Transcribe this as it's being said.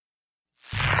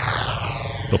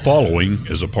The following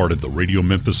is a part of the Radio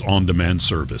Memphis On Demand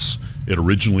service. It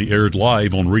originally aired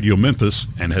live on Radio Memphis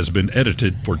and has been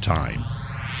edited for time.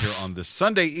 Here on this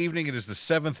Sunday evening, it is the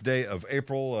 7th day of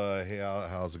April. Hey,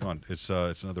 how's it going? It's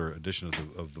another edition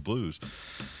of the Blues.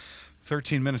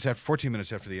 14 minutes after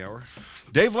the hour.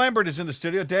 Dave Lambert is in the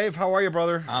studio. Dave, how are you,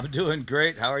 brother? I'm doing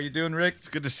great. How are you doing, Rick? It's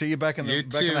good to see you back in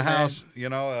the house. You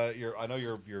know, I know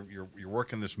you're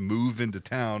working this move into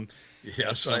town.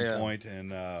 Yes, at some point,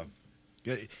 and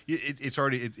it's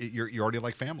already you're already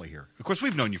like family here. Of course,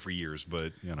 we've known you for years,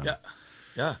 but you know,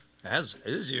 yeah, it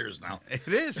is years now. It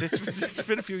is. It's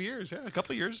been a few years, a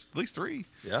couple of years, at least 3.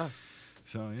 Yeah.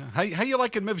 So yeah, how you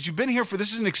like it, Memphis? You've been here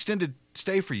this is an extended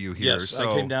stay for you here. Yes,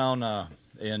 so. I came down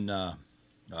in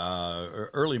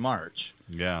early March.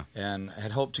 Yeah, and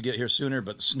had hoped to get here sooner,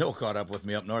 but the snow caught up with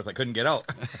me up north. I couldn't get out.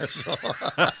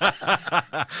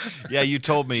 Yeah, you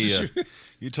told me.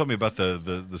 You told me about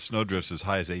the snow drifts as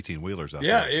high as 18-wheelers out there.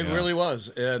 Yeah, it really was,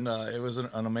 and it was an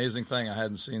amazing thing. I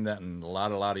hadn't seen that in a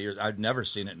lot of years. I'd never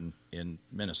seen it in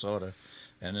Minnesota,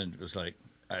 and then it was like,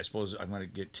 I suppose I'm going to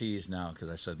get teased now because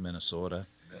I said Minnesota.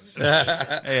 Hey,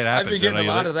 it happens. I've been getting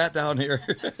a lot of that down here.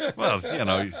 Well,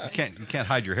 you can't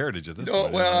hide your heritage at this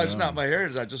point. Well, it's not my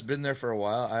heritage. I've just been there for a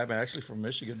while. I'm actually from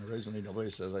Michigan originally. Nobody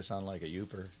says I sound like a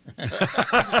Yooper.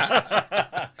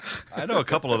 I know a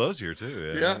couple of those here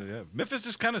too. Yeah. Memphis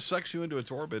just kind of sucks you into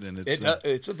its orbit, and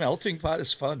it's a melting pot.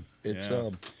 It's fun. It's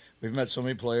we've met so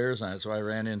many players, and that's why I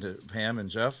ran into Pam and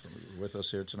Jeff with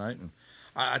us here tonight. And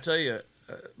I tell you,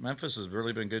 Memphis has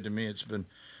really been good to me. It's been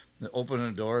opening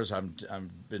the doors. I've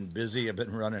been busy. I've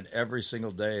been running every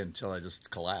single day until I just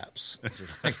collapse.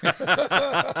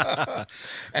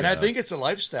 And I think it's a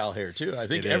lifestyle here too. I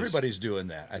think everybody's doing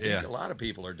that. I think a lot of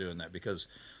people are doing that because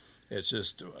it's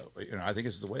just I think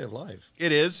it's the way of life.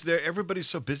 It is. Everybody's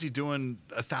so busy doing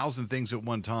 1,000 things at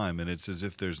one time, and it's as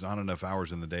if there's not enough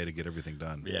hours in the day to get everything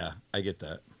done. Yeah, I get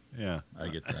that. Yeah, I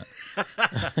get that.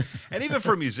 And even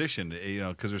for a musician,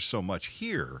 because there's so much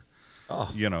here. Oh.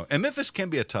 And Memphis can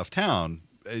be a tough town,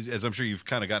 as I'm sure you've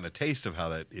kind of gotten a taste of how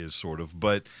that is, sort of.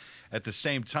 But at the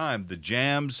same time, the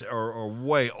jams are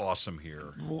way awesome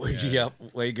here.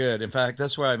 Yep, way good. In fact,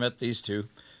 that's where I met these two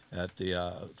at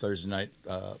the Thursday night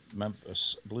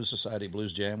Memphis Blues Society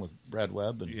Blues Jam with Brad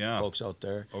Webb and folks out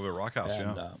there. Over at Rock House,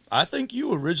 and, I think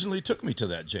you originally took me to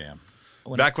that jam.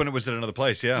 Back when it was at another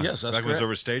place, yeah. Yes, that's Back correct. when it was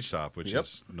over at Stage Stop, which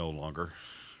is no longer.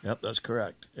 Yep, that's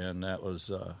correct. And that was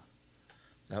a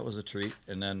treat.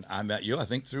 And then I met you, I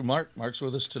think, through Mark. Mark's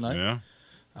with us tonight. Yeah.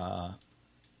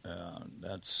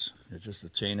 It's just a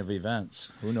chain of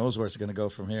events. Who knows where it's going to go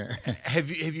from here?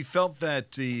 Have you felt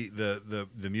that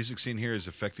the music scene here is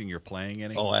affecting your playing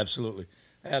any? Oh, absolutely.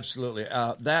 Absolutely.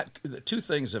 Two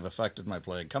things have affected my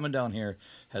playing. Coming down here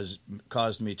has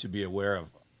caused me to be aware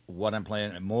of what I'm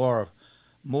playing and more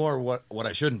what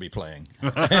I shouldn't be playing.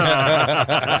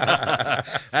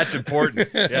 That's important.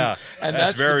 Yeah, and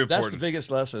that's very important. That's the biggest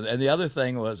lesson. And the other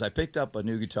thing was I picked up a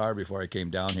new guitar before I came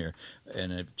down here,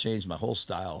 and it changed my whole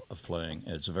style of playing.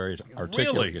 It's a very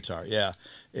articulate guitar. Yeah,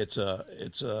 it's a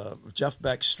Jeff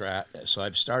Beck Strat. So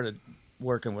I've started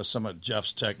working with some of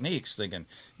Jeff's techniques, thinking,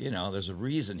 there's a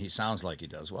reason he sounds like he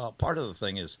does. Well, part of the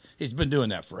thing is he's been doing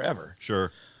that forever.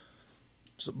 Sure.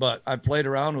 But I've played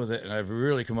around with it, and I've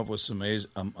really come up with some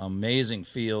amazing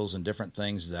feels and different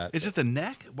things. Is it the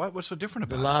neck? What's so different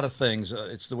about it? A lot of things.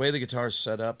 It's the way the guitar's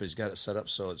set up. He's got it set up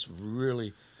so it's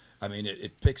really,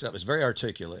 it picks up. It's very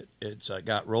articulate. It's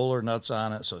got roller nuts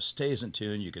on it, so it stays in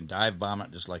tune. You can dive bomb it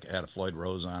just like it had a Floyd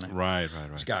Rose on it. Right.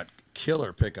 It's got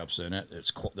killer pickups in it.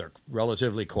 They're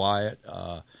relatively quiet.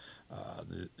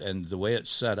 And the way it's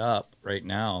set up right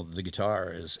now, the guitar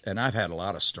is, and I've had a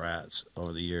lot of Strats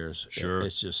over the years. Sure.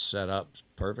 It's just set up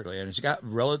perfectly, and it's got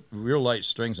real light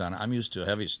strings on it. I'm used to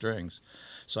heavy strings,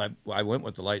 so I went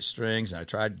with the light strings, and I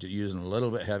tried to use a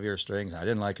little bit heavier strings. I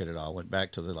didn't like it at all. Went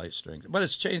back to the light strings, but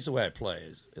it's changed the way I play.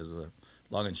 Is the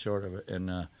long and short of it,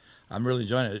 and I'm really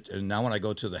enjoying it. And now when I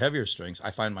go to the heavier strings,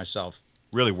 I find myself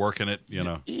really working it.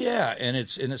 Yeah, and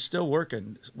it's still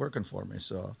working for me.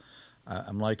 So.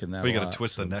 I'm liking that. You got to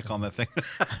twist the neck on that thing. Get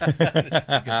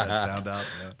that sound out.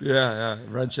 Yeah,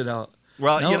 wrench it out.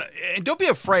 Well, and don't be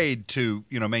afraid to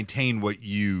maintain what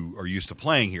you are used to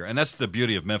playing here, and that's the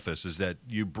beauty of Memphis is that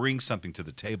you bring something to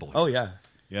the table. Oh yeah.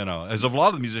 As a lot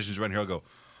of the musicians around here will go,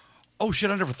 oh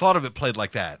shit, I never thought of it played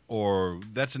like that, or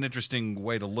that's an interesting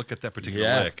way to look at that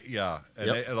particular lick. Yeah, and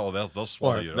they'll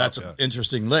swallow you. That's an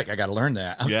interesting lick. I got to learn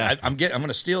that. I'm going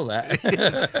to steal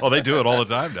that. Oh, they do it all the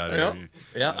time down here.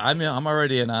 Yeah, I'm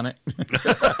already in on it.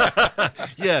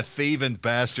 Yeah, thieving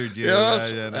bastard. You.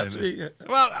 That's me.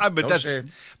 Well, that's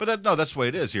the way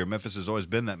it is here. Memphis has always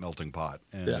been that melting pot,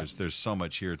 and there's so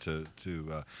much here to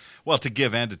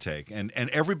give and to take, and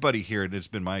everybody here. And it's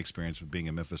been my experience with being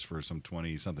in Memphis for some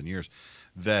 20-something years,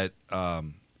 that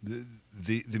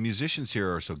the musicians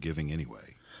here are so giving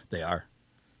anyway. They are.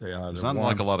 It's not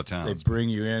like a lot of towns. They bring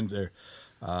you in there,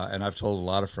 and I've told a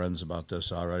lot of friends about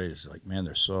this already. It's like, man,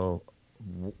 they're so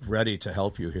ready to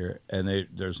help you here, and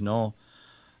there's no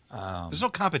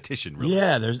competition, really.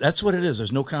 Yeah, that's what it is.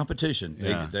 There's no competition.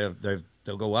 Yeah.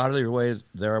 They'll go out of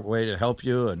their way to help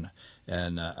you, and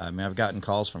I mean, I've gotten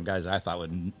calls from guys I thought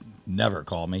would never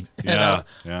call me. Yeah,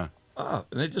 and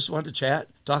they just want to chat,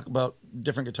 talk about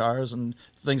different guitars and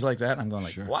things like that. And I'm going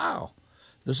like, wow,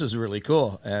 this is really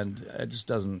cool. And it just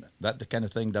doesn't, the kind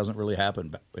of thing doesn't really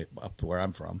happen up where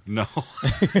I'm from. No.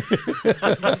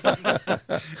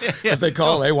 If they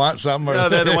call, they want something.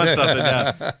 They want something.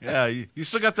 Yeah. You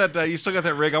still got that. You still got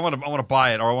that rig. I want to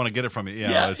buy it, or I want to get it from you.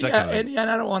 And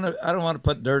I don't want to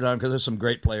put dirt on, because there's some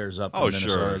great players up in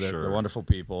Minnesota. They're wonderful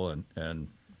people,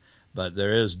 but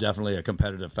there is definitely a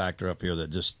competitive factor up here that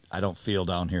just I don't feel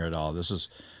down here at all.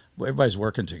 Everybody's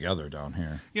working together down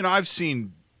here. I've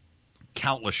seen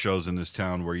countless shows in this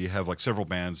town where you have like several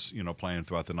bands, playing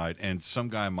throughout the night, and some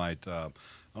guy might,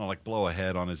 blow a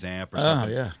head on his amp or something.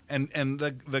 Oh, yeah. And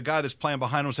the guy that's playing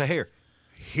behind him will say,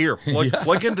 Here,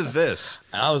 plug into this.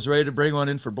 I was ready to bring one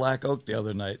in for Black Oak the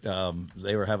other night.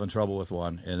 They were having trouble with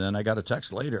one, and then I got a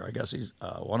text later. I guess he's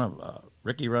one of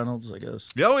Ricky Reynolds, I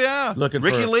guess. Oh, yeah.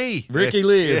 Ricky Lee. Ricky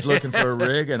Lee is looking for a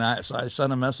rig, and I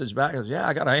sent a message back. I said,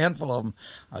 I got a handful of them.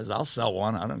 I'll sell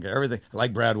one. I don't care. Everything.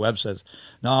 Like Brad Webb says,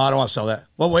 no, I don't want to sell that.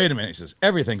 Well, wait a minute. He says,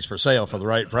 everything's for sale for the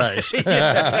right price.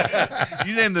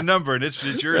 You name the number, and it's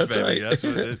yours, That's baby. Right. That's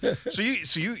what it is.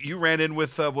 So you ran in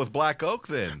with Black Oak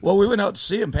then? Well, we went out to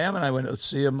see him. Pam and I went out to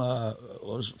see him. It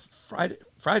was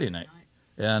Friday night,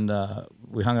 and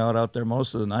we hung out there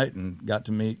most of the night and got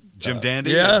to meet Jim Dandy.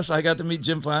 Yes, I got to meet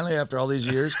Jim finally after all these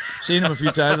years. Seen him a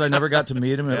few times. I never got to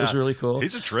meet him. It was really cool.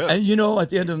 He's a trip. And at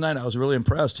the end of the night, I was really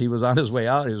impressed. He was on his way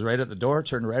out. He was right at the door,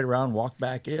 turned right around, walked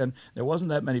back in. There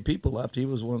wasn't that many people left. He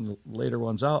was one of the later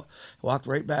ones out. Walked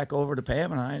right back over to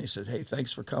Pam and I, and he said, "Hey,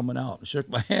 thanks for coming out." And shook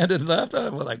my hand and left. I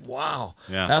was like, "Wow,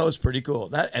 that was pretty cool."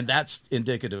 That's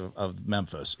indicative of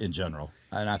Memphis in general.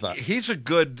 And I thought he's a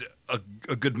good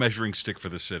measuring stick for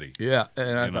the city. Yeah,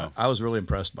 and I was really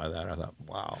impressed by that. I thought,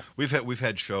 wow. We've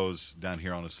had shows down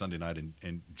here on a Sunday night,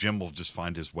 and Jim will just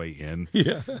find his way in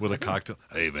with a cocktail.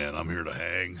 Hey man, I'm here to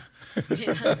hang,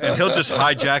 and he'll just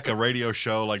hijack a radio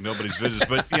show like nobody's business.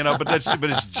 But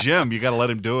it's Jim. You got to let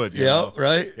him do it. You know?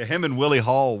 Right. Yeah, him and Willie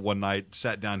Hall one night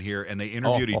sat down here and they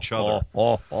interviewed each other.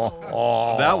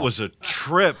 That was a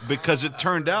trip, because it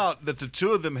turned out that the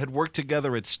two of them had worked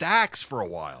together at Stax for a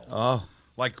while.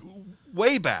 Like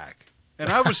way back. And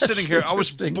I was sitting here, I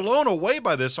was blown away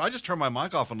by this, so I just turned my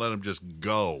mic off and let him just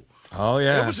go. Oh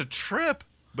yeah. It was a trip.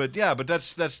 But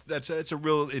that's a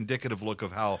real indicative look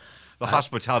of how the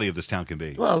hospitality of this town can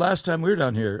be. Well, last time we were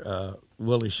down here,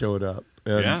 Willie showed up.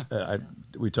 And,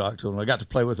 we talked to him. I got to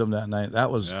play with him that night.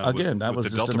 That was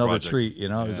just another Project. Treat. It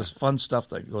was just fun stuff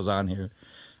that goes on here.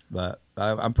 But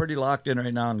I'm pretty locked in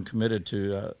right now and committed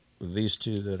to these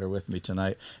two that are with me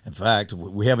tonight. In fact,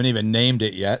 we haven't even named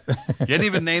it yet. You hadn't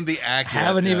even named the act.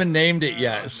 Haven't even named it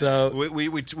yet. So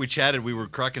we chatted. We were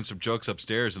cracking some jokes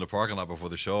upstairs in the parking lot before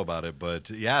the show about it.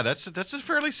 But that's a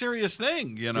fairly serious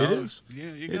thing. It is.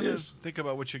 You gotta think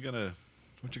about what you're gonna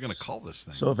call this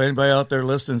thing. So if anybody out there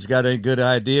listening's got any good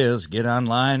ideas, get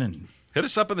online and hit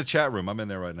us up in the chat room. I'm in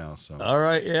there right now. So all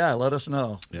right, let us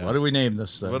know. Yeah. What do we name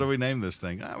this thing? What do we name this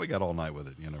thing? We got all night with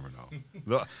it. You never know.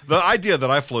 The idea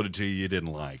that I floated to you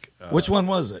didn't like. Which one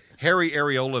was it? Harry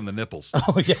Areola and the Nipples.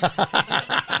 Oh yeah.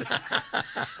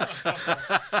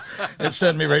 It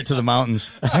sent me right to the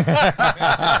mountains.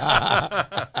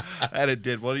 And it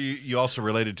did. Well, you also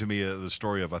related to me the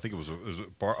story of, I think it was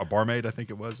a barmaid. I think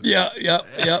it was. Yeah.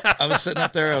 I was sitting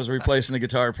up there. I was replacing a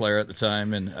guitar player at the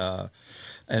time, and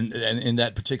in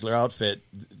that particular outfit,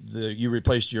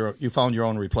 you found your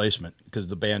own replacement because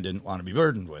the band didn't want to be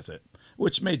burdened with it,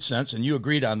 which made sense, and you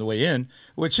agreed on the way in,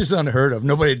 which is unheard of.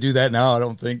 Nobody would do that now, I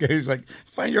don't think. He's like,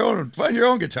 find your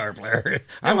own guitar player.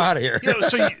 I'm out of here.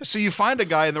 So you find a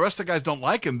guy, and the rest of the guys don't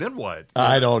like him. Then what?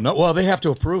 I don't know. Well, they have to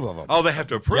approve of him. Oh, they have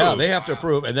to approve. Yeah, they have to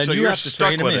approve, and then so you have to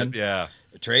train him in. Yeah.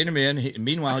 Trade him in.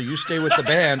 Meanwhile, you stay with the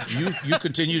band. You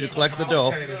continue to collect the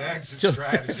dough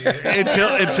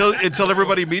until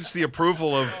everybody meets the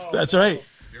approval of. That's right.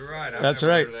 You're right. That's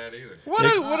right.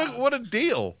 What a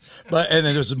deal! And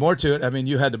there's more to it. I mean,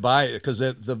 you had to buy it because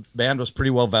the band was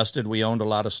pretty well vested. We owned a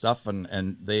lot of stuff,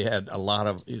 and they had a lot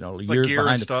of years like gear behind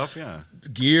and stuff. Yeah,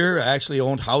 gear actually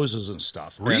owned houses and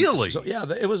stuff. Really? And so, yeah,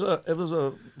 it was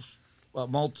a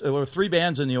there were 3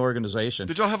 bands in the organization.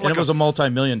 Did y'all have it was a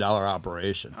multi-million-dollar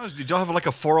operation. Did y'all have like a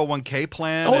 401k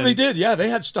plan? Oh, they did. Yeah, they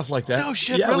had stuff like that. No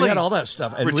shit. Yeah, really? we had all that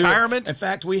stuff. And retirement. In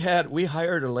fact, we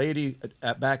hired a lady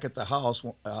back at the house,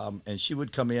 and she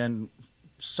would come in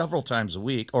several times a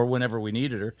week or whenever we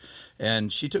needed her,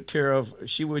 and she took care of.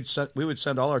 We would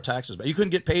send all our taxes, but you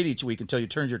couldn't get paid each week until you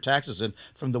turned your taxes in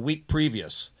from the week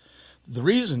previous. The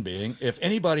reason being, if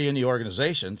anybody in the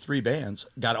organization, 3 bands,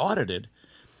 got audited,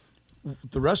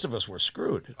 the rest of us were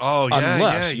screwed. Oh, yeah,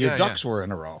 unless your ducks were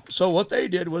in a row. So what they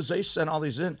did was they sent all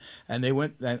these in, and they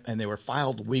went and they were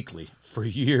filed weekly for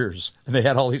years. And they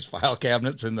had all these file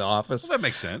cabinets in the office. Well, that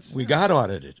makes sense. We got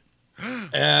audited,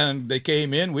 and they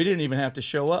came in. We didn't even have to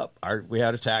show up. We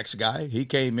had a tax guy. He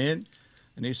came in,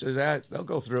 and he says, "They'll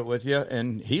go through it with you."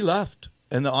 And he left,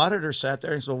 and the auditor sat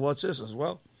there and said, "What's this?" I said,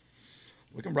 "Well,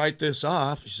 we can write this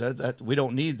off." He said that we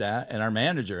don't need that, and our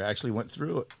manager actually went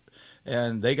through it.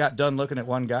 And they got done looking at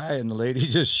one guy, and the lady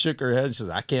just shook her head and says,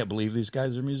 "I can't believe these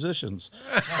guys are musicians,"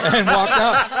 and walked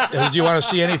out. Said, "Do you want to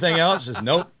see anything else?" He says,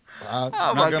 "Nope, I'm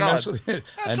not going to mess with it."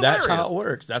 And that's how it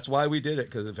works. That's why we did it,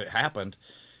 because if it happened,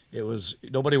 it was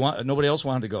nobody else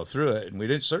wanted to go through it, and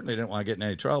we certainly didn't want to get in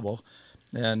any trouble.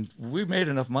 And we made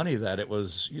enough money that it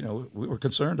was, we were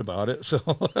concerned about it. So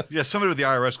yeah, somebody with the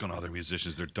IRS going, "Oh, they're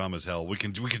musicians. They're dumb as hell. We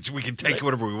can take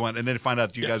whatever we want," and then find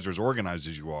out you guys are as organized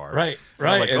as you are. Right.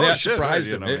 Like, and that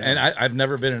surprised him. And I've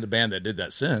never been in a band that did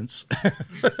that since.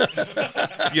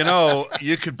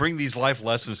 You could bring these life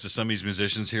lessons to some of these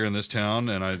musicians here in this town,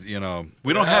 and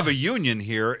we don't have a union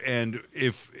here, and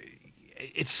if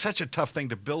it's such a tough thing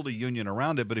to build a union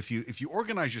around it, but if you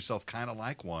organize yourself kind of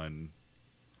like one.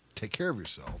 Take care of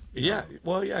yourself. Yeah.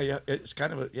 Well, yeah. It's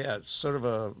kind of it's sort of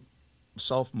a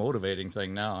self-motivating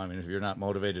thing now. I mean, if you're not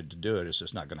motivated to do it, it's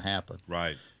just not going to happen.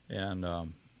 Right.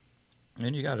 And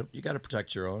you got to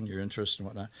protect your interests and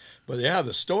whatnot. But yeah,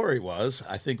 the story was,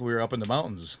 I think we were up in the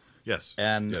mountains. Yes.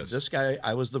 And this guy,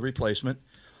 I was the replacement,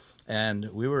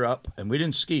 and we were up, and we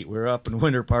didn't ski. We were up in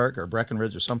Winter Park or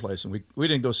Breckenridge or someplace, and we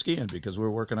didn't go skiing because we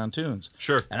were working on tunes.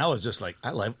 Sure. And I was just like, I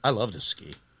love to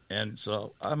ski. And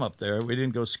so I'm up there. We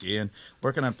didn't go skiing,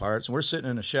 working on parts. And we're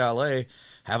sitting in a chalet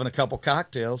having a couple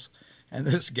cocktails. And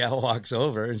this gal walks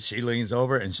over, and she leans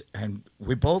over, and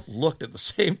we both looked at the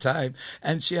same time.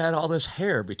 And she had all this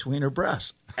hair between her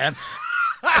breasts. And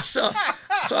so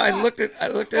I looked at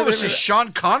What was this,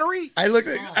 Sean Connery? I looked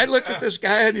at this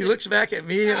guy, and he looks back at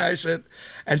me, and I said,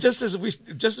 and just as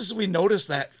we noticed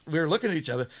that we were looking at each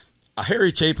other, a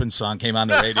Harry Chapin song came on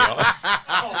the radio.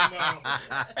 Oh, no.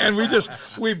 And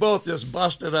we both just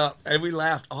busted up, and we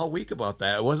laughed all week about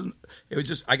that. It was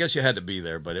just, I guess you had to be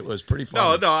there, but it was pretty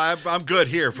fun. No, I'm good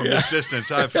here from this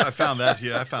distance. I found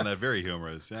that very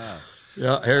humorous. Yeah.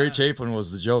 Yeah, Harry Chapin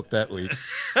was the joke that week.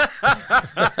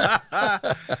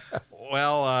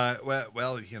 Well,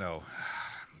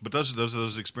 but those are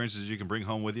those experiences you can bring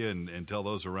home with you and tell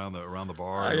those around the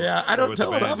bar. Yeah, I don't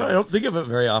tell it often. I don't think of it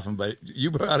very often, but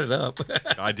you brought it up.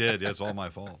 I did. Yeah, it's all my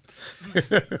fault.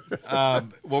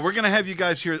 Well, we're going to have you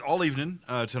guys here all evening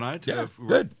tonight. Yeah,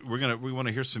 good. We want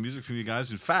to hear some music from you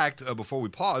guys. In fact, before we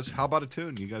pause, how about a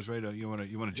tune? You guys ready? You want to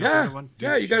jump into one?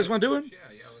 You guys want to do one?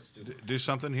 Yeah, let's do it. Do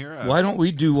something here. Why don't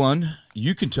we do one?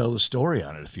 You can tell the story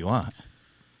on it if you want.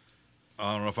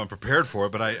 I don't know if I'm prepared for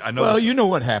it, but I know. Well, you know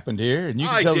what happened here, and you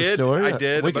can tell the story. I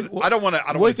did. We but I don't want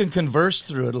to. We can converse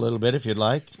through it a little bit if you'd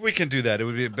like. We can do that. It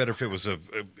would be better if it was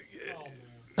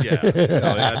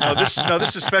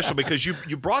This is special because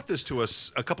you brought this to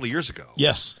us a couple of years ago.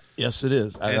 Yes, it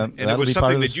is. And it was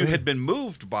something that you had been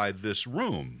moved by this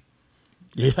room.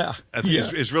 Yeah, I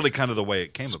think is really kind of the way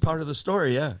it came. It's about. part of the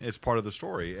story. Yeah, it's part of the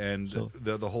story, and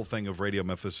the whole thing of Radio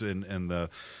Memphis and the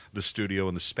studio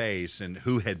and the space and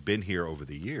who had been here over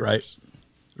the years.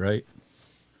 Right.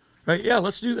 Yeah,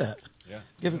 let's do that. Yeah,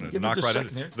 give it just a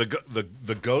second here.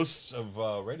 The ghosts of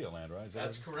Radioland, right?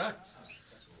 That's correct.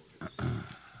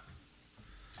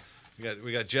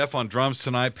 We got Jeff on drums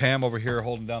tonight. Pam over here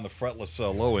holding down the fretless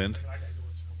low end.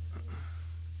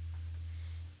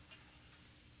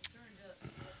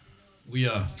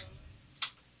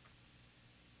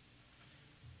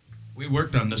 We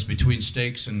worked on this between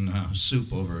steaks and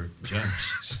soup over at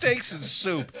Jeff's. Steaks and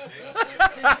soup.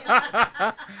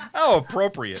 How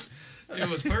appropriate. It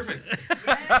was perfect.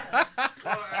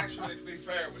 Well, actually, to be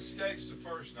fair, it was steaks the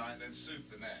first night, then soup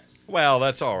the next. Well,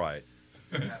 that's all right.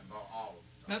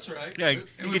 That's right. Yeah, you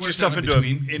get yourself into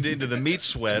the meat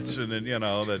sweats, and then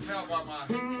that. Tell by my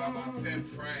thin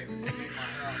frame, if you leave my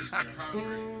house and you're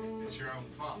hungry, it's your own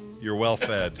fault. You're well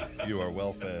fed. You are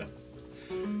well fed.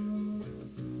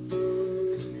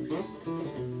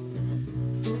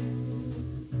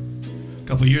 A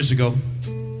couple of years ago,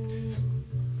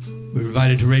 we were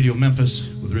invited to Radio Memphis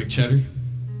with Rick Cheddar,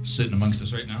 sitting amongst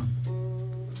us right now.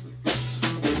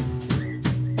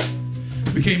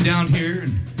 We came down here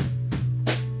and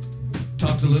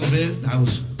talked a little bit. I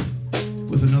was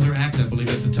with another act, I believe,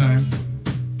 at the time.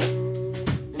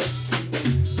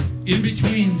 In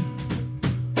between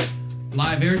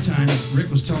live airtime, Rick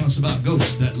was telling us about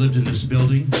ghosts that lived in this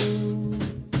building.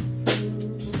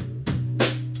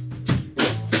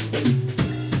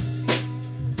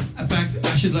 In fact,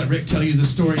 I should let Rick tell you the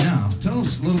story now. Tell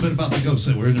us a little bit about the ghosts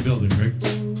that were in the building, Rick.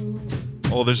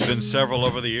 Oh, there's been several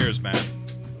over the years, man.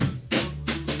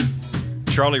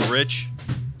 Charlie Rich.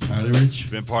 Charlie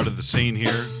Rich. Been part of the scene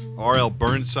here. R.L.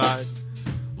 Burnside.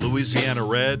 Louisiana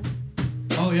Red.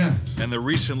 Oh, yeah. And the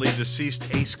recently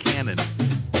deceased Ace Cannon.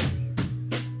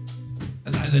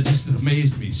 And that just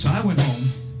amazed me. So I went home,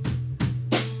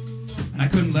 and I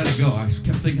couldn't let it go. I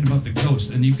kept thinking about the ghosts,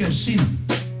 and you guys seen them.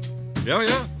 Yeah,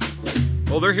 yeah.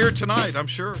 Well, they're here tonight, I'm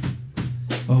sure.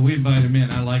 Well, we invite them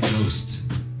in. I like ghosts.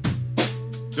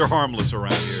 They're harmless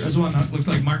around here. There's one that looks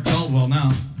like Mark Caldwell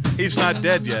now. He's not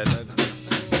dead yet.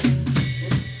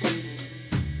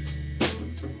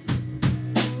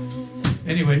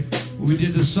 Anyway, we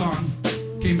did this song,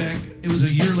 came back, it was a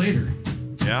year later.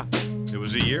 Yeah, it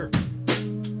was a year.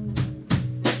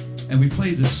 And we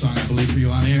played this song, I believe, for you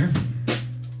on air.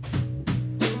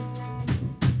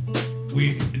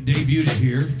 We debuted it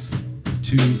here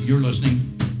to your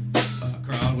listening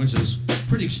crowd, which is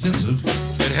pretty extensive.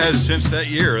 It has since that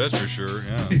year, that's for sure,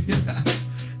 yeah. Yeah.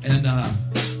 And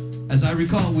as I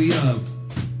recall, we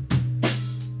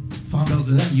found out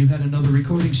that then you had another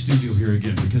recording studio here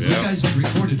again, because you guys had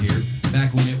recorded here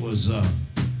back when it was a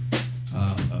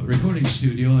recording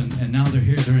studio, and now they're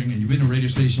here and you've been a radio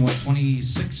station, what,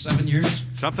 26, 7 years?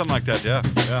 Something like that, yeah.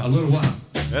 A little while.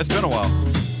 It's been a while.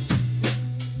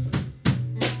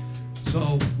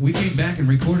 So we came back and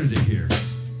recorded it here.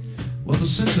 Well,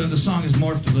 since then, the song has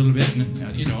morphed a little bit, and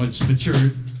it's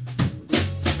matured.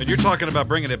 And you're talking about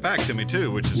bringing it back to me,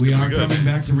 too, which is We are good. coming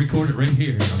back to record it right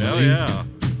here. Hell yeah.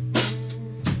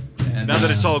 And, now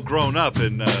that it's all grown up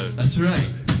and... That's right.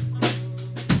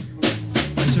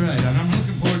 That's right. And I'm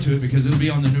looking forward to it because it'll be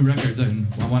on the new record, and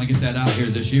I want to get that out here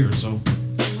this year, so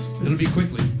it'll be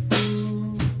quickly.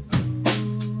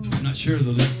 I'm not sure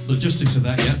the logistics of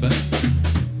that yet, but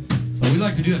we'd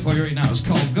like to do it for you right now. It's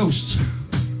called Ghosts.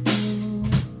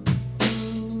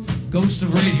 Ghost of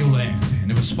Radioland,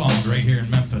 and it was spawned right here in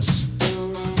Memphis.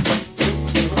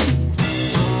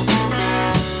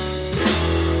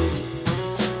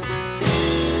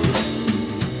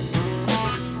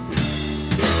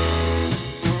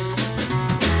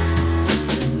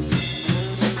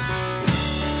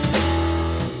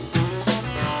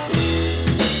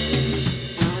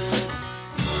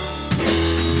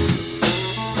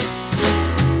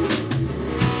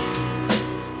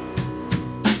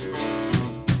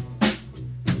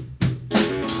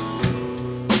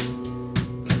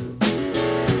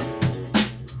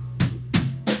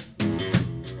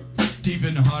 Deep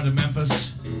in the heart of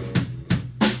Memphis,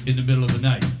 in the middle of the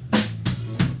night,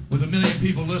 with 1 million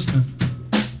people listening,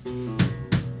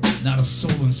 not a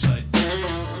soul in sight.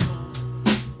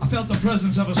 I felt the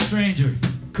presence of a stranger,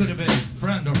 could have been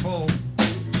friend or foe.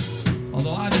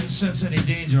 Although I didn't sense any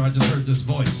danger, I just heard this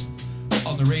voice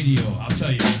on the radio, I'll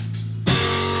tell you.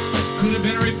 Could have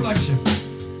been a reflection,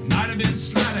 might have been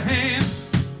sleight of hand.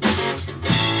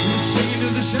 Who's singing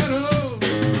to the shadows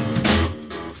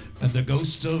and the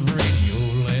ghost of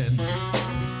Radioland.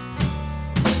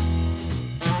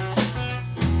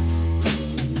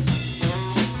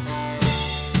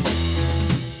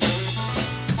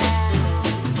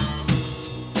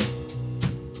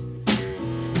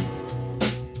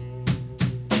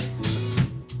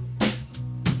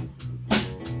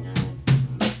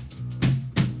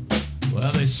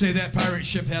 Well, they say that pirate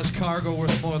ship has cargo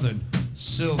worth more than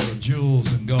silver,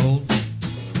 jewels, and gold.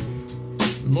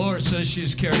 Laura says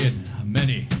she's carrying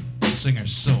many a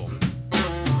singer's soul.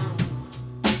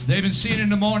 They've been seen in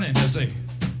the morning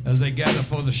as they gather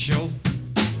for the show,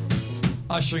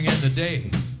 ushering in the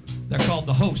day. They're called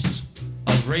the hosts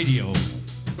of radio.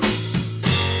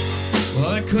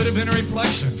 Well, it could have been a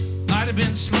reflection, might have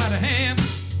been sleight of hand,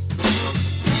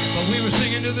 but we were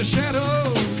singing to the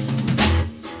shadows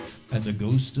and and the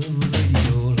ghost of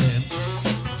Radioland.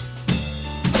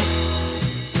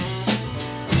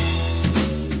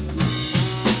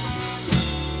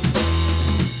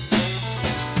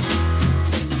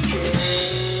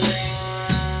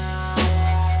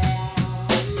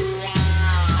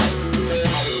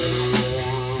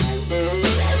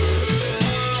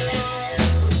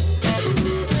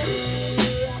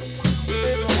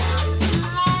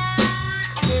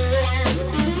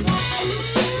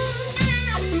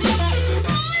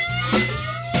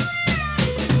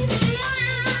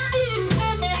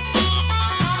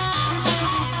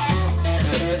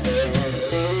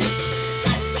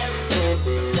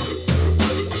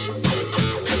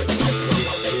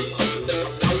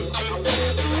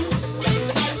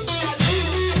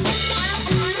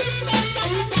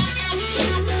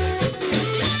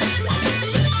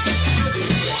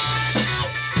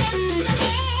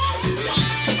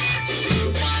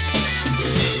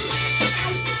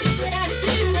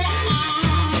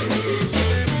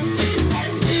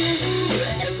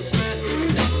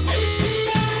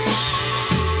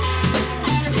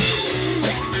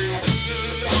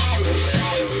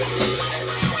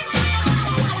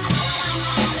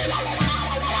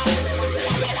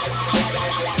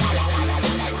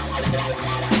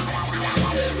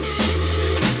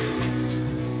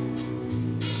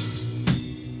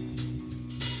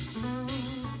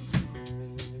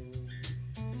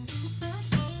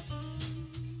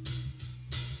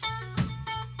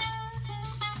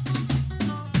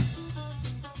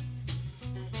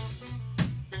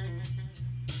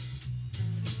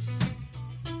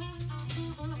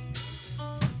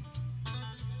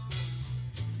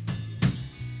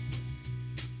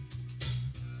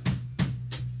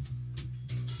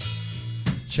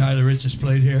 Charlie Rich has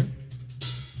played here.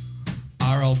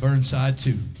 R.L. Burnside,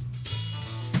 too.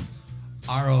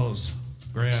 R.L.'s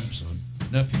grandson,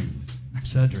 nephew,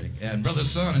 Cedric, and brother,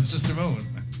 son, and sister Moon.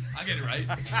 I get it right.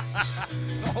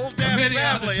 The whole damn Many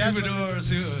are the family. troubadours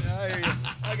who I hear you.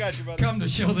 I got you, brother. come to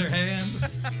show their hand,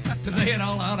 to lay it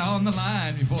all out on the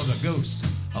line before the ghost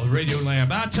of Radioland.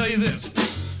 But I tell you this,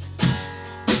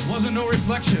 it wasn't no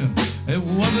reflection, it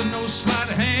wasn't no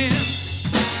sleight of hand.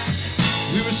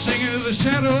 We were singing to the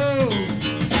shadow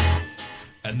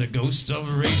and the ghost of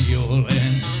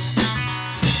Radioland.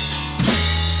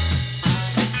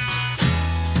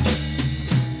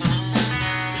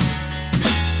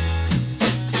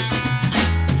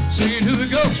 Singing to the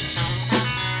ghost,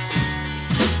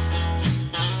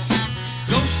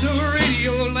 ghost of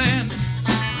Radioland.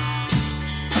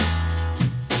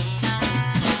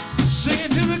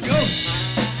 Singing to the ghost,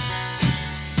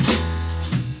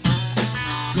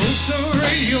 ghost of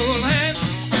Radioland.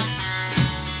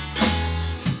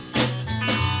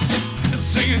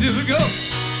 Singing to the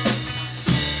ghost,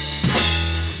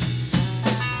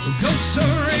 the ghost of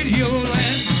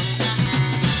Radioland.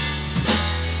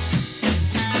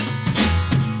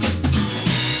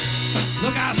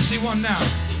 Look, I see one now.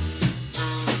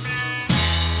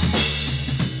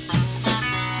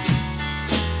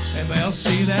 Anybody else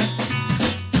see that?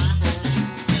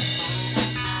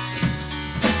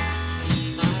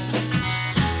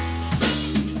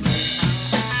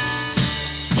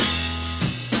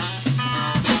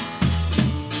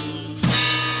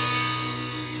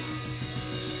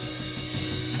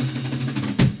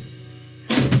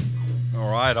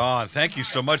 Right on. Thank you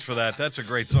so much for that. That's a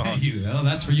great song. Thank you. Well,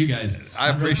 that's for you guys. I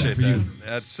appreciate for that. you.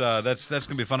 That's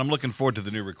gonna be fun. I'm looking forward to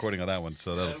the new recording of that one.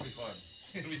 So that'll It'll be fun.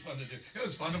 It'll be fun to do. It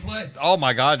was fun to play. Oh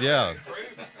my God, yeah.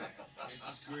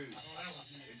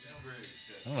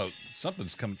 I don't know.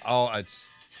 Something's coming.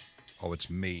 It's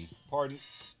me. Pardon.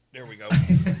 There we go.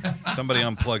 Somebody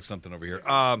unplugged something over here.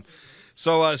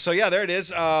 So yeah, there it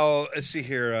is. Let's see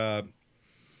here.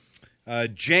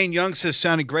 Jane Young says,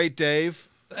 "Sounding great, Dave."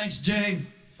 Thanks, Jane.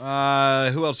 Who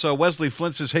else? Wesley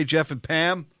Flint says, "Hey, Jeff and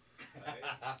Pam."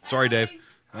 Sorry, Dave.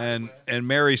 And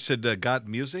Mary said, "Got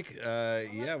music?"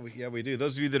 Yeah, we do.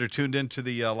 Those of you that are tuned into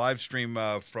the live stream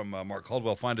from Mark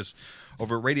Caldwell, find us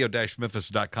over at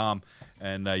radio-memphis.com,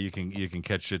 and you can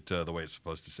catch it the way it's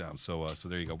supposed to sound. So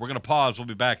there you go. We're gonna pause. We'll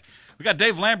be back. We got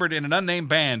Dave Lambert and an unnamed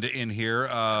band in here. We're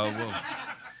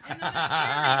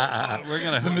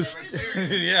gonna.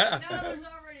 Yeah. No, there's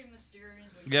already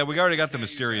Mysterians. Yeah, we already got the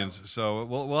Mysterians, so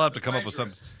we'll have to come up with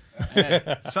something.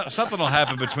 Something will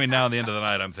happen between now and the end of the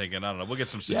night, I'm thinking. I don't know. We'll get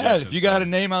some Yeah, suggestions. if you got a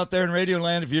name out there in Radio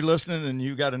Land, if you're listening and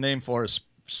you got a name for us,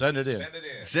 send it in.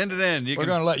 Send it in. We're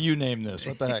going to let you name this.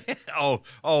 What the heck?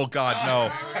 Oh, God,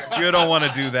 no. You don't want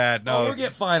to do that. No. We'll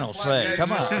get final say.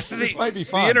 Come on. This might be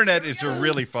fun. The internet is a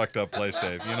really fucked up place,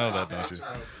 Dave. You know that, don't you?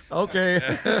 Okay.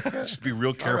 Just be real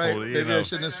All careful. right. You Maybe know, I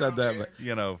shouldn't have said that, but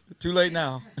you know, too late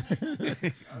now.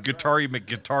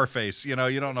 guitar face. You know,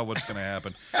 you don't know what's going to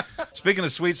happen. Speaking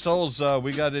of sweet souls,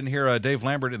 we got in here Dave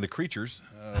Lambert and the Creatures,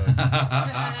 or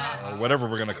whatever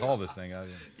we're going to call this thing.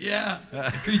 Yeah,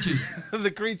 the Creatures.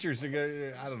 The Creatures. I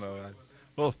don't know.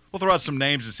 We'll throw out some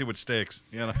names and see what sticks.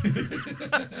 You know,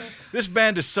 this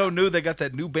band is so new; they got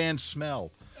that new band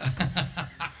smell.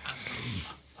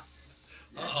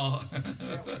 Uh-oh.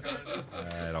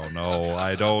 I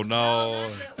don't know.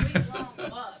 Week-long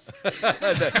musk.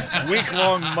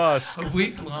 Week-long musk. A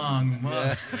week-long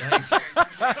musk. Yikes.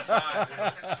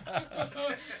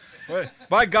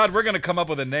 By God, we're going to come up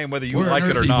with a name whether you We're like an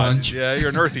it or earthy not. bunch. Yeah, you're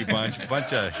an earthy bunch. A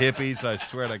bunch of hippies, I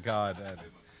swear to God.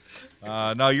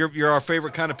 No, you're our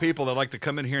favorite kind of people that like to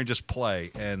come in here and just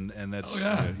play, and that's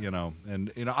you know,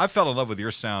 I fell in love with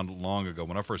your sound long ago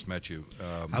when I first met you.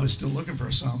 I was still looking for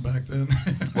a sound back then.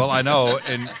 Well, I know,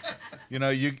 and you know,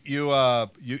 you have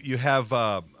you had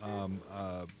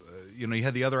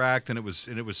the other act, and it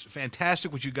was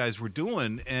fantastic what you guys were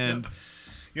doing, and.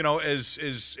 You know,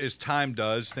 as time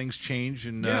does, things change,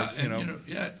 and and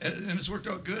it's worked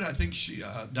out good. I think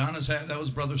Donna's that was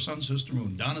brother, sun, sister,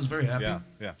 moon. Donna's very happy.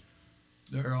 Yeah.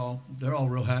 They're all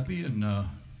real happy, and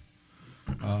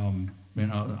I'm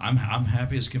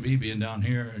happy as can be being down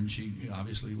here. And she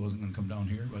obviously wasn't going to come down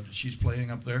here, but she's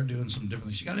playing up there, doing some different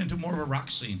things. She got into more of a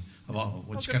rock scene,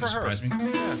 which kind of surprised me.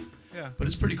 Yeah. But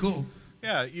it's pretty cool.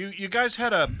 Yeah, you guys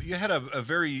had a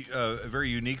very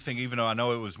unique thing. Even though I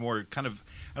know it was more kind of,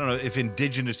 I don't know if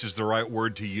indigenous is the right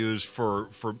word to use for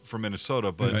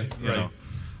Minnesota, but right.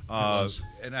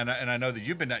 and I know that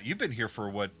you've been here for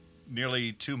what,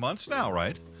 nearly 2 months now,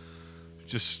 right?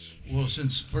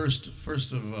 Since first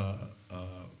of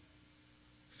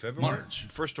February, March.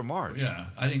 1st of March. Yeah,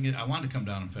 I wanted to come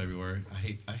down in February.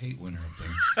 I hate winter up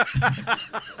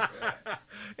there.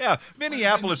 Yeah,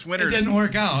 Minneapolis winters. It didn't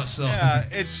work out. So yeah,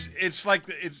 it's like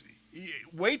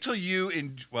wait till you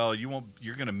you won't.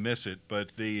 You're gonna miss it,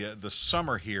 but the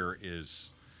summer here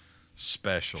is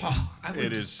special.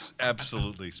 It is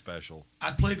absolutely special.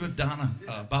 I played with Donna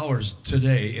Bowers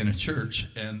today in a church,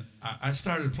 and I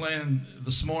started playing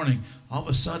this morning. All of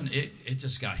a sudden, it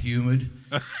just got humid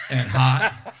and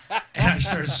hot, and I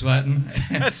started sweating.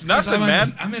 That's nothing,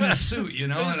 man. I'm in a suit, you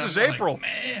know. This and is I'm April. Like,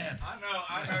 man. I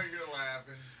know you're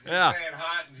laughing. You're Yeah. saying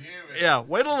hot and humid. Yeah,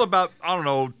 wait till about, I don't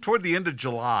know, toward the end of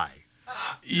July.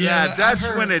 Yeah, that's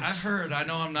I've when it's. I've heard. I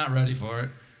know I'm not ready for it.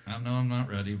 I know I'm not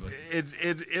ready, but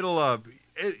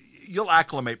You'll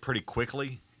acclimate pretty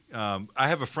quickly. I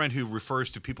have a friend who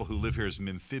refers to people who live here as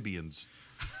amphibians.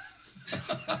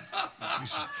 Well,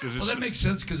 that makes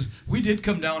sense because we did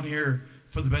come down here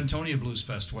for the Bentonia Blues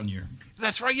Fest one year.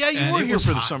 That's right. Yeah, you And were it here was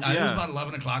for the hot. summer. It Yeah. was about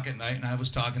 11 o'clock at night, and I was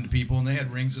talking to people, and they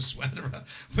had rings of sweat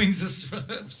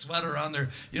around their,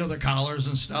 their collars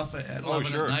and stuff at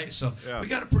 11 sure. at night. So Yeah. we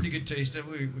got a pretty good taste of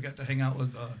it. We got to hang out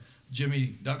with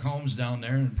Jimmy Duck Holmes down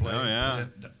there and play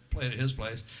at his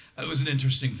place. It was an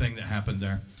interesting thing that happened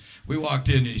there. We walked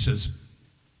in, and he says,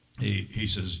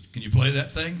 "Can you play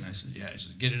that thing?" And I said, "Yeah." He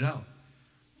says, "Get it out."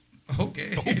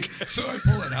 Okay. So I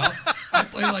pull it out. I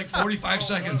play like 45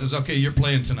 seconds. Says, "Okay, you're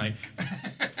playing tonight."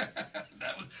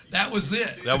 That was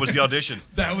it. That was the audition.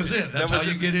 That was it. That's how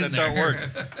you get in That's there. how it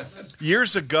worked.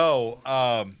 Years ago,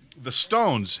 the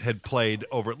Stones had played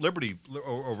over at Liberty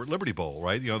Bowl,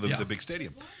 right? The big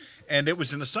stadium, and it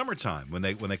was in the summertime when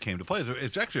they came to play.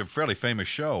 It's actually a fairly famous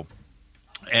show,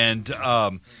 and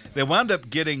they wound up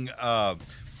getting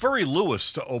Furry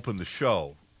Lewis to open the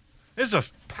show. It's a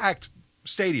packed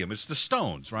stadium. It's the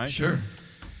Stones, right? Sure.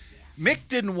 Mick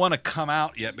didn't want to come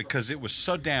out yet because it was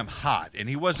so damn hot, and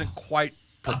he wasn't quite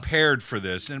prepared for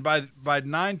this. And by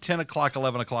 9, 10 o'clock,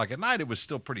 11 o'clock at night, it was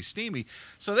still pretty steamy.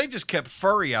 So they just kept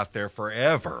Furry out there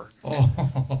forever.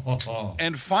 Oh.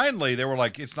 And finally, they were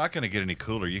like, it's not going to get any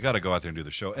cooler. You got to go out there and do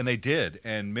the show. And they did.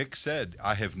 And Mick said,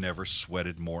 I have never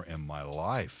sweated more in my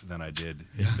life than I did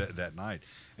that night.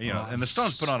 And, and the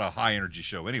Stones put on a high-energy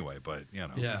show anyway, but,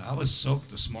 Yeah, I was soaked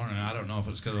this morning. I don't know if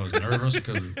it's because I was nervous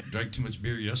because I drank too much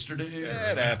beer yesterday.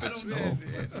 It happens. I don't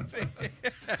know.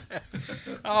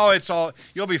 Oh,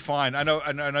 you'll be fine. I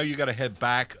know you got to head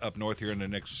back up north here in the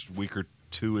next week or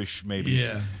two-ish, maybe.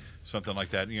 Yeah. Something like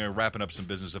that. Wrapping up some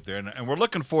business up there. And we're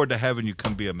looking forward to having you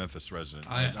come be a Memphis resident.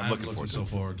 I'm looking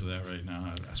forward to that right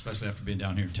now, especially after being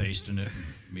down here tasting it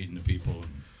and meeting the people and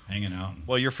hanging out.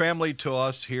 Well, your family to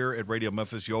us here at Radio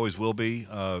Memphis. You always will be.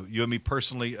 You and me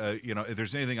personally. If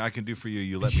there's anything I can do for you,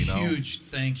 you let me know. Huge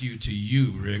thank you to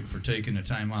you, Rick, for taking the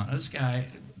time out. This guy,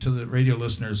 to the radio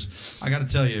listeners, I got to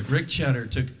tell you, Rick Cheddar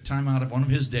took time out of one of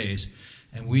his days,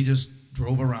 and we just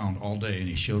drove around all day, and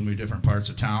he showed me different parts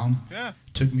of town. Yeah.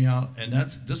 Took me out, and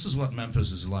this is what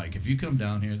Memphis is like. If you come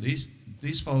down here,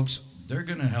 these folks, they're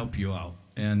going to help you out.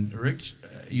 And Rick,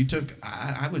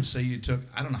 I would say you took,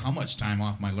 I don't know how much time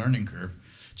off my learning curve,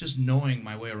 just knowing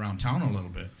my way around town a little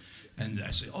bit. And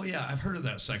I say, oh yeah, I've heard of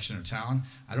that section of town.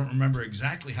 I don't remember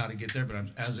exactly how to get there, but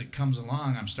as it comes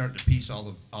along, I'm starting to piece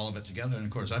all of it together. And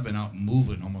of course, I've been out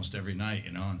moving almost every night,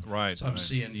 And right. So I'm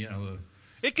seeing,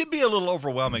 It can be a little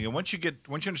overwhelming, and once you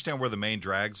understand where the main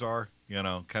drags are,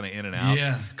 kind of in and out.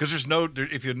 Yeah. Because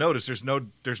if you notice, there's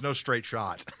no straight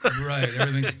shot. Right.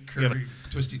 Everything's curvy,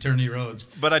 twisty, turny roads.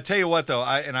 But I tell you what, though,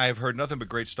 I have heard nothing but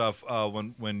great stuff.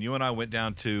 When you and I went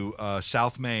down to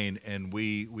South Main and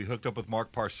we hooked up with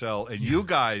Mark Parcell, and you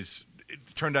guys, it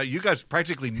turned out you guys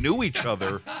practically knew each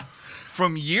other.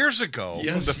 From years ago,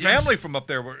 yes, the family from up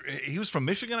there. He was from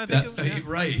Michigan, I think.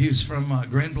 Right, he was from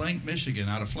Grand Blanc, Michigan,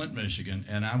 out of Flint, Michigan,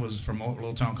 and I was from a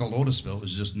little town called Otisville. It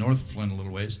was just north of Flint a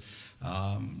little ways.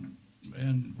 And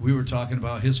we were talking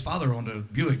about his father owned a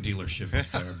Buick dealership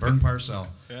up there, Vern Parcell.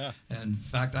 Yeah. And in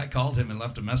fact, I called him and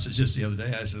left a message just the other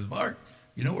day. I said, Mark,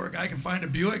 you know where a guy can find a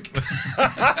Buick?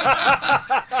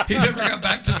 He never got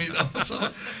back to me, though. So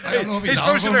I don't know if he's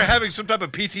probably sitting there having some type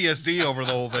of PTSD over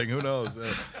the whole thing. Who knows?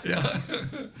 Yeah.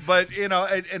 But,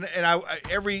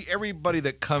 everybody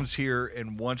that comes here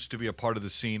and wants to be a part of the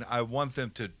scene, I want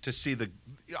them to see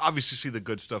obviously see the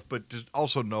good stuff, but to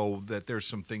also know that there's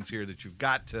some things here that you've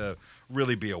got to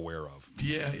really be aware of.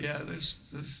 Yeah. There's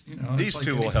these like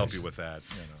two will anything. help you with that.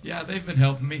 Yeah, they've been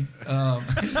helping me.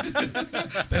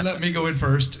 They let me go in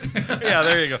first. Yeah,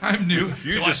 there you go. I'm new.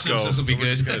 You so just go. This will be We're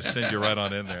good. just going to send you right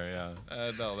on in there.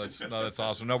 Yeah. That's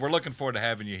awesome. No, we're looking forward to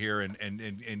having you here and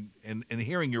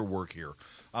hearing your work here.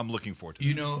 I'm looking forward to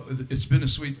it. It's been a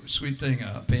sweet thing,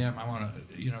 Pam. I want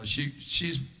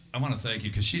to, I want to thank you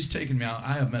because she's taken me out.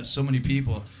 I have met so many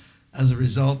people as a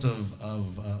result of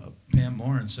Pam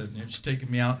Morin. She's taken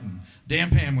me out, and Damn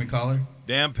Pam, we call her.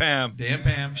 Damn Pam. Damn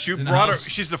Pam. She brought her.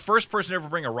 She's the first person to ever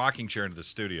bring a rocking chair into the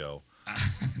studio.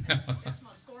 It's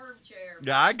my squirm chair.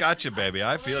 Yeah, I got you, baby.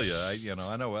 I feel you.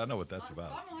 I know what that's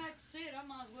about. If I don't have to sit, I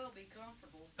might as well be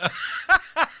comfortable.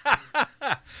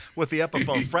 With the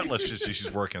Epiphone fretless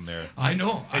she's working there. I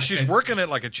know. And she's working it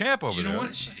like a champ over there. You know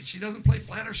what? She doesn't play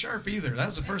flat or sharp either. That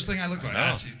was the first thing I looked at.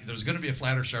 No. There's going to be a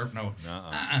flat or sharp note.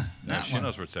 No, she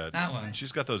knows where it's at. That one.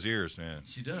 She's got those ears, man.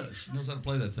 She does. She knows how to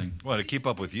play that thing. Well, to keep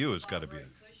up with you, it's got to be.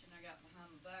 Cushion I got behind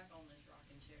my back on this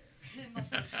rocking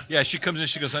chair. Yeah, she comes in.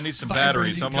 She goes, "I need some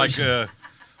Vibrating batteries." I'm like,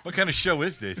 "What kind of show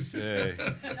is this?"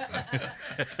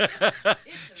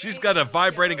 She's got a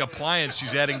vibrating appliance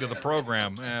she's adding to the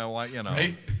program.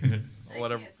 Right?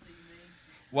 Whatever.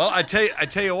 Well, I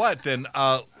tell you what. Then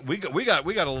we got a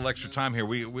little extra time here.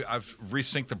 I've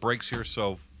resynced the brakes here,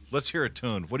 so let's hear a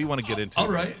tune. What do you want to get into? All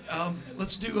right,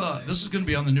 let's do. This is going to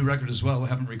be on the new record as well. We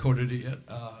haven't recorded it yet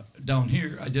down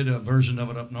here. I did a version of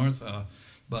it up north,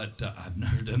 but I've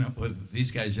never done it with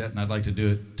these guys yet, and I'd like to do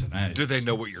it tonight. Do they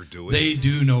know what you're doing? They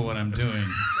do know what I'm doing.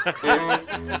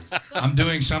 I'm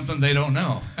doing something they don't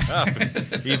know.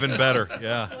 Even better,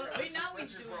 yeah. Well, we know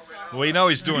he's doing something. We know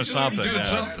he's doing something. Doing yeah.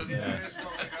 something. Yeah. That's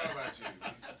what we know about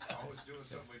you. Always doing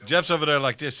something we don't. Jeff's over there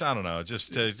like this. I don't know.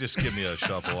 Just give me a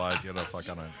shuffle. Fuck, I don't. You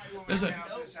want me There's to a- count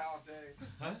this, Holiday?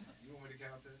 Huh? You want me to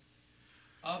count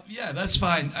this? Yeah, that's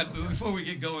fine. But before we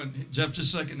get going, Jeff,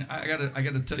 just a second. I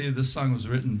gotta tell you, this song was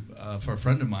written for a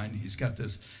friend of mine.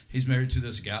 He's married to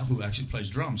this gal who actually plays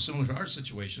drums, similar to our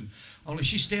situation. Only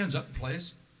she stands up and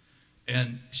plays,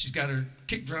 and she's got her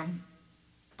kick drum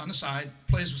on the side,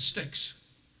 plays with sticks,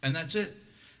 and that's it.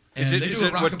 And Is they it do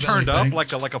a what rockabilly turned thing.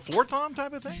 up like a floor tom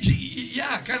type of thing?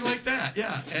 Yeah, kind of like that.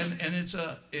 Yeah, and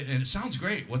it sounds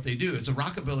great what they do. It's a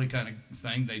rockabilly kind of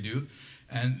thing they do,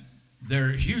 and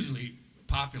they're hugely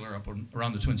popular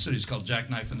around the Twin Cities. It's called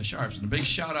Jackknife and the Sharps. And a big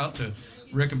shout out to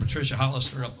Rick and Patricia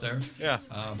Hollister up there. Yeah.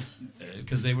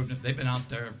 Because they've been out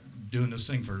there doing this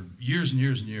thing for years and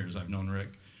years and years. I've known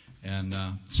Rick. And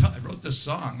so I wrote this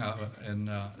song, and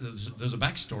there's a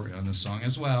backstory on this song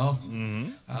as well.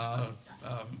 Mm-hmm.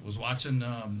 Was watching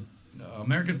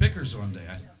American Pickers one day.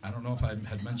 I don't know if I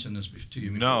had mentioned this to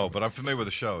you before. No, but I'm familiar with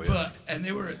the show. Yeah. And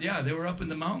they were up in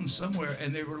the mountains somewhere,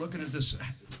 and they were looking at this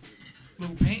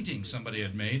little painting somebody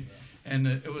had made, and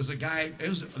it was a guy.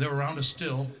 They were around a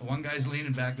still. One guy's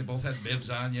leaning back. They both had bibs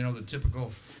on, the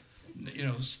typical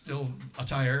still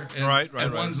attire. And, Right.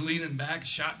 And one's leaning back,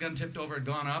 shotgun tipped over, had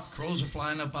gone off, crows are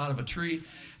flying up out of a tree,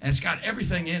 and it's got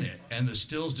everything in it. And the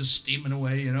still's just steaming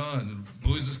away, and the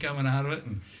booze is coming out of it.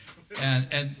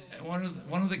 And one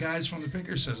of the guys from the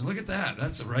picker says, "Look at that!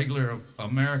 That's a regular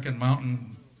American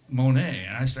mountain Monet."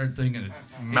 And I started thinking,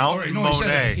 Mountain he said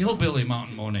Monet. a hillbilly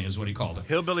mountain Monet is what he called it.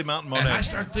 Hillbilly Mountain Monet. And I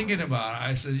started thinking about it.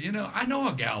 I said, I know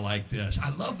a gal like this. I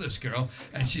love this girl,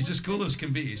 and she's as cool as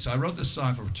can be. So I wrote this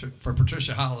song for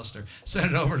Patricia Hollister,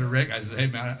 sent it over to Rick. I said, "Hey,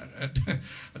 man,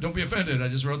 don't be offended. I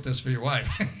just wrote this for your wife."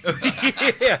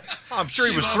 Yeah, I'm sure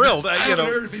he was loved thrilled. it. I haven't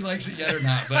heard if he likes it yet or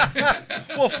not, but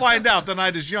We'll find out. The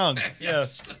night is young.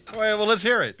 Yes. Well, let's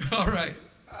hear it. all right.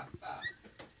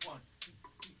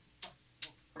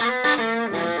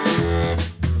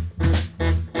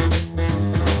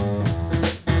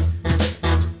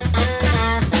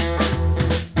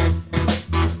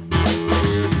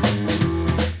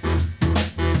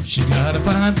 She got a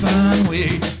fine, fine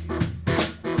way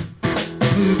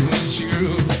moving when she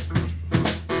grew.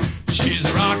 She's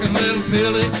a rockin' little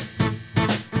filly,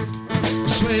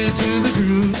 swaying to the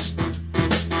grooves.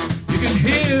 You can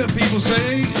hear people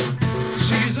say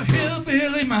she's a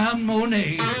hillbilly mountain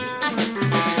Monet.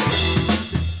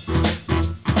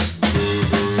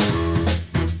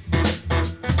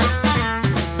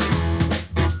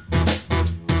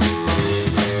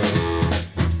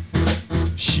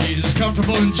 She's as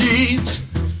comfortable in jeans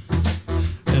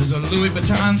as a Louis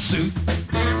Vuitton suit.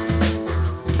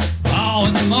 Oh,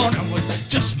 in the morning with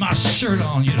just my shirt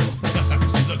on,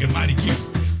 she's looking mighty cute.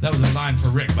 That was a line for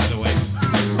Rick, by the way.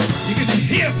 You can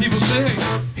hear people say,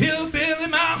 "Hillbilly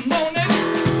Mountain Monet."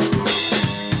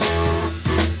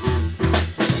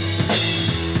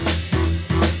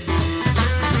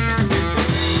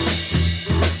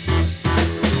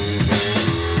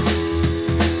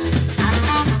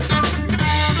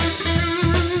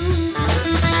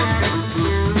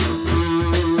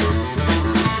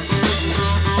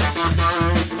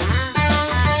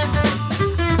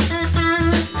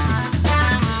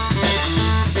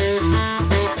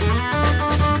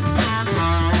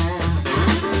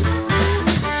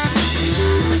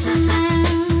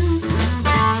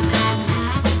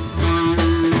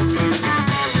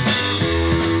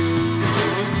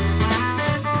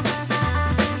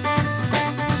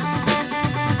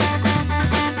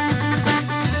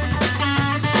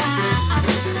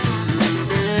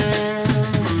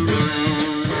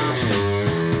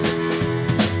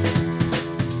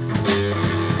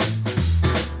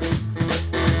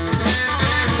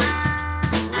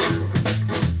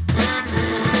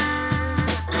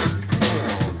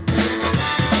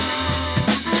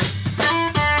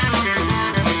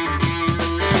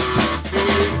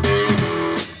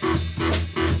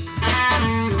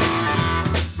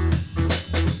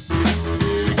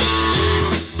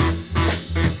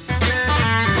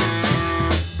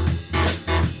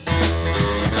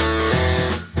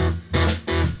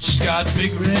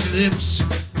 Big red lips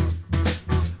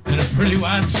and a pretty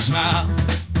white smile.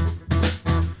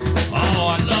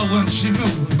 Oh, I love when she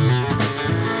moves.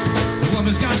 The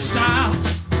woman's got style.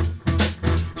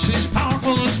 She's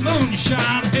powerful as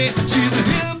moonshine. Hey, she's a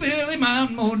hillbilly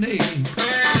mountain Monet.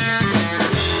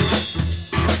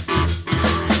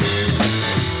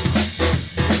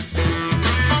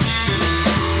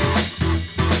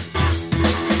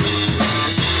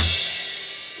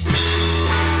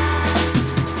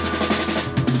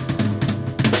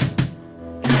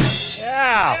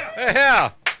 Yeah.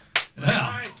 Yeah,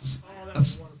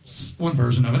 that's one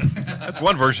version of it. That's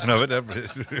one version of it.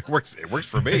 It works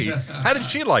for me. How did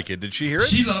she like it? Did she hear it?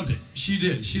 She loved it. She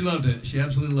did. She loved it. She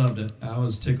absolutely loved it. I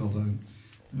was tickled.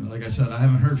 Like I said, I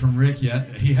haven't heard from Rick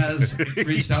yet. He has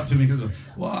reached out to me because,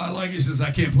 well, I like it. He says,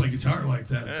 "I can't play guitar like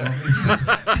that."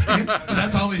 But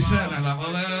that's all he said. And I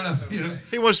thought, well,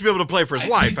 He wants to be able to play for his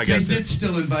wife, I guess. They did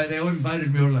still invite. They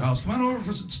invited me over to the house. Come on over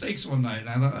for some steaks one night. And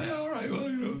I thought, yeah, all right, well,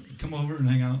 come over and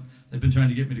hang out. They've been trying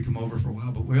to get me to come over for a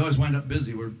while, but we always wind up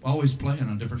busy. We're always playing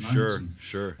on different nights.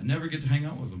 Sure. I never get to hang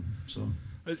out with them. So.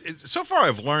 So far,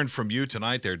 I've learned from you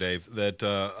tonight, there, Dave, that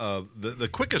the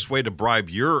quickest way to bribe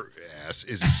your ass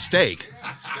is a steak.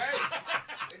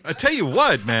 I tell you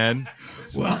what, man.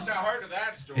 Well, I heard of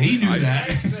that story. He knew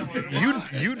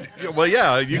that. Well,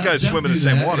 yeah, you guys swim in the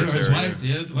same waters His there. wife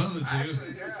did. One of the two.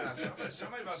 Actually, yeah,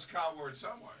 somebody must have caught word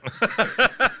somewhere.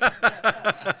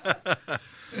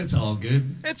 It's all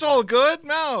good. It's all good.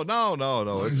 No.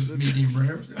 It's medium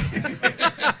rare.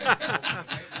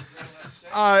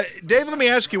 Dave, let me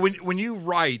ask you: when you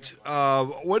write,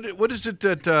 what is it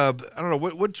that I don't know?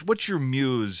 What's your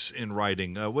muse in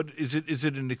writing? What is it? Is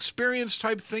it an experience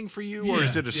type thing for you, or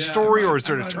is it a story, or is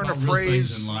it a turn of real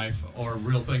phrase? Things in life, or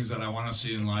real things that I want to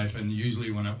see in life, and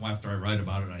usually after I write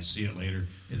about it, I see it later.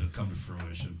 It'll come to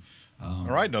fruition. All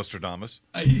right, Nostradamus.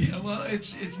 Well,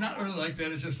 it's not really like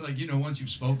that. It's just like, once you've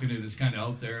spoken it, it's kind of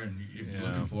out there, and if you're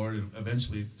looking for it, it'll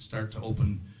eventually start to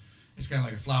open. It's kind of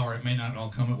like a flower. It may not all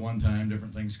come at one time.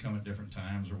 Different things come at different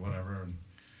times or whatever.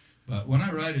 But when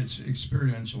I write, it's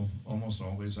experiential almost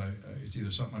always. It's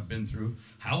either something I've been through.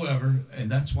 However,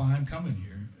 and that's why I'm coming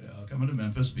here, coming to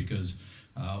Memphis, because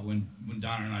when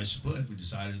Donna and I split, we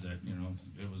decided that,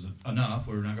 it was enough.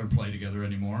 We were not going to play together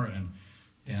anymore.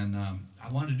 And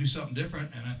I wanted to do something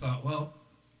different. And I thought, well,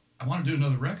 I want to do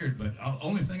another record. But the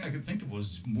only thing I could think of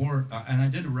was more, and I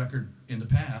did a record in the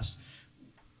past,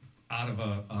 out of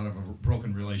a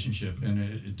broken relationship, and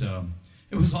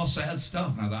it was all sad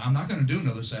stuff. And I thought, I'm not going to do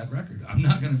another sad record. I'm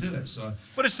not going to do it. So,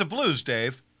 but it's the blues,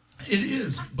 Dave. It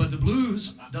is, but the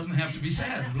blues doesn't have to be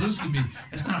sad. The blues can be.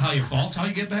 It's not how you fall; it's how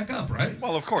you get back up, right?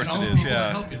 Well, of course and it all is. the people Yeah,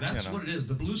 that help you. That's what it is.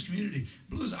 The blues community.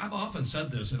 Blues. I've often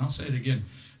said this, and I'll say it again.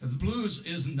 The blues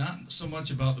is not so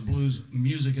much about the blues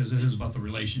music as it is about the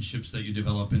relationships that you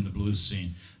develop in the blues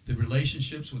scene. The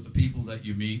relationships with the people that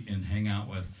you meet and hang out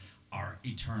with are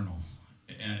eternal.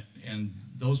 And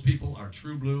those people are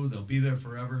true blue. They'll be there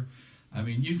forever. I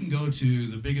mean, you can go to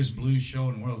the biggest blues show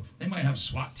in the world. They might have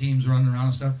SWAT teams running around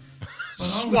and stuff.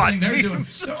 But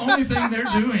the only thing they're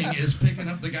doing is picking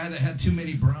up the guy that had too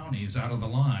many brownies out of the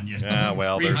lawn. Yeah,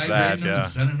 well, there's that. Him and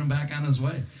sending him back on his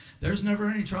way. There's never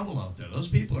any trouble out there. Those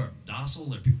people are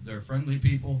docile. They're friendly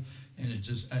people. And it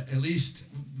just, at least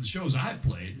the shows I've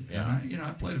played, and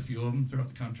I've played a few of them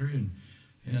throughout the country,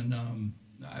 and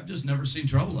I've just never seen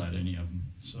trouble at any of them.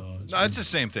 So it's the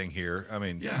same thing here. I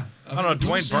mean, I don't know.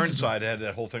 Dwayne Burnside had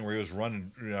that whole thing where he was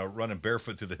running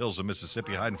barefoot through the hills of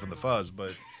Mississippi, hiding from the fuzz.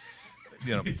 But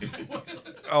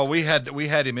we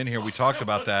had him in here. We talked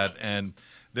about that, and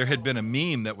there had been a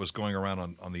meme that was going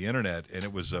around on the internet, and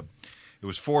it was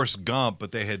Forrest Gump,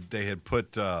 but they had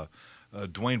put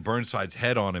Dwayne Burnside's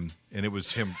head on him, and it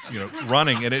was him,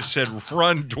 running, and it said,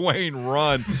 "Run, Dwayne,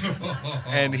 run."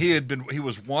 And he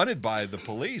was wanted by the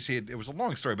police. It was a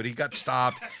long story, but he got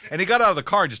stopped, and he got out of the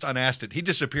car and just unasked it. He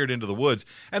disappeared into the woods,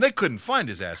 and they couldn't find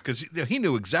his ass because he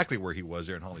knew exactly where he was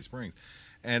there in Holly Springs.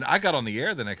 And I got on the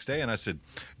air the next day, and I said,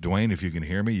 "Dwayne, if you can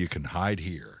hear me, you can hide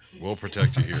here. We'll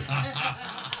protect you here."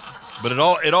 But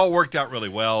it all worked out really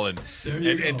well, and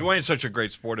Dwayne's such a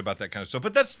great sport about that kind of stuff.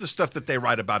 But that's the stuff that they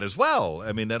write about as well.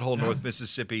 I mean, that whole North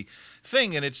Mississippi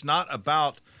thing, and it's not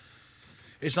about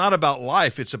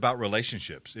life. It's about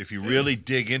relationships. If you really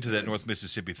dig into that North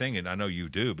Mississippi thing, and I know you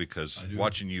do because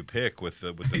watching you pick with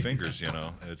the fingers,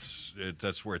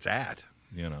 that's where it's at.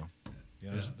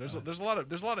 There's a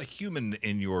lot of human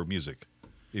in your music.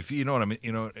 If you know what I mean,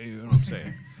 you know what I'm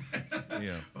saying.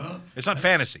 Well, it's not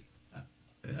fantasy.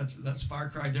 That's far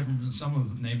cry different from some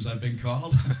of the names I've been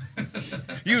called.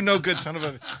 You no good son of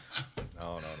a.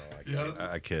 No.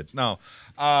 I kid. No,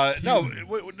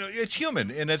 it's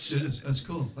human, and that's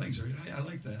cool. Thanks, Rick. I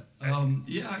like that.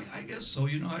 I guess so.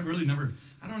 I really never.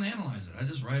 I don't analyze it. I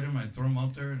just write them. I throw them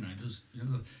out there, and I just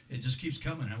it just keeps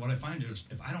coming. And what I find is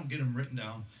if I don't get them written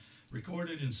down,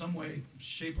 recorded in some way,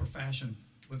 shape, or fashion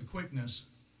with a quickness,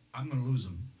 I'm going to lose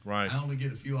them. Right. I only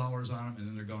get a few hours on them, and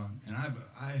then they're gone. And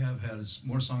I have had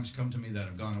more songs come to me that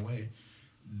have gone away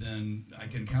than I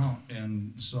can count.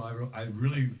 And so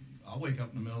I'll wake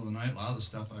up in the middle of the night. A lot of the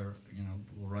stuff will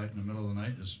write in the middle of the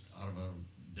night, just out of a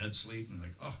dead sleep, and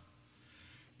like, oh,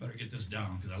 better get this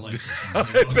down because I like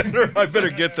this one. I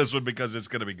better get this one because it's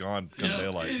going to be gone come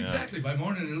daylight. Exactly. By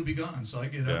morning it'll be gone. So I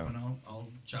get up and I'll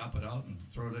chop it out and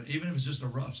throw it. Even if it's just a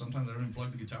rough. Sometimes I don't even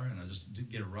plug the guitar in. I just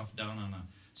get a rough down on a.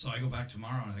 So I go back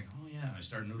tomorrow and I think, oh yeah, and I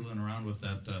start noodling around with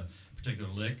that particular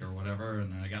lick or whatever,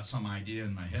 and I got some idea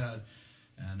in my head,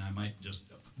 and I might just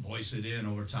voice it in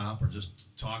over top or just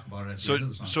talk about it at the end of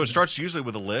the song. So it starts usually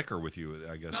with a lick or with you,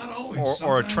 I guess. Not always.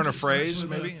 Or a turn of phrase,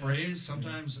 maybe?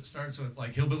 Sometimes it starts with,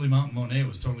 like, Hillbilly Mountain Monet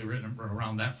was totally written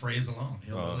around that phrase alone.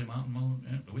 Hillbilly Mountain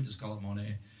Monet. But we just call it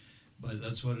Monet. But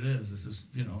that's what it is. It's just,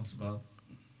 it's about...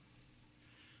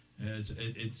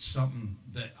 It's something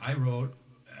that I wrote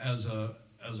as a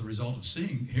result of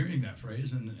hearing that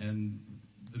phrase, and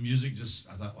the music just,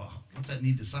 I thought, well, what's that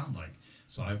need to sound like?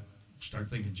 So I started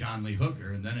thinking John Lee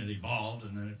Hooker, and then it evolved,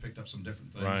 and then it picked up some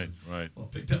different things. Right. Well,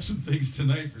 picked up some things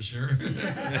tonight for sure.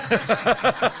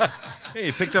 Hey,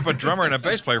 you picked up a drummer and a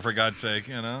bass player, for God's sake,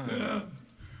 Yeah.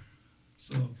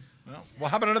 So. Well,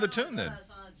 how about another tune then?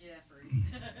 Jeffrey.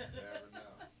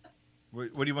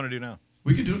 What do you want to do now?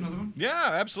 We can do another one. Yeah,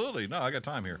 absolutely. No, I got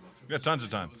time here. We got tons of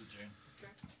time.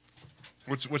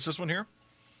 What's this one here?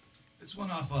 It's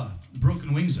one off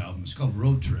Broken Wings album. It's called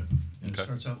Road Trip. And Okay. it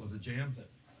starts out with a jam that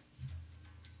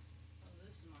Well,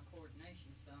 this is my coordination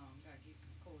song. Gotta keep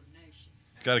my coordination.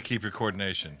 Got to keep your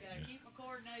coordination. Gotta keep my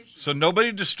coordination. So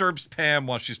nobody disturbs Pam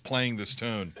while she's playing this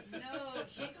tune. No,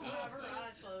 she gonna have her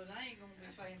eyes closed. I ain't gonna be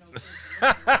paying no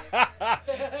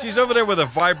attention. She's over there with a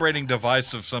vibrating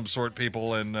device of some sort,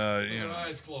 people, and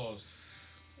eyes closed.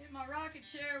 In my rocking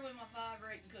chair with my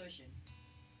vibrating cushion.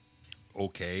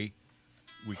 Okay,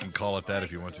 we can call it that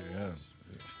if you want to. Yeah.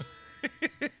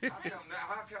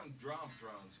 How come drum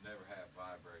thrones never have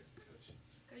vibrating cushions?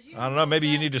 'Cause you I don't know. Maybe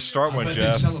you need to start I one, bet they'd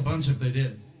Jeff. sell a bunch if they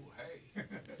did. Ooh, hey.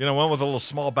 You know, one with a little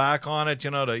small back on it.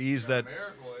 You know, to ease that.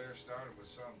 Miracle Air started with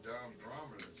some dumb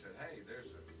drummer that said, "Hey,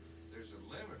 there's a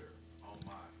limiter on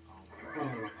my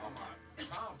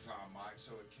tom-tom mic,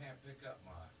 so it can't pick up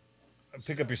my."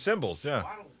 Pick up your cymbals. Yeah.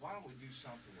 Why don't we do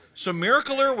something with it? So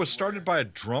Miracle Air was started by a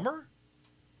drummer.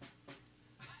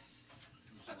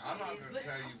 I'm not going to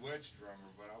tell you which drummer,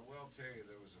 but I will tell you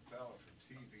there was a fella from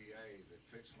TVA that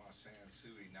fixed my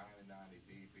Sansui 9090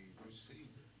 dB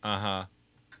receiver, Uh huh.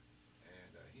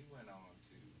 and he went on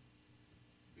to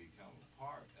become a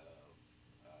part of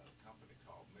a company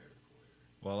called Miracle Air.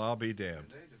 Well, I'll be And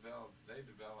damned. they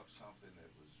developed something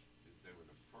that was, they were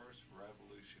the first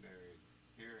revolutionary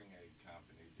hearing aid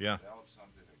company to Yeah. develop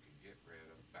something that could get rid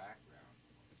of background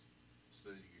noise,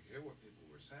 so that you could hear what people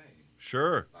were saying,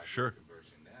 Sure. like Sure. we're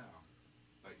conversing now,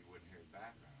 but you wouldn't hear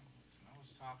background noise. And I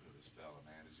was talking to this fella,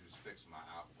 man, as he was fixing my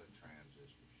output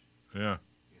transistors, Yeah.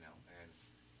 you know, and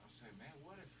I was saying, man,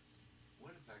 what if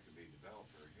that could be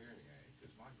developed for a hearing aid?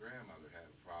 Because my grandmother had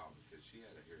a problem because she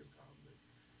had a hearing problem, but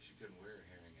she couldn't wear a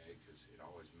hearing aid because it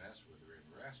always messed with her in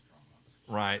restaurants.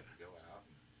 She Right. had to go out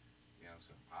and, you know,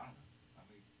 so I don't know. I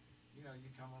mean, you know, you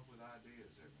come up with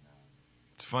ideas every now and then.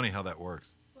 It's funny how that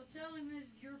works. Well, tell him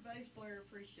your bass player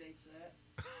appreciates that.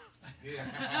 Yeah.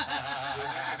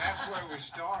 And that's where we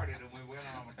started, and we went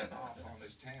off on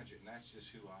this tangent, and that's just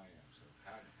who I am. So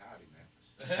howdy,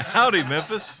 Memphis. Howdy,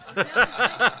 Memphis.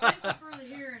 Thank you for the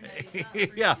hearing aid. I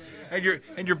appreciate Yeah, it.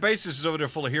 and your bassist is over there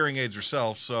full of hearing aids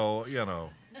herself. So you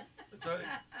know, That's right.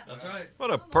 That's right.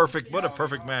 what a perfect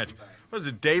match. What is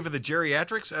it, Dave of the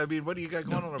Geriatrics? I mean, what do you got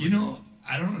going on over You know,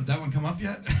 I don't know if that one come up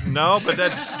yet. No, but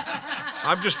that's.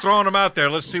 I'm just throwing them out there.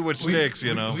 Let's see what sticks.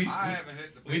 You know. I haven't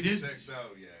hit the we big did- 6-0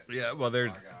 yet. Yeah. Well, they're Oh,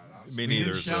 my God, I'm me We did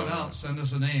neither. shout So. out, send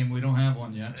us a name. We don't have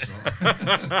one yet. So.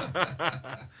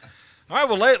 All right.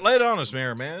 Well, lay it on us,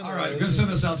 Mayor, man. All right, we're gonna send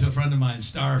this out to a friend of mine,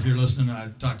 Star. If you're listening, I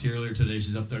talked to you earlier today.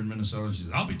 She's up there in Minnesota. She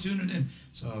says, "I'll be tuning in."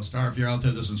 So, Star, if you're out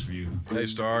there, this one's for you. Hey,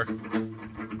 Star.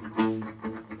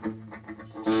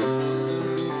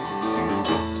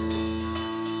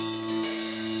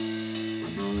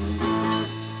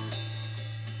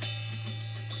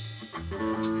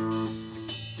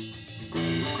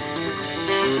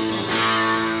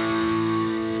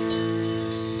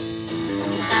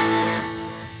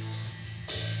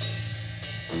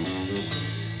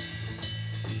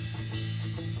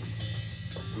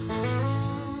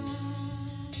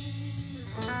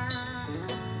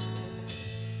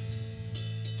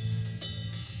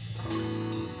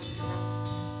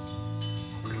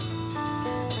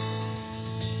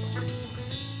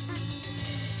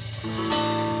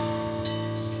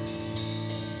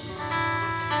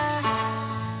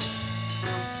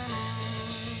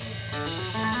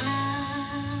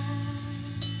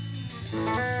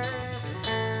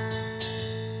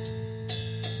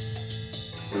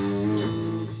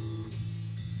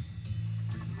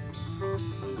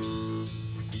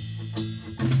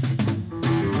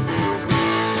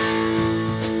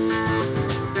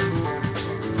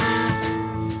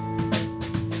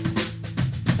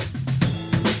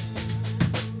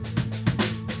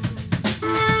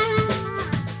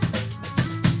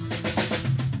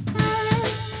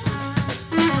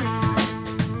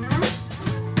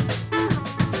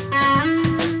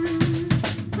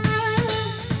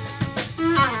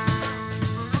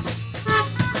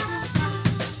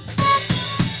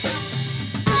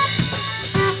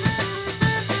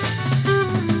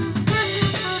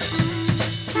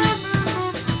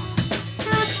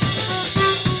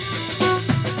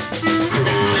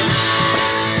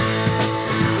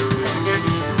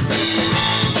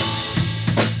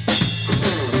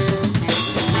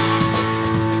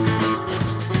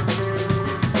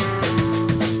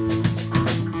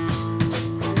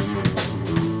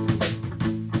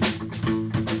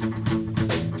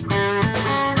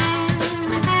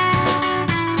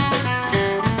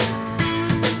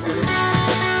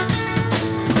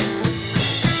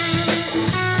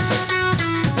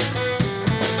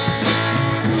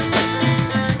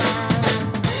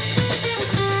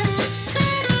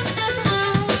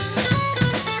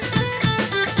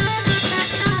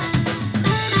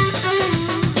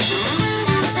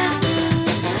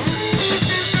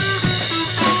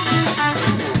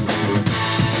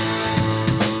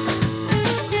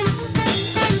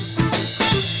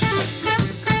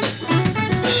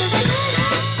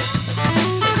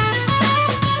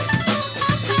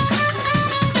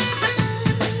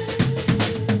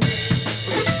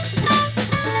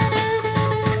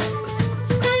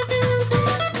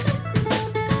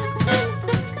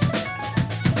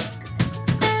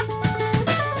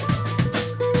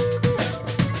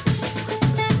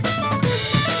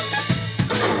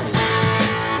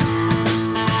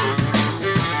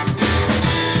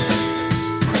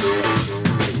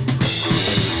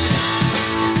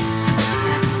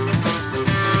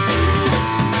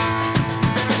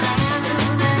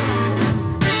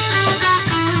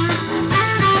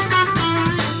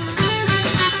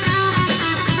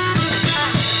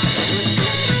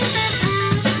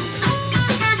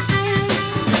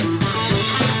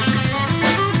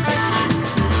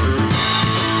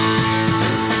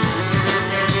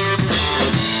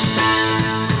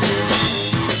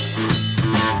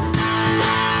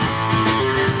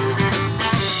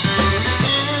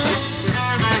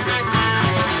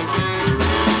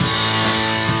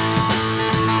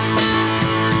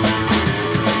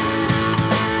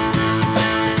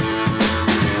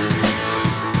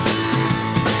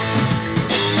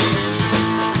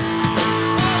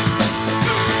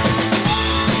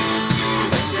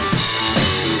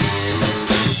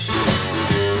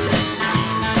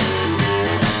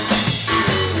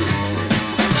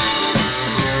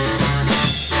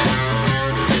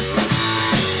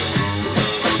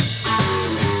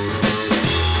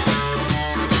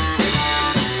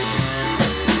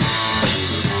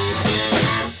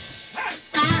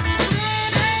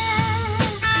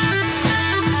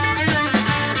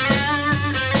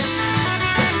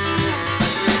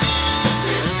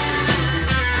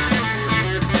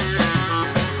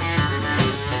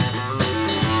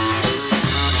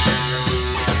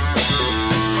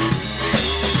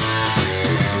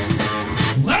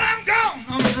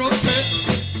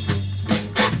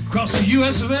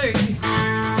 US of A.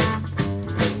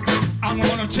 I'm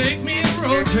gonna take me a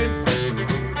road trip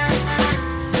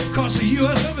across the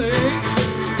US of A.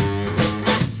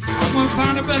 I'm gonna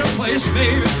find a better place,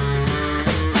 baby.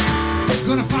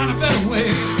 Gonna find a better way.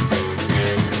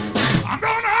 I'm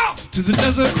going out to the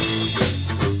desert.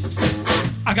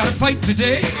 I gotta fight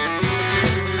today.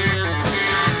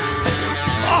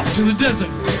 Off to the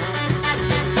desert.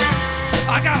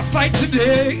 I gotta fight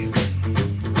today.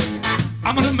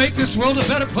 I'm gonna make this world a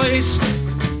better place.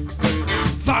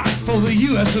 Fight for the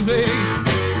US of A.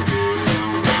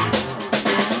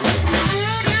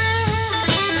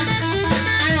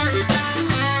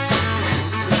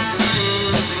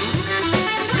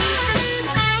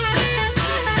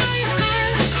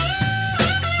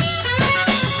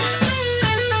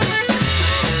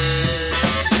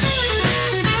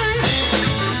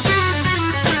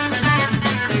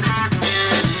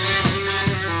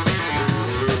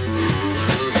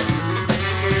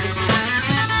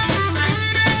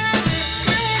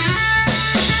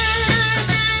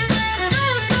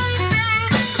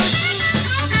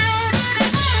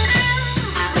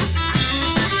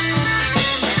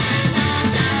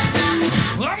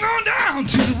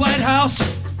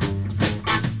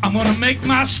 I'm gonna make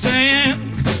my stand.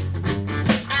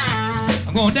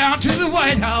 I'm going down to the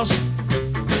White House.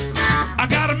 I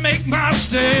gotta make my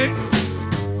stand.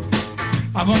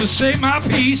 I'm gonna say my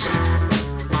piece,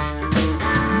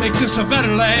 make this a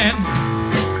better land.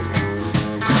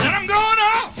 Then I'm going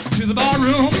off to the bar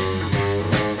room,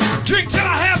 drink till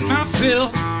I have my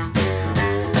fill.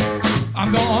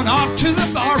 I'm going off to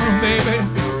the bar room, baby,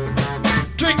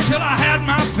 drink till I had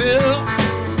my fill.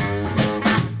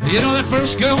 You know that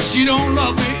first girl, she don't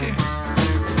love me.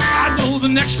 I know the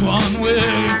next one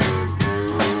will.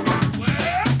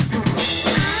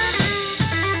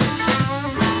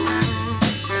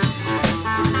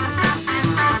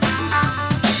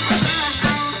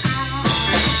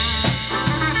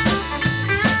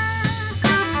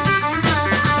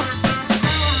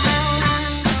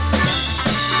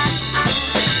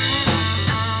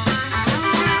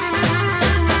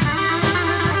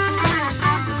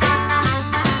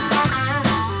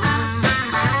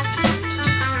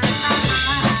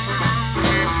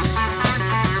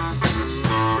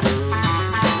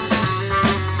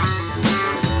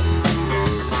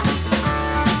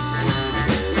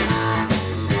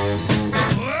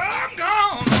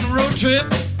 Trip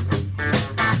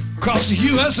across the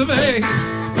US of A.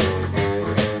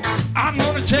 I'm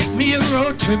gonna take me a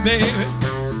road trip, baby,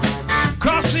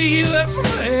 across the US of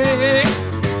A.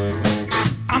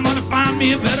 I'm gonna find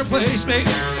me a better place, baby,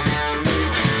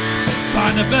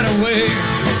 find a better way.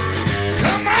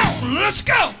 Come on, let's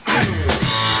go.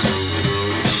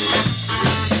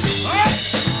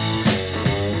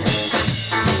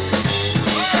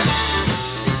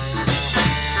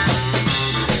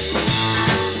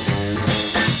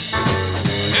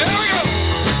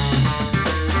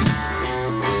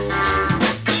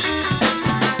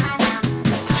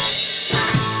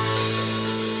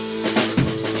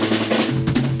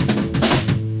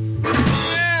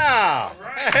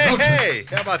 Hey,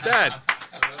 how about that?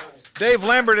 Dave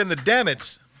Lambert and the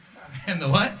Dammits. And the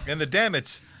what? And the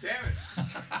Dammits. Damn it.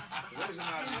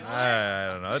 I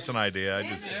don't know. That's an idea. I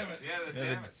just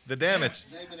the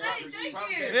Dammits. Hey, thank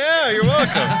you. Yeah, you're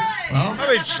welcome. Well, I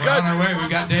mean, we're on our way. We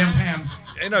got damn Pam.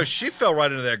 You know, she fell right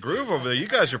into that groove over there. You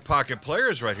guys are pocket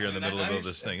players right here in the middle of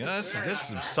this thing. This is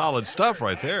some solid stuff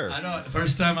right there. I know. The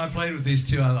first time I played with these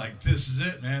two, I like, this is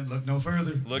it, man. Look no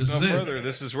further. Look no further.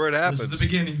 This is where it happens. This is the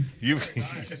beginning. You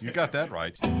got that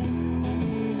right.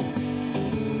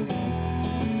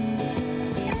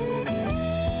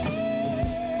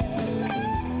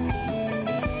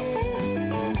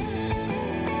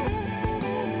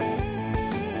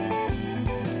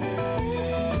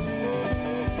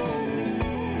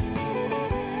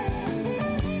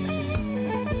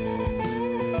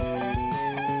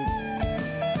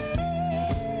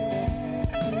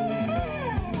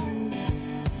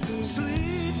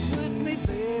 Sleep with me,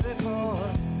 baby, for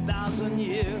 1,000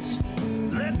 years.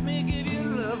 Let me give you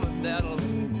love that'll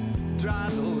dry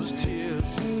those tears.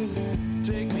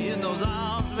 Take me in those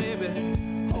arms, baby,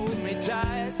 hold me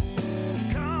tight.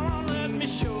 Come on, let me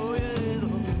show you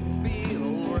it'll be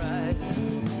alright.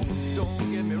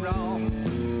 Don't get me wrong,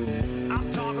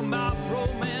 I'm talking about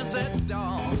romance at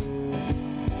dawn.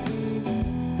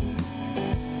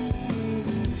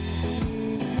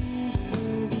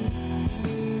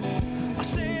 I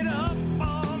stayed up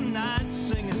all night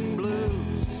singing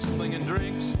blues, slinging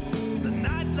drinks. The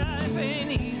nightlife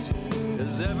ain't easy,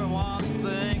 as everyone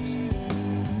thinks.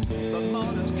 But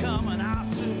morning's coming, I'll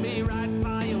soon be right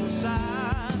by your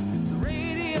side. The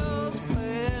radio's playing.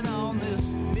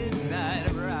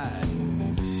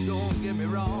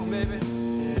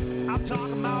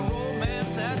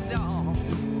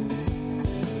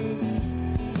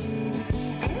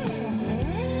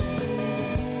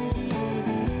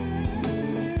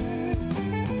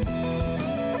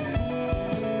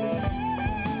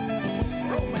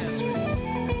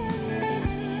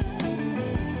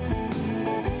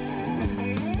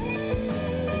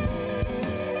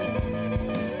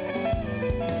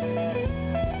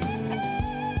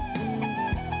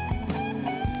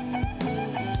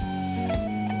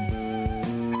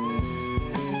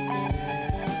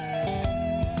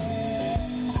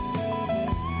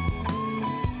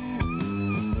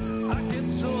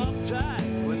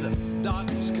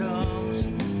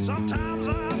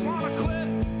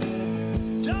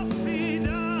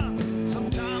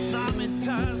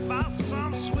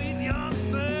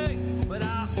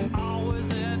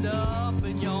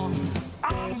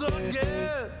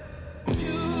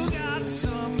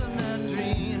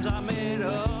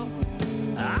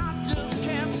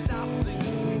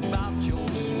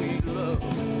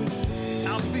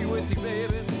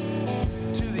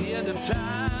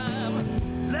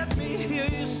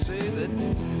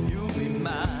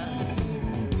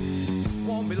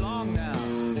 be long now.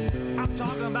 I'm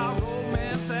talking about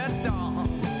romance at dawn.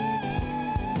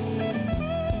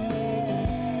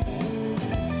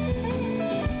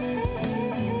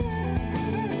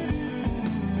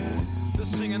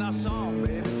 Just singing our song,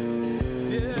 baby.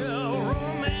 Yeah,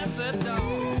 romance at dawn.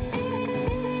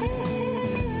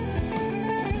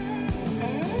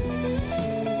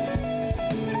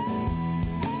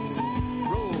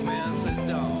 Romance at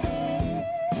dawn.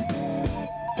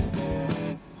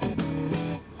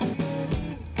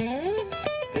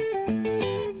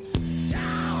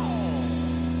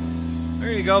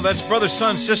 There you go. That's Brother,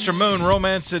 Sun, Sister, Moon,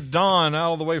 Romance at Dawn,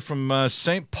 all the way from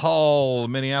St. Paul,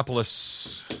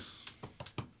 Minneapolis.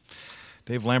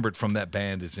 Dave Lambert from that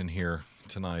band is in here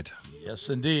tonight. Yes,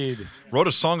 indeed. Wrote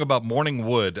a song about morning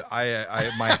wood. I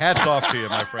my hat's off to you,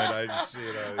 my friend. I just,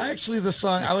 Actually, the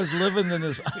song, I was living in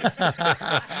this.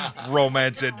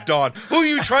 Romance at Dawn. Who are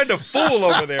you trying to fool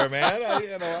over there, man?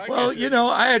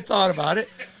 I had thought about it.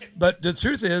 But the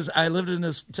truth is, I lived in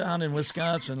this town in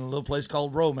Wisconsin, a little place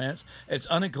called Romance. It's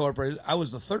unincorporated. I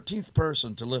was the 13th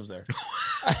person to live there.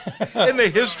 In the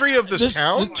history of this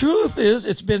town? The truth is,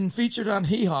 it's been featured on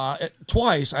Hee Haw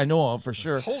twice, I know of for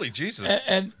sure. Holy Jesus.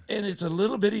 And it's a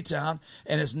little bitty town,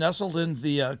 and it's nestled in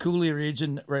the Coulee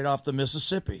region right off the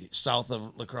Mississippi, south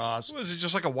of La Crosse. Is it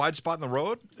just like a wide spot in the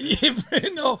road?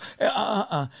 No,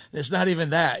 it's not even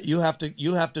that. You have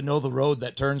to know the road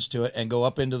that turns to it and go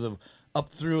up into the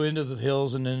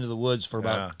hills and into the woods for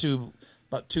about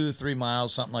 2-3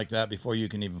 miles, something like that, before you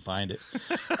can even find it.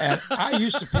 And I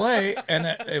used to play, and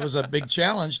it was a big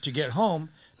challenge to get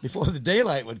home before the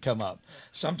daylight would come up.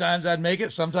 Sometimes I'd make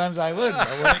it, sometimes I wouldn't. But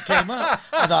when it came up,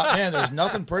 I thought, man, there's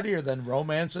nothing prettier than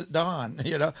Romance at Dawn,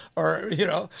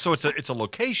 So it's a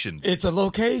location. It's a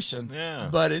location, yeah.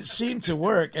 But it seemed to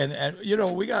work, and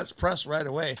we got press right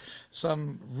away.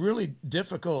 Some really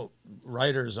difficult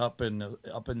writers up in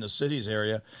the cities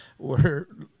area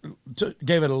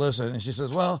gave it a listen, and she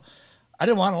says, well, I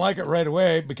didn't want to like it right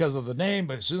away because of the name,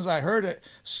 but as soon as I heard it,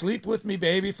 "Sleep with Me,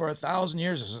 Baby, for 1,000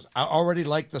 years," I says, I already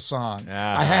liked the song.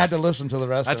 Yeah. I had to listen to the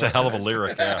rest of it. That's a hell of a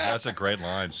lyric, yeah. That's a great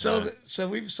line. So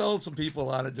we've sold some people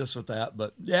on it just with that,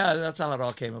 but yeah, that's how it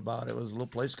all came about. It was a little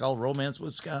place called Romance,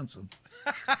 Wisconsin.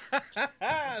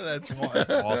 That's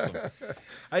awesome.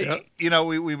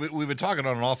 We've been talking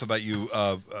on and off about you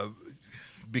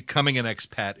becoming an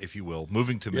expat, if you will,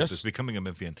 moving to Memphis, Yes. becoming a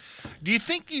Memphian. Do you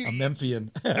think you... A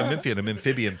Memphian. A Memphian, a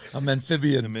Memphibian. A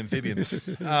Memphibian. A Memphibian.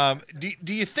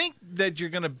 Do you think that you're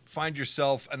going to find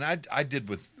yourself, and I did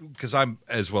because I'm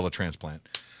as well a transplant,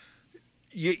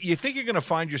 you think you're going to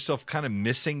find yourself kind of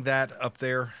missing that up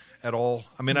there at all?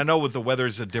 I mean, I know with the weather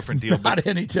is a different deal. Not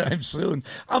anytime soon.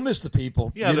 I'll miss the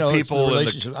people. Yeah, the people, the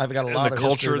relationship. I've got a lot the of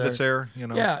culture history that's there.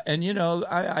 Yeah, and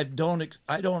I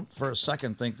don't for a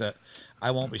second think that I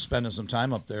won't be spending some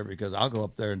time up there, because I'll go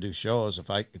up there and do shows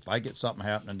if I get something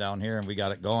happening down here and we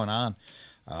got it going on.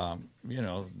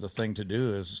 The thing to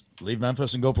do is leave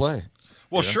Memphis and go play.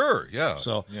 Well, sure, yeah.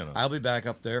 So I'll be back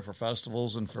up there for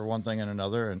festivals and for one thing and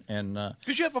another, and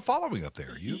because you have a following up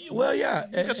there. Well, yeah,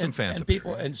 you've got some fans and up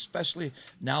people, there. and especially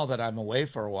now that I'm away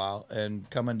for a while and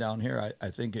coming down here, I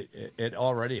think it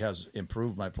already has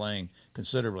improved my playing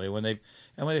considerably. When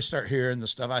they start hearing the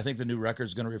stuff, I think the new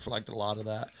record's going to reflect a lot of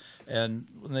that. And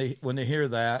when they hear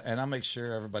that, and I'll make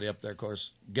sure everybody up there, of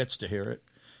course, gets to hear it.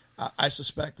 I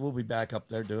suspect we'll be back up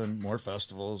there doing more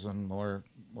festivals and more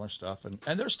stuff, and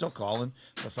they're still calling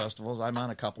for festivals. I'm on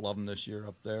a couple of them this year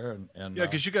up there, and yeah,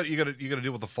 because you got to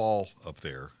deal with the fall up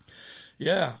there.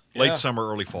 Yeah, late summer,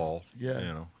 early fall.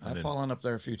 Yeah, I've fallen up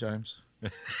there a few times.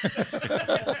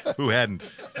 Who hadn't?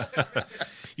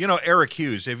 Eric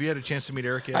Hughes. Have you had a chance to meet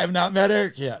Eric yet? I have not met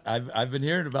Eric yet. I've been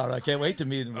hearing about it. I can't wait to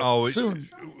meet him soon.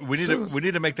 We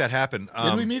need to make that happen.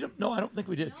 Did we meet him? No, I don't think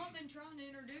we did. No, I've been trying to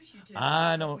introduce you to him.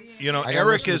 I know.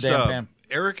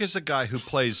 Eric is a guy who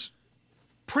plays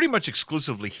pretty much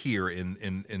exclusively here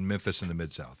in Memphis in the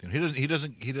Mid-South. He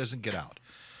doesn't get out.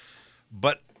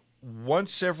 But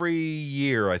once every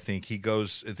year, I think he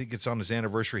goes. I think it's on his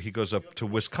anniversary. He goes up to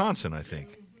Wisconsin, I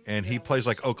think, and he plays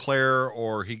like Eau Claire,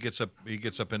 or he gets up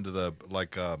into the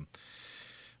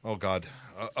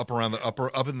up around the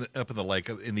up in the lake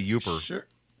in the Yooper.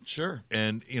 Sure.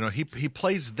 And he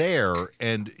plays there,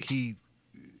 and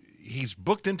he's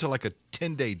booked into like a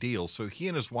 10-day deal. So he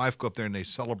and his wife go up there and they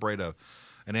celebrate an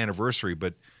anniversary,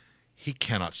 but he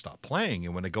cannot stop playing.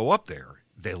 And when they go up there,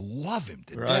 they love him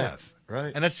to death.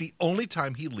 Right. And that's the only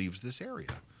time he leaves this area.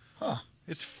 Huh.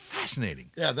 It's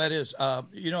fascinating. Yeah, that is. I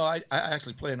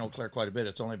actually play in Eau Claire quite a bit.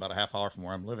 It's only about a half hour from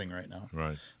where I'm living right now.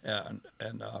 Right.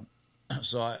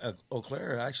 So Eau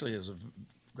Claire actually is a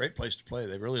great place to play.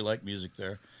 They really like music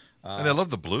there. And they love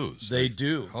the blues. They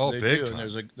do. Oh, they big do. time.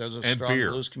 And there's a And strong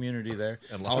beer. blues community there.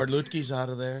 And Howard Lutke's out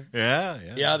of there. Yeah.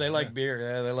 Yeah, they like beer.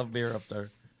 Yeah, they love beer up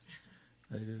there.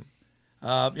 They do.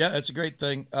 Yeah, it's a great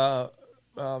thing.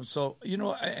 So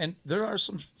and there are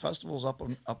some festivals up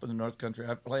in the North Country.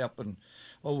 I play up in.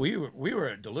 Well, we were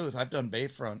at Duluth. I've done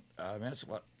Bayfront. That's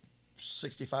what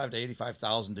 65 to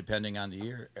 85,000 depending on the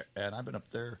year, and I've been up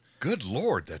there. Good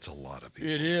Lord, that's a lot of people.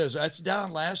 It is. That's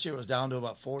down. Last year it was down to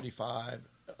about 45.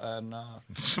 And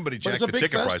somebody but jacked it's a the big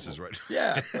ticket festival. prices, right?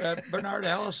 Yeah, Bernard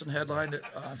Allison headlined it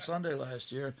on Sunday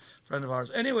last year. Friend of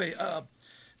ours. Anyway,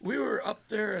 we were up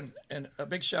there, and a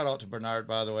big shout out to Bernard,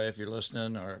 by the way, if you're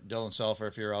listening, or Dylan Selfer,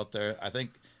 if you're out there. I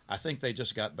think they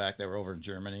just got back. They were over in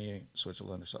Germany,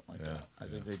 Switzerland, or something like that. I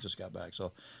think they just got back.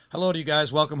 So, hello to you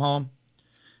guys. Welcome home.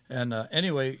 And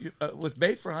anyway, with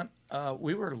Bayfront,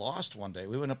 we were lost one day.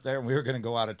 We went up there, and we were going to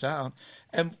go out of town,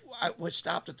 and we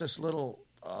stopped at this little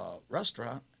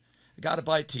restaurant. Got a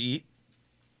bite to eat.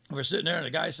 We're sitting there, and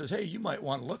the guy says, "Hey, you might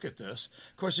want to look at this."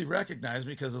 Of course, he recognized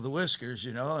me because of the whiskers,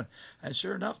 and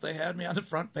sure enough, they had me on the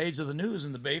front page of the news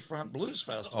in the Bayfront Blues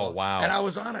Festival. Oh, wow. And I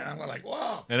was on it. I'm like,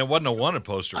 wow. And it wasn't a wanted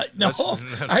poster. No,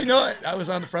 I know it. I was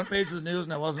on the front page of the news,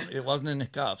 and it wasn't in the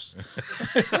cuffs.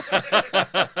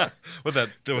 with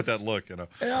that look,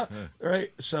 Yeah,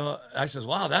 right. So I says,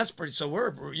 "Wow, that's pretty." So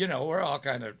we're all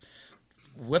kind of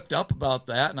whipped up about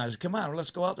that, and I said, "Come on,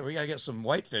 let's go out there. We gotta get some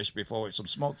whitefish some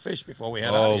smoked fish before we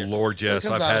head out of here." Oh Lord, yes, It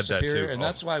comes I've out of had that Superior, too. and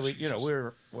that's why we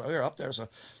were up there. So,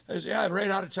 I said, yeah, right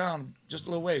out of town, just a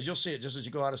little ways. You'll see it just as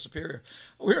you go out of Superior.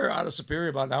 We were out of Superior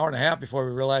about an hour and a half before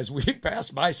we realized we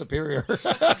passed by Superior. We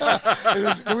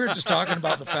were just talking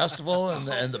about the festival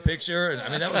and the picture, and I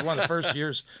mean that was one of the first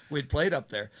years we'd played up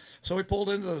there. So we pulled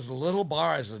into this little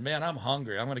bar. I said, "Man, I'm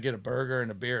hungry. I'm going to get a burger and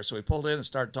a beer." So we pulled in and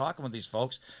started talking with these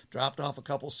folks. Dropped off a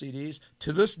couple CDs.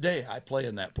 To this day, I play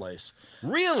in that place.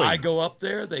 Really? I go up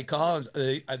there. They call.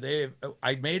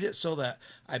 I made it so that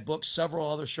I booked several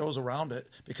other shows around it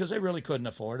because they really couldn't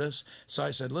afford us. So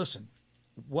I said, "Listen,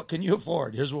 what can you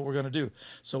afford? Here's what we're going to do."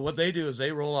 So what they do is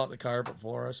they roll out the carpet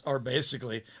for us, or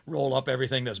basically roll up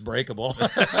everything that's breakable.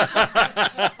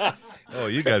 Oh,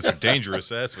 you guys are dangerous.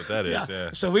 That's what that is.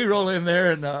 Yeah. So we roll in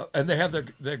there, and they have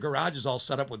their garages all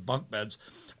set up with bunk beds.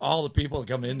 All the people that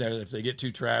come in there, if they get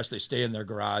too trashed, they stay in their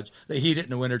garage. They heat it in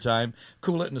the wintertime,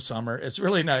 cool it in the summer. It's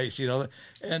really nice,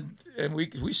 And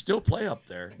we still play up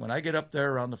there. When I get up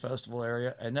there around the festival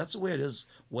area, and that's the way it is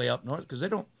way up north, because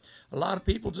a lot of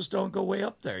people just don't go way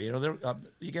up there.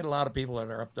 You get a lot of people that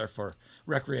are up there for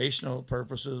recreational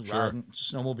purposes, riding,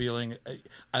 snowmobiling.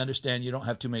 I understand you don't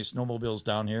have too many snowmobiles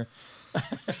down here.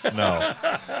 No.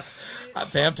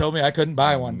 Pam told me I couldn't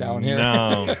buy one down here.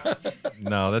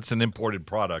 No, that's an imported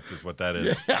product is what that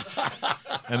is.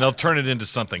 And they'll turn it into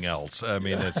something else. I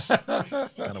mean, it's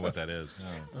kind of what that is.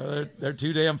 No. They're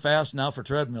too damn fast now for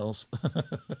treadmills.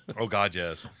 Oh, God,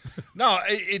 yes. No,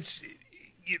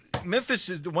 Memphis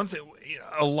is the one thing.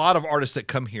 A lot of artists that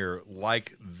come here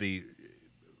like the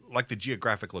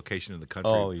geographic location in the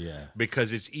country. Oh, yeah.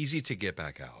 Because it's easy to get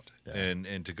back out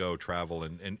and to go travel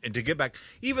and to get back.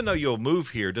 Even though you'll move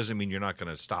here doesn't mean you're not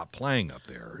going to stop playing up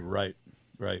there. Right.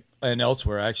 And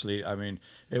elsewhere, actually, I mean,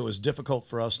 it was difficult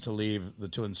for us to leave the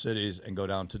Twin Cities and go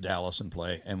down to Dallas and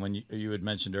play. And when you had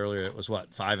mentioned earlier, it was,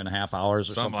 5.5 hours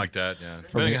or something? Something like that, yeah.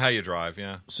 Depending on how you drive,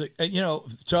 yeah. So,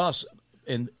 to us,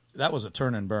 and that was a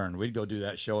turn and burn. We'd go do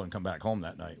that show and come back home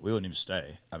that night. We wouldn't even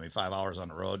stay. I mean, 5 hours on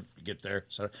the road, you get there.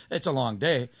 So it's a long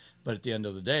day, but at the end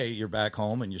of the day, you're back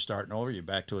home and you're starting over. You're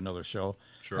back to another show.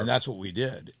 Sure. And that's what we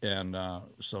did. And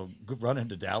so running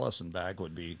to Dallas and back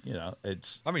would be,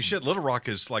 it's... I mean, shit, Little Rock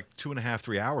is like 2.5,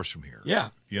 3 hours from here. Yeah.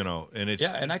 And it's...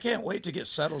 Yeah, and I can't wait to get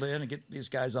settled in and get these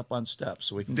guys up on steps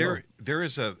so we can go. There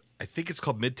is I think it's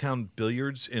called Midtown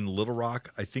Billiards in Little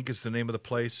Rock, I think is the name of the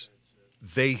place.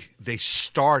 They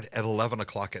start at 11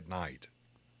 o'clock at night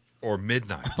or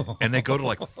midnight, and they go to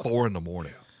like 4 in the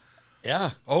morning.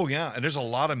 Yeah. Oh, yeah. And there's a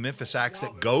lot of Memphis acts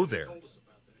that go there.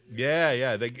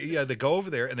 Yeah. They go over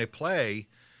there and they play,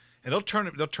 and they'll turn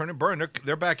and burn.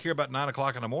 They're back here about 9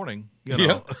 o'clock in the morning.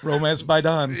 Yeah. Romance by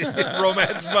dawn.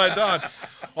 Romance by dawn.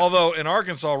 Although in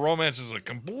Arkansas, romance is a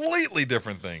completely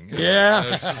different thing. Yeah.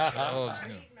 It's just,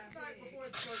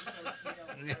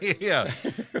 yeah.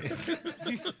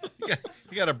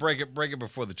 You got to break it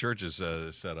before the church is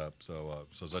set up. So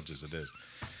such as it is.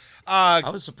 I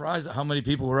was surprised at how many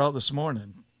people were out this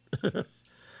morning.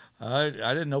 I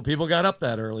didn't know people got up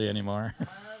that early anymore.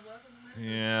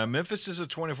 Yeah, Memphis is a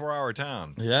 24-hour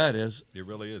town. Yeah, it is. It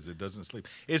really is. It doesn't sleep.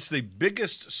 It's the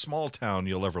biggest small town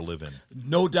you'll ever live in.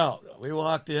 No doubt. We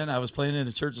walked in. I was playing in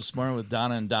a church this morning with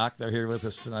Donna and Doc. They're here with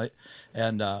us tonight.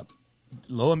 And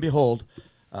lo and behold,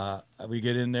 We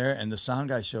get in there, and the sound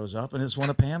guy shows up, and it's one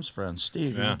of Pam's friends,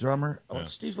 Steve. He's Yeah. a drummer. Oh,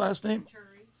 what's Steve's last name?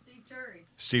 Steve Turry.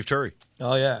 Steve Turry.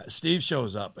 Oh yeah, Steve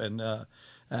shows up, and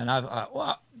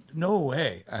well, no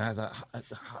way. And I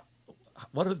thought,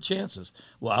 what are the chances?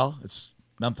 Well, it's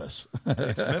Memphis.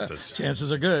 It's Memphis.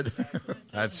 Chances are good.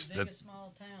 That's Big a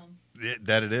small town.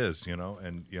 that it is, you know,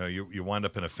 and you know you wind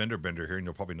up in a fender bender here, and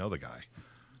you'll probably know the guy.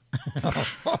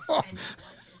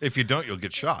 If you don't, you'll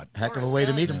get shot. Heck of a way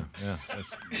to meet him. Yeah,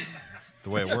 that's the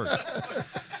way it works.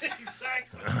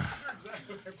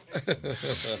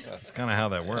 It's kind of how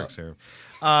that works here.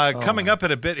 Coming up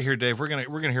in a bit here, Dave, we're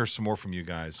gonna hear some more from you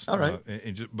guys. All right.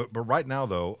 But right now,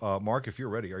 though, Mark, if you're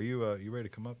ready, are you ready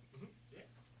to come up?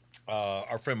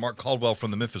 Our friend Mark Caldwell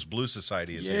from the Memphis Blues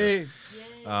Society is here.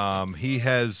 He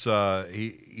has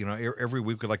every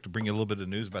week we like to bring you a little bit of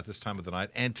news about this time of the night,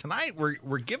 and tonight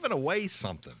we're giving away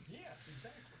something. Yes,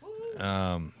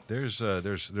 exactly. There's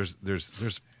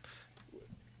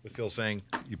what's the old saying?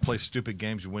 You play stupid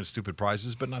games, you win stupid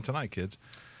prizes, but not tonight, kids.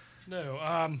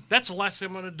 No, that's the last thing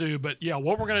I'm going to do. But yeah,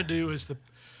 what we're going to do is the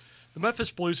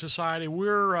Memphis Blues Society.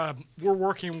 We're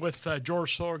working with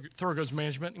George Thorogood's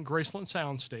management and Graceland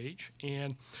Soundstage,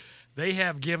 and they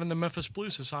have given the Memphis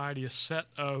Blues Society a set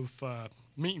of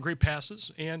meet and greet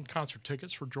passes and concert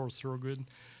tickets for George Thorogood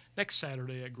next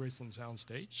Saturday at Graceland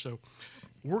Soundstage. So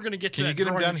we're going to get to Can that. you get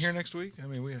him drawing. down here next week? I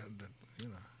mean, we,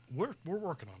 We're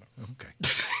working on it. Okay.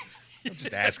 I'm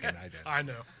just asking. I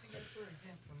know. Since we're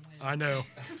exempt from winter. I know.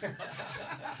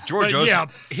 George But owes yeah.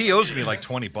 he owes me like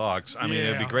 $20. I mean,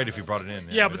 it'd be Yeah. great if you brought it in.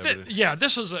 Yeah, but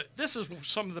this is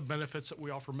some of the benefits that we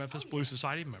offer Memphis Blues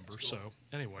Society members. So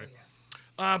anyway,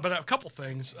 but a couple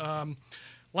things.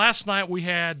 Last night we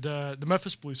had the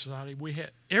Memphis Blues Society.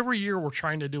 Every year we're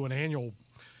trying to do an annual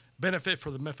benefit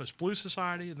for the Memphis Blues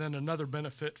Society, and then another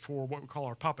benefit for what we call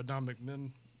our Papa Don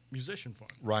McMinn Musician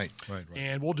Fund. Right.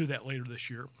 And we'll do that later this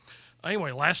year.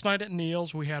 Anyway, last night at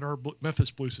Neil's, we had our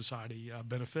Memphis Blues Society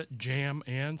benefit, jam,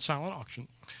 and silent auction.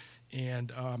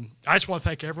 And I just want to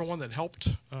thank everyone that helped,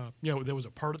 that was a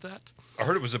part of that. I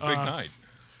heard it was a big night.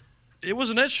 It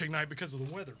was an interesting night because of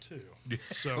the weather, too.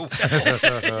 So,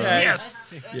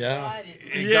 Yes. Yeah.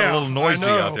 It got a little noisy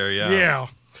I know. out there, Yeah.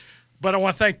 But I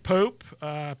want to thank Pope.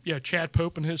 Chad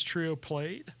Pope and his trio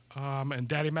played. And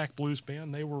Daddy Mac Blues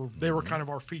Band. They were kind of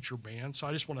our feature band. So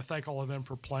I just want to thank all of them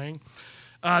for playing.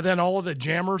 Then all of the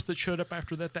jammers that showed up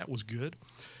after that was good.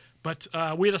 But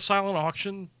we had a silent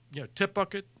auction, tip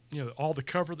bucket, all the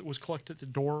cover that was collected at the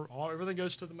door, everything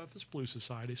goes to the Memphis Blues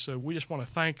Society. So we just want to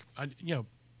thank, I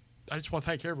just want to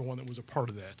thank everyone that was a part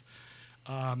of that.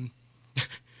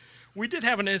 We did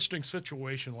have an interesting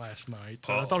situation last night.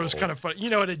 I thought it was kind of fun.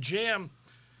 At a jam,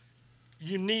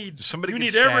 you need Somebody you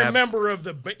gets need every stabbed. member of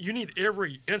you need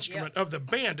every instrument of the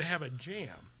band to have a jam.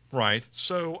 Right.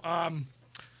 So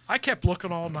I kept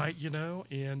looking all night,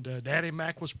 and Daddy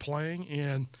Mac was playing,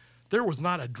 and there was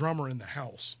not a drummer in the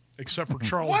house except for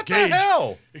Charles What Gage. the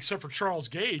hell? Except for Charles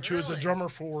Gage, who is the drummer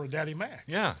for Daddy Mac.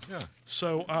 Yeah.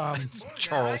 So,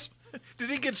 Charles. Did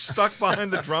he get stuck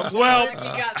behind the drums? well, He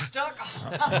got stuck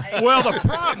on. well, the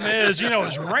problem is,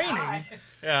 it's raining.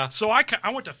 Yeah. So I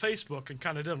went to Facebook and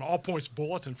kind of did an all points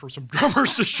bulletin for some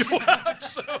drummers to show up.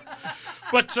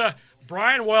 But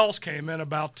Brian Wells came in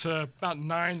about 10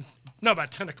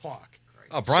 o'clock.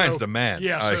 Oh, Brian's So, the man.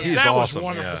 Yeah, so he's that awesome. was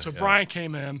wonderful. Yeah, So yeah. Brian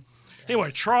came in.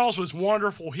 Anyway, Charles was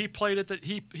wonderful. He played it.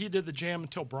 He did the jam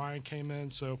until Brian came in.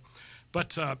 So,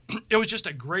 but it was just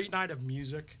a great night of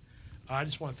music. I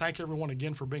just want to thank everyone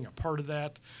again for being a part of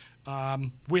that.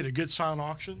 We had a good silent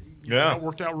auction. Yeah. It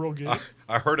worked out real good.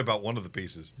 I heard about one of the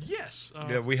pieces. Yes.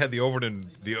 Yeah, we had the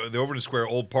Overton Square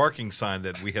old parking sign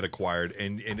that we had acquired,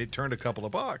 and it turned a couple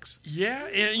of bucks. Yeah,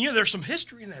 and there's some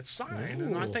history in that sign,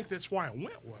 and I think that's why it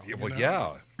went well. Yeah, well,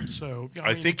 yeah. So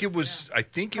I think it was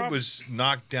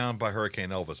knocked down by Hurricane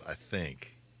Elvis. I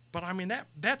think. But I mean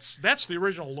that's the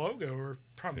original logo, or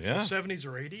probably Yeah. the 70s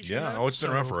or 80s. Yeah. Oh, it's been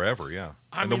around forever. Yeah.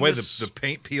 I And the mean, way this- the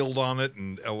paint peeled on it,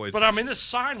 and it's. But I mean, this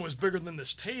sign was bigger than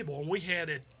this table, and we had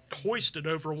it hoisted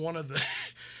over one of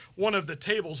the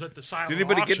tables at the silent did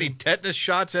anybody get auction. any tetanus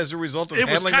shots as a result of It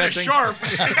was handling kind that of thing? sharp.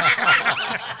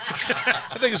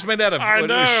 I think it's made out of I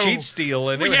know. sheet steel,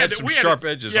 and it had some we sharp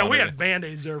edges Yeah, on we it. had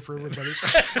Band-Aids there for everybody.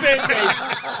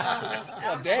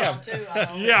 Damn. Too, I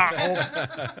know.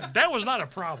 Yeah, that was not a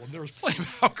problem. There was plenty of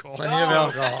alcohol. Plenty of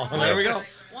alcohol. There we go.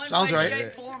 One Sounds way, right.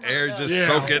 shape, form, or Air another. just Yeah.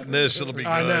 soak it in this; it'll be good.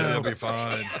 I know. It'll be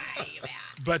fine.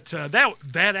 But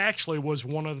that actually was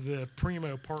one of the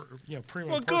primo primo.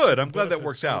 Well, parts good. of I'm the glad that benefits.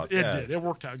 worked So out. It Yeah. did. It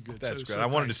worked out good. That's so, great. so I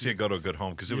wanted to thank see you. it go to a good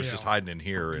home because it was just hiding in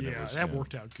here, and it was that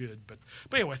worked out good. But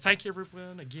anyway, thank you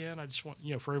everyone again. I just want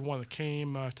for everyone that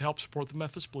came to help support the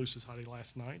Memphis Blues Society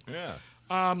last night. Yeah.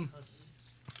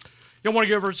 You want to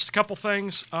go over just a couple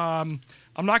things.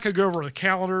 I'm not going to go over the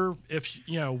calendar. If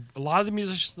a lot of the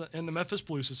musicians in the Memphis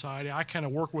Blues Society, I kind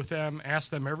of work with them,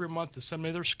 ask them every month to send me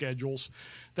their schedules.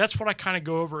 That's what I kind of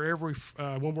go over every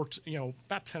when we're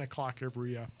about 10 o'clock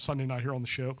every Sunday night here on the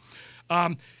show.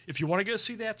 If you want to go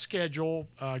see that schedule,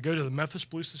 go to the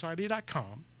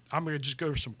MemphisBluesSociety.com. I'm going to just go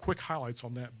over some quick highlights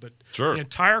on that, but Sure. the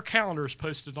entire calendar is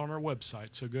posted on our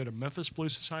website. So go to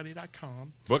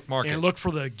MemphisBluesSociety.com. Bookmark it. And look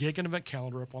for the gig and event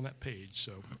calendar up on that page.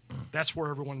 So that's where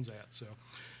everyone's at. So,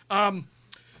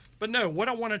 but no, what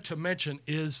I wanted to mention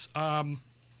is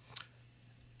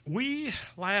we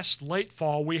last late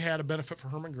fall we had a benefit for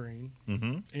Herman Green,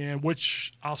 and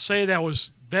which I'll say that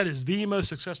is the most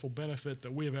successful benefit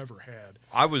that we have ever had.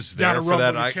 I was Down there at for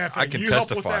that. Rumbling Cafe. I can You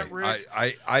helped with testify. that,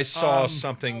 Rick? I saw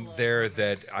something there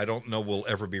that I don't know will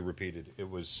ever be repeated. It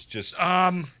was just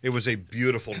it was a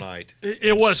beautiful night.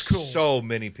 It was cool. So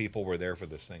many people were there for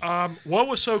this thing. What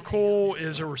was so cool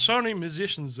is there were so many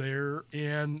musicians there,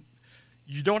 and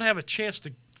you don't have a chance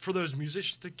for those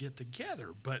musicians to get together.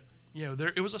 But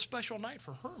it was a special night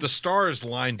for Herman. The stars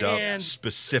lined up And,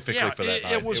 specifically for that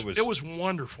night. It was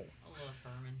wonderful. I love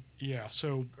Herman. Yeah,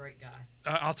 so Great guy.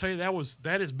 I'll tell you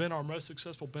that has been our most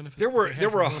successful benefit. There were that we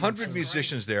had for 100 Herman.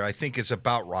 musicians there. I think it's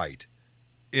about right,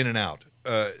 in and out.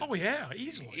 Oh yeah,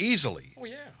 easily. Oh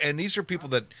yeah. And these are people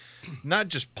that not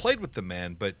just played with the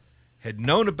man, but had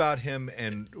known about him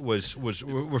and were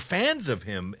fans of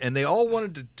him, and they all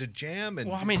wanted to jam. And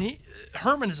Well, I mean,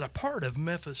 Herman is a part of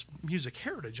Memphis music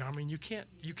heritage. I mean, you can't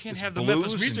have the blues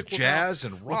Memphis music and jazz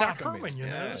without, and rock. without I mean, Herman.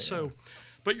 yeah. So,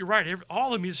 but you're right.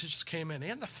 All the musicians came in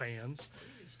and the fans,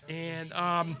 and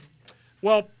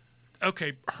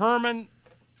okay, Herman.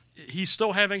 He's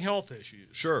still having health issues.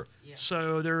 Sure.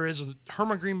 So there is a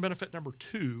Herman Green benefit number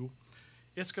 2.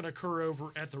 It's going to occur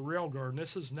over at the Rail Garden.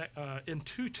 This is in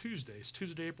 2 Tuesdays,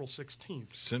 Tuesday, April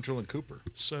 16th. Central and Cooper.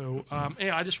 So,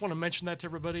 I just want to mention that to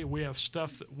everybody. We have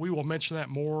stuff that we will mention that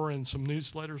more in some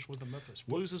newsletters with the Memphis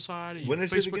Blues Society. When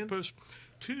is it Facebook again? post.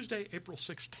 Tuesday, April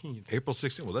 16th. April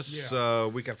 16th. Well,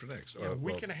 that's week after next. Yeah, a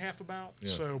week and a half about. Yeah.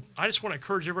 So I just want to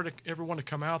encourage everyone to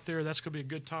come out there. That's going to be a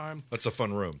good time. That's a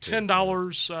fun room. Too.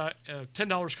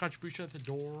 $10 contribution at the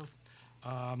door.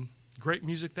 Great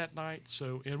music that night.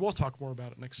 So, and we'll talk more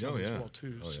about it next Sunday as well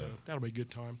too. So that'll be a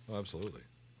good time. Oh, absolutely.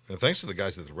 And thanks to the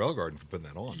guys at the Rail Garden for putting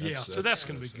that on. So that's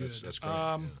going to be good. That's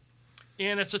great.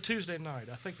 And it's a Tuesday night.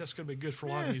 I think that's going to be good for a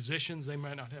lot of musicians. They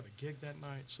might not have a gig that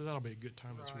night, so that'll be a good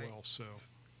time as well.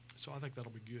 So I think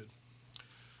that'll be good.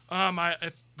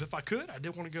 If I could, I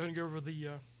did want to go ahead and go over the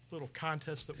little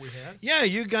contest that we had. Yeah,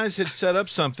 you guys had set up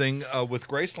something with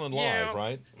Graceland Live,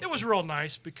 right? It was real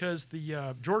nice because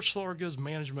the George Thorogood's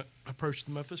management approached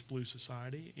the Memphis Blues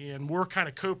Society, and we're kind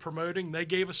of co-promoting. They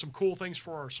gave us some cool things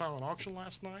for our silent auction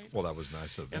last night. Well, that was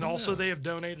nice of them. And also they have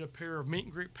donated a pair of meet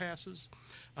and greet passes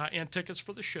and tickets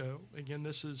for the show. Again,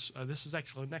 this is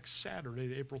actually next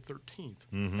Saturday, April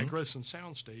 13th, at Graceland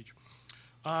Soundstage.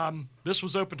 This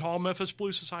was open to all Memphis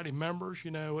Blues Society members.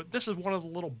 This is one of the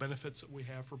little benefits that we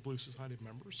have for Blues Society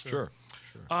members. So, Sure.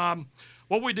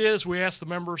 What we did is we asked the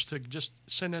members to just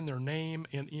send in their name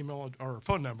and email or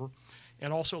phone number,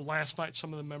 and also last night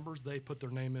some of the members they put their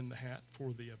name in the hat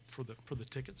for the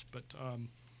tickets. But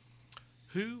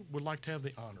who would like to have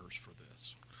the honors for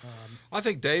this? I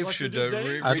think Dave like should to do,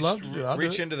 Dave? I'd love to do it. I'll do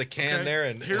reach it. into the can Okay, there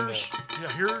and here's.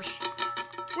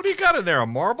 What do you got in there? A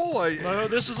marble? No,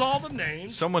 this is all the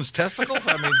names. Someone's testicles?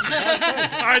 I mean,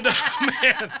 I know,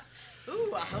 man.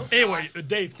 Ooh, I hope Anyway,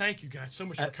 Dave, thank you guys so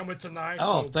much for coming tonight.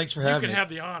 Oh, thanks for having You can me. have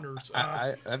the honors.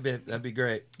 That'd be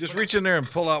great. just reach in there and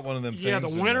pull out one of them Yeah,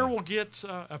 things. the and, winner will get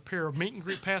a pair of meet and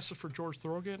greet passes for George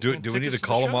Thorogood. Do and we need to tickets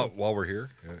call the him show. up while we're here?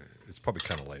 It's probably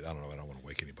kind of late. I don't know. I don't want to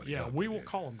wake anybody Yeah, up. we will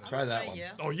call him. Then. Try that say one.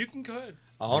 yeah. Oh, you can go ahead.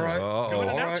 All right. Go Oh, and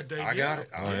All announce right. it, Dave. I got it.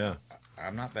 oh, yeah.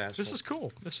 I'm not bashful. This is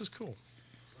cool. This is cool.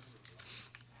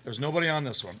 There's nobody on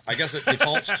this one. I guess it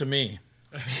defaults to me.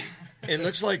 It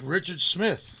looks like Richard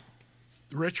Smith.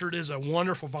 Richard is a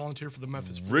wonderful volunteer for the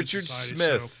Memphis Blues Richard Society,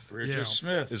 Smith. So, Richard yeah.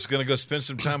 Smith. Is going to go spend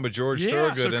some time with George Yeah,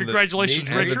 Thorogood so and congratulations,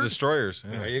 the, and the Richard. Destroyers.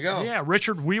 Yeah. There you go. Yeah,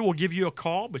 Richard, we will give you a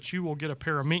call, but you will get a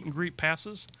pair of meet and greet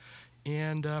passes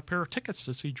and a pair of tickets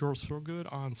to see George Thorogood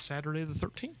on Saturday the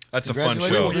 13th. That's a fun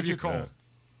Congratulations, show. We'll give you a call. Richard.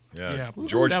 Yeah. Yeah.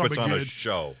 George That'll puts be on a good.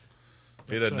 show.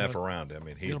 He doesn't F around. I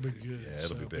mean, It'll be good. Yeah,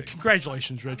 it'll be But big.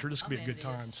 congratulations, Richard. This could be a good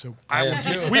time. So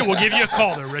too. we will give you a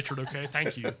call there, Richard. Okay,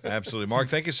 thank you. Absolutely, Mark.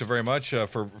 Thank you so very much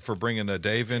for bringing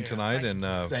Dave in tonight.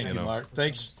 Thank you, Mark.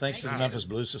 Thanks to the Memphis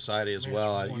Blues Society as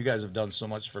well. You guys have done so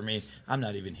much for me. I'm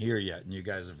not even here yet, and you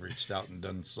guys have reached out and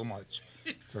done so much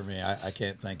for me. I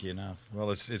can't thank you enough.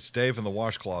 Well, it's Dave and the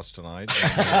washcloths tonight,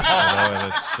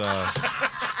 and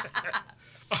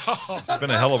it's been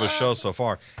a hell of a show so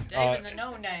far. Dave and the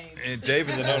No Names. Dave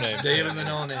and the No Names. Dave and the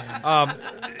No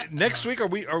Names. Next week, are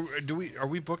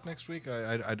we booked next week?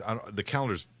 The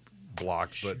calendar's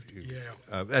blocked, but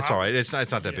that's all right. It's not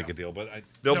that big a deal. But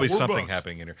there'll be something booked.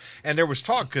 happening in here. And there was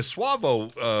talk because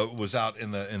Suavo was out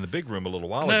in the big room a little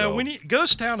while ago. No,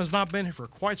 Ghost Town has not been here for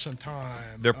quite some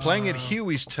time. They're playing at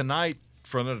Huey's tonight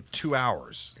for another 2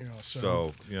 hours.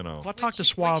 So Well, I talked to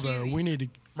Suavo. We need to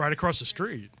right across the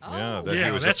street. Yeah,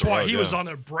 that's why he was on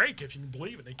a break, if you can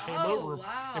believe it. They came over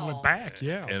and went back.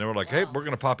 Yeah, and they were like, "Hey, we're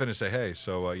going to pop in and say hey."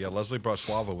 So Leslie brought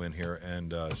Suavo in here,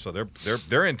 and so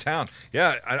they're in town.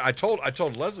 Yeah, I told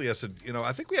Leslie, I said,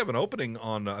 I think we have an opening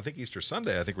on I think Easter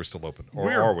Sunday. I think we're still open. Or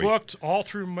we're are we? booked all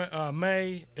through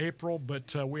May, April,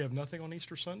 but we have nothing on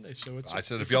Easter Sunday. So it's I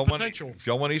said it's if y'all potential.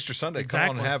 want Easter Sunday, come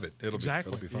on and have it. It'll be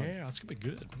fun. Yeah, it's gonna be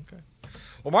good. Okay.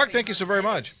 Well, Mark, thank you so very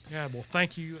much. Yeah, well,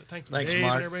 thank you, Thanks, Dave,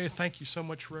 Mark. and everybody. Thank you so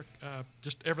much, Rick.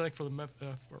 Just everything for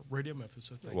for Radio Memphis.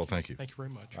 So thank you. Thank you very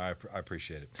much. I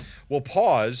appreciate it. We'll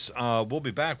pause. We'll be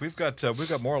back. We've got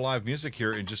more live music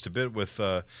here in just a bit with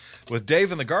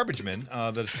Dave and the Garbage Men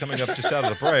that is coming up just out of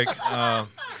the break.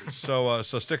 So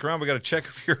stick around. We got to check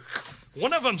if you're.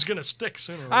 One of them's gonna stick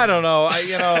sooner. I don't know.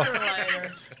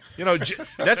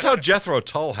 That's how Jethro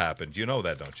Tull happened. You know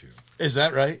that, don't you? Is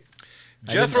that right?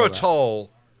 Jethro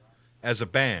Tull, as a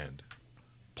band,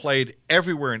 played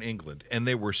everywhere in England, and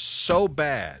they were so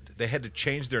bad they had to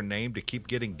change their name to keep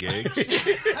getting gigs.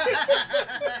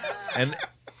 and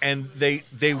they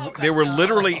were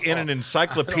literally in an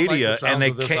encyclopedia, and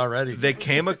they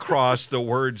came across the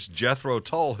words Jethro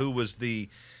Tull, who was the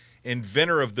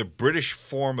inventor of the British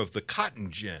form of the cotton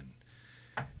gin,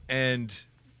 and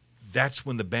that's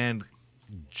when the band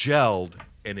gelled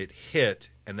and it hit.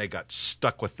 And they got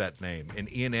stuck with that name. And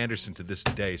Ian Anderson to this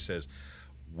day says,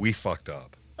 "We fucked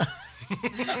up."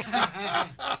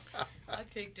 I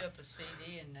picked up a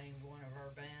CD and named one of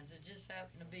our bands. It just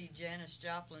happened to be Janis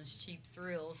Joplin's Cheap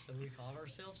Thrills, so we called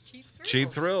ourselves Cheap Thrills. Cheap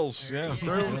Thrills, yeah.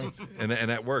 And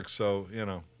that works. So,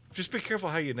 just be careful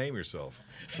how you name yourself.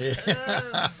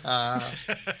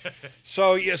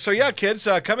 So kids,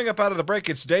 coming up out of the break,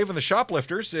 it's Dave and the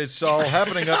Shoplifters. It's all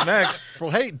happening up next.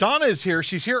 Well, hey, Donna is here.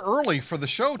 She's here early for the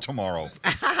show tomorrow.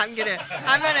 I'm gonna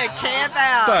camp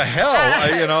out. The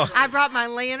hell, I brought my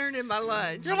lantern and my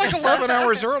lunch. You're like 11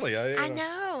 hours early. I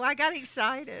know. I got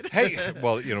excited. Hey,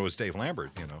 well, it's Dave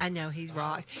Lambert. I know he's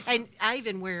rock, and I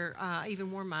even wore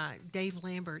my Dave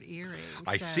Lambert earrings.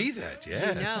 I see that.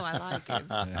 Yeah. I like him.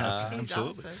 He's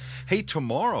Absolutely. awesome. Hey,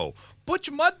 tomorrow,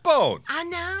 Butch Mudbone. I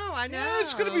know. Yeah,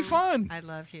 it's going to be fun. I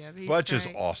love him. He's Butch is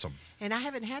great. awesome. And I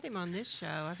haven't had him on this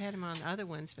show. I've had him on other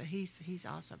ones, but he's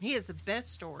awesome. He has the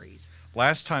best stories.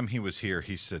 Last time he was here,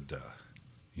 he said,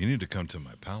 "You need to come to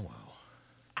my powwow."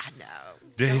 I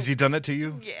know. Has he done that to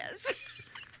you? Yes.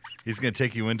 He's going to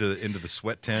take you into the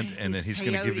sweat tent, and then His he's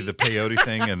going to give you peyote. the peyote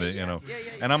thing, and Yeah.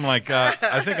 And I'm like,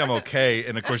 I think I'm okay.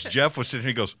 And of course, Jeff was sitting here.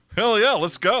 He goes, "Hell yeah,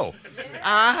 let's go.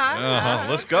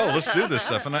 Let's go. Let's do this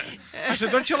stuff." And I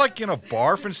said, "Don't you like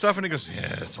barf and stuff?" And he goes,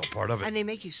 "Yeah, it's all part of it." And they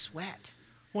make you sweat.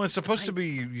 Well, it's supposed to be.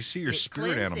 You see your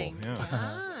spirit Cleansing. animal.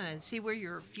 Yeah. And see where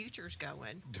your future's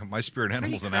going. My spirit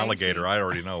animal's an crazy. alligator. I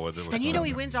already know what it was. And he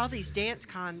wins all these dance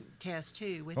contests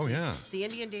too. With yeah. the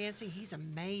Indian dancing, he's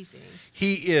amazing.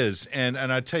 He is, and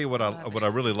I tell you what I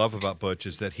really love about Butch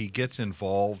is that he gets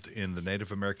involved in the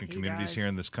Native American communities here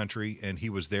in this country, and he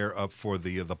was there up for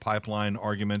the pipeline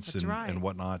arguments and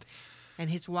whatnot. And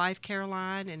his wife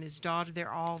Caroline and his daughter—they're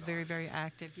all very, very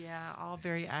active. Yeah, all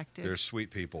very active. They're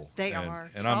sweet people. They are.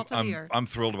 And Salt of the earth. I'm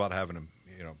thrilled about having them.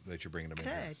 That you're bringing them in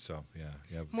here. Good. So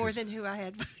yeah. More than who I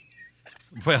had.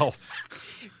 Well,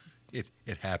 it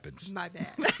happens. My bad.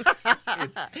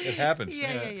 It happens.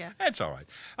 Yeah. That's all right.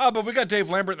 But we got Dave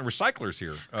Lambert and the Recyclers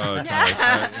here tonight.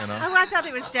 Oh, I thought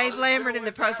it was Dave Lambert and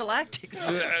the Prophylactics.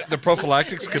 The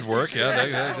Prophylactics could work. Yeah,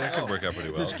 they could work out pretty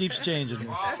well. This keeps changing.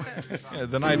 Yeah,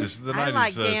 the night is. I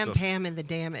like Dan, Pam, and the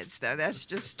Dammits, though. That's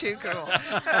just too cool.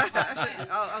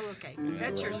 Okay.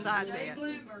 That's your side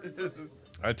band.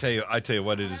 I tell you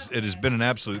what, it has been an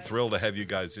absolute thrill to have you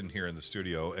guys in here in the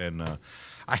studio, and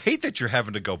I hate that you're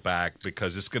having to go back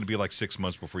because it's going to be like 6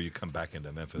 months before you come back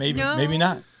into Memphis. Maybe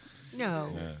not.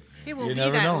 No, it won't You be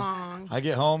never that know. long. I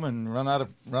get home and run out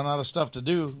of stuff to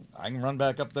do, I can run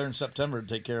back up there in September to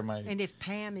take care of my. And if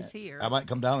Pam is here, I might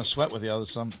come down and sweat with you.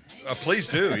 Please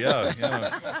do, yeah.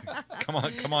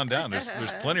 Come on down. There's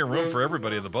plenty of room for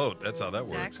everybody in the boat. That's how that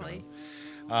works. Exactly.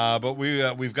 But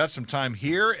we've got some time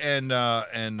here, and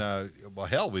well,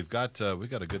 hell, we've got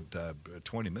a good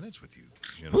 20 minutes with you.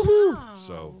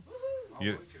 So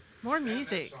you. More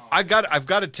music. I've got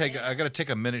to take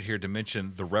a minute here to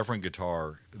mention the Reverend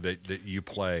guitar that you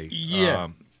play. Yeah.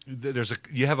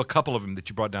 You have a couple of them that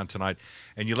you brought down tonight,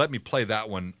 and you let me play that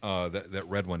one, that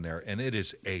red one there, and it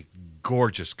is a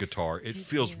gorgeous guitar. It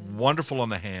feels wonderful on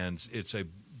the hands. It's a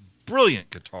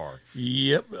brilliant guitar.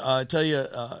 Yep. I tell you,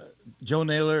 Joe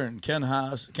Naylor and Ken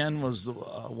Haas. Ken was the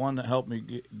one that helped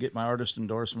me get my artist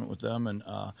endorsement with them, and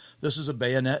this is a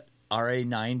Bayonet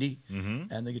RA90,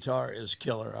 and the guitar is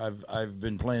killer. I've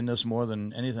been playing this more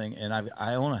than anything, and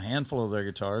I own a handful of their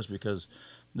guitars because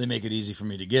they make it easy for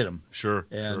me to get them. Sure.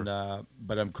 And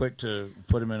but I'm quick to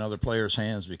put them in other players'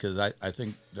 hands because I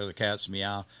think they're the cat's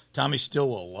meow. Tommy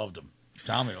Stillwell loved them.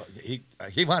 Tommy,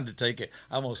 he wanted to take it.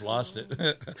 I almost lost it.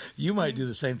 You might do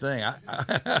the same thing.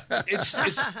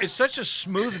 It's such a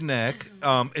smooth neck.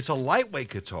 It's a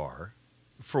lightweight guitar.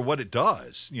 For what it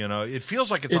does, it feels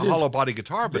like it's a hollow body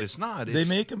guitar, but it's not. They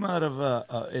make them out of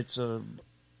it's a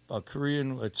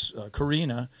Korean. It's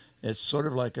Karina. It's sort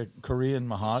of like a Korean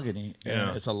mahogany. Yeah.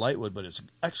 And it's a light wood, but it's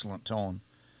excellent tone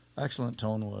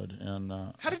wood. And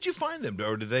how did you find them,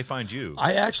 or did they find you?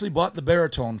 I actually bought the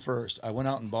baritone first. I went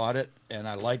out and bought it, and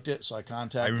I liked it, so I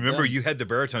contacted. I remember them. You had the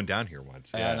baritone down here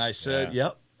once, and I said,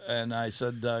 "Yep." And I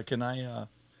said, "Can I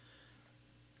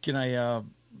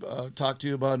talk to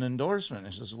you about an endorsement?"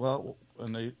 He says, "Well,"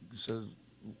 and they said,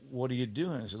 "What are you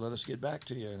doing?" I said, "Let us get back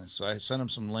to you." And so I sent them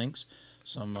some links,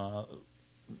 some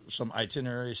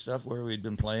itinerary stuff where we'd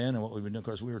been playing and what we'd been doing. Of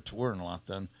course, we were touring a lot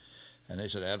then, and they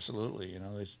said, "Absolutely."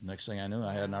 Next thing I knew,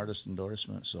 I had an artist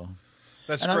endorsement. So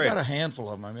that's and great. I've got a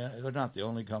handful of them. I mean, they're not the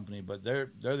only company, but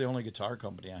they're the only guitar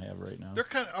company I have right now.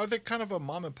 Are they kind of a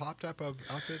mom and pop type of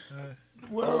outfit?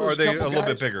 Well, or are they a little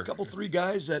bit bigger? A couple, 3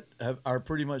 guys that are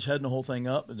pretty much heading the whole thing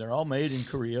up, and they're all made in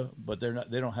Korea, but they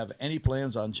don't have any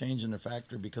plans on changing their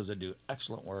factory because they do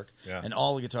excellent work. Yeah. And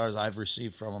all the guitars I've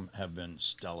received from them have been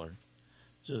stellar.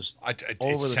 Just it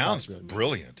sounds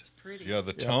brilliant. It's pretty. Yeah,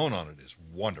 the tone on it is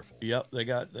wonderful. Yep, they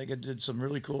did some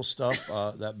really cool stuff.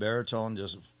 That baritone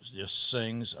just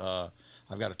sings.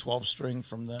 I've got a 12-string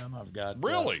from them. I've got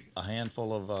a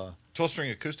handful of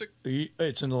 12-string acoustic.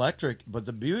 It's an electric, but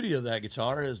the beauty of that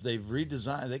guitar is they've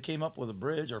redesigned. They came up with a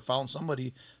bridge, or found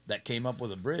somebody that came up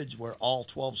with a bridge where all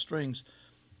 12 strings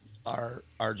are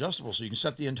adjustable, so you can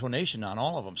set the intonation on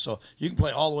all of them. So you can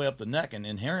play all the way up the neck, and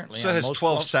inherently, so it has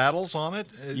 12 saddles on it.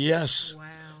 Yes. Wow.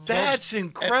 That's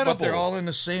incredible. But they're all in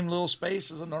the same little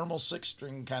space as a normal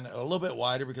 6-string, kind of a little bit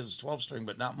wider because it's 12-string,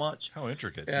 but not much. How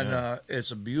intricate. And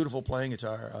it's a beautiful playing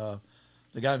guitar.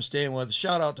 The guy I'm staying with,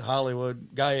 shout out to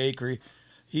Hollywood, Guy Acree.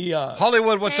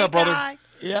 Hollywood, what's up, brother? Guy.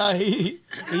 Yeah,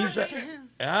 he's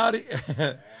howdy.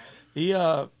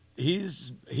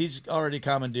 He's already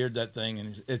commandeered that thing,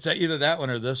 and it's either that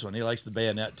one or this one. He likes the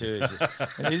Bayonet too.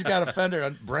 And he's got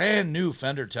a brand new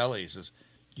Fender Tele. He says,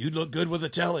 "You'd look good with a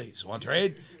Tele. Want to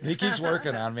trade?" And he keeps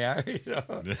working on me.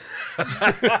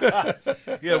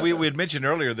 Yeah, we had mentioned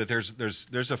earlier that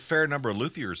there's a fair number of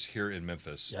luthiers here in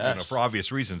Memphis, yes. For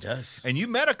obvious reasons. Yes, and you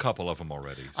met a couple of them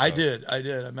already. So. I did.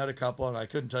 I met a couple, and I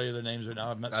couldn't tell you their names right now.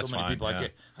 I've met so many people. Yeah.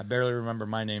 I barely remember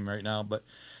my name right now, but.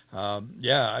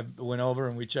 I went over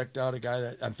and we checked out a guy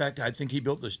that, in fact, I think he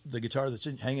built the guitar that's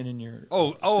hanging in your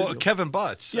studio. Kevin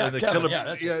Butts. Yeah, the Kevin, Killer,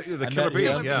 the I Killer met Bee.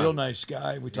 him, Yeah, real nice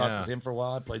guy. We talked with him for a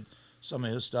while. I played some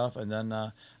of his stuff, and then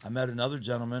I met another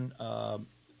gentleman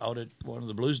out at one of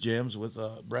the blues jams with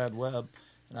Brad Webb,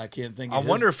 and I can't think. I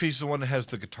wonder if he's the one that has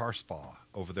the guitar spa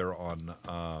over there on.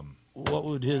 What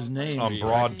would his name on be?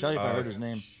 Broad? I can tell you if I heard his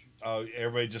name.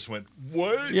 Everybody just went,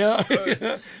 what? Yeah.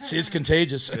 See, it's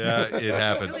contagious. Yeah, it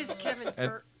happens. Who is Kevin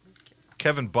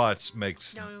Kevin Butts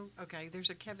makes. No, okay. There's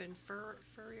a Kevin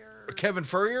Furrier. Kevin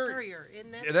Furrier? Furrier,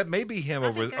 isn't that? Yeah, that may be him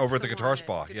over at the Guitar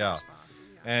Spa. Yeah.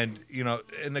 And,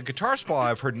 in the Guitar Spa,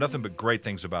 I've heard nothing but great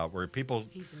things about, where people,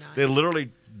 He's nice. they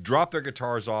literally drop their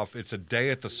guitars off. It's a day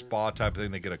at the spa type of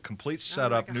thing. They get a complete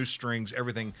setup, new strings,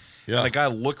 everything. Yeah. And the guy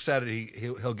looks at it.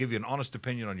 He'll give you an honest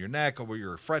opinion on your neck or where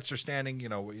your frets are standing.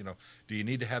 Do you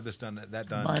need to have this done, that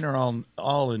done? Mine are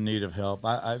all in need of help.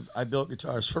 I built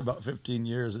guitars for about 15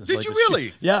 years. It's Did like you the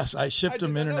really? Yes, I shipped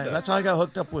them did not know internet. that. That's how I got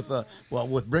hooked up with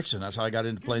with Brixton. That's how I got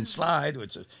into playing slide.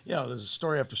 Which there's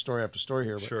story after story after story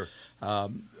here. But, Sure. I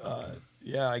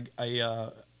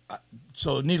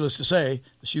So needless to say,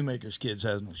 the shoemaker's kids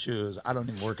has no shoes. I don't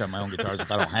even work on my own guitars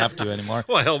if I don't have to anymore.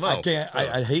 Well, hell no. I can't.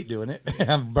 I hate doing it.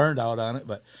 I'm burned out on it,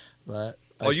 but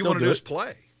all you want to do is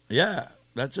play. Yeah,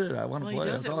 that's it. I want to play.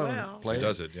 That's all I want to play. He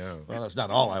does it, yeah. Well, that's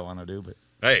not all I want to do, but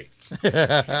hey, this is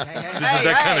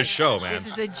that kind of show, man. This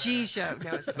is a G show.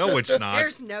 No, it's not. No, it's not.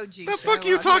 There's no G show. The fuck are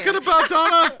you on talking here. about,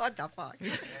 Donna? What the fuck?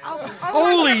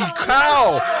 Holy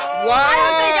cow! Wow! I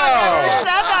don't think I've ever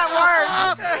said that word.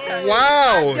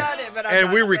 Wow! I've done it, but I'm and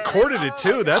not we saying recorded it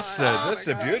too. That's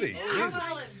the beauty. Jesus.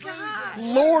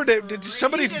 Lord, did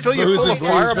somebody fill you full of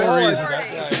Fireball?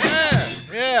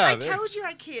 Yeah. I told you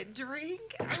I can't drink.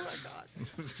 Oh my God.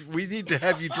 We need to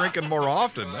have you drinking more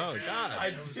often. Oh God.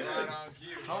 I did.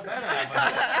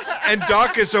 And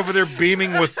Doc is over there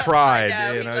beaming with pride. I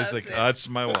know, You know, he's like, it. "That's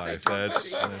my wife.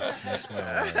 That's my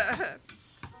wife."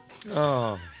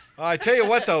 Oh. I tell you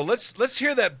what, though, let's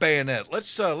hear that bayonet.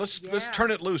 Let's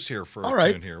turn it loose here for All a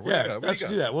right. tune here. Let's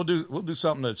do that. We'll do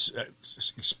something that's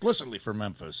explicitly for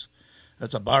Memphis.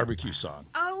 That's a barbecue song.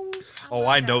 Oh,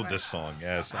 I know this song.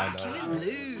 Yes, I know. Can't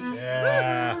lose.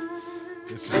 Yeah.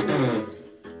 This is.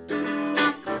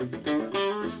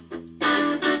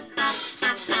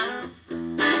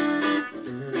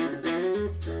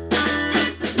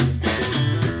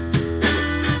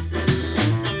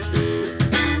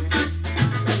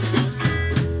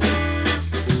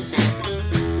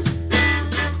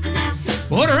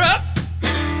 Order up.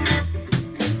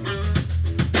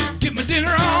 Get my dinner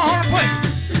on a plate.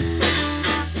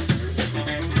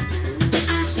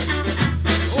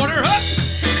 Order up.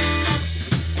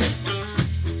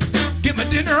 Get my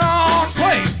dinner on a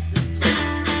plate.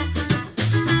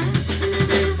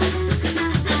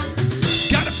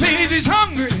 Gotta feed these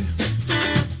hungry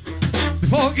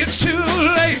before it gets too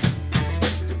late.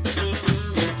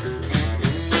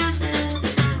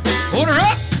 Order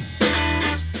up.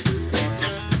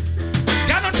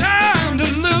 Got no time to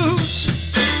lose.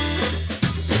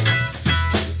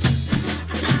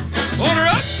 Order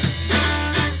up.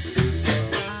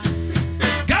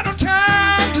 Got no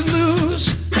time to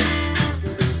lose.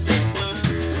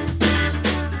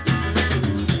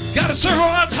 Gotta serve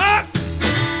what's hot.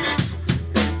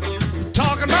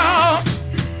 Talking about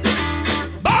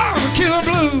barbecue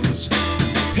blues.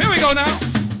 Here we go now.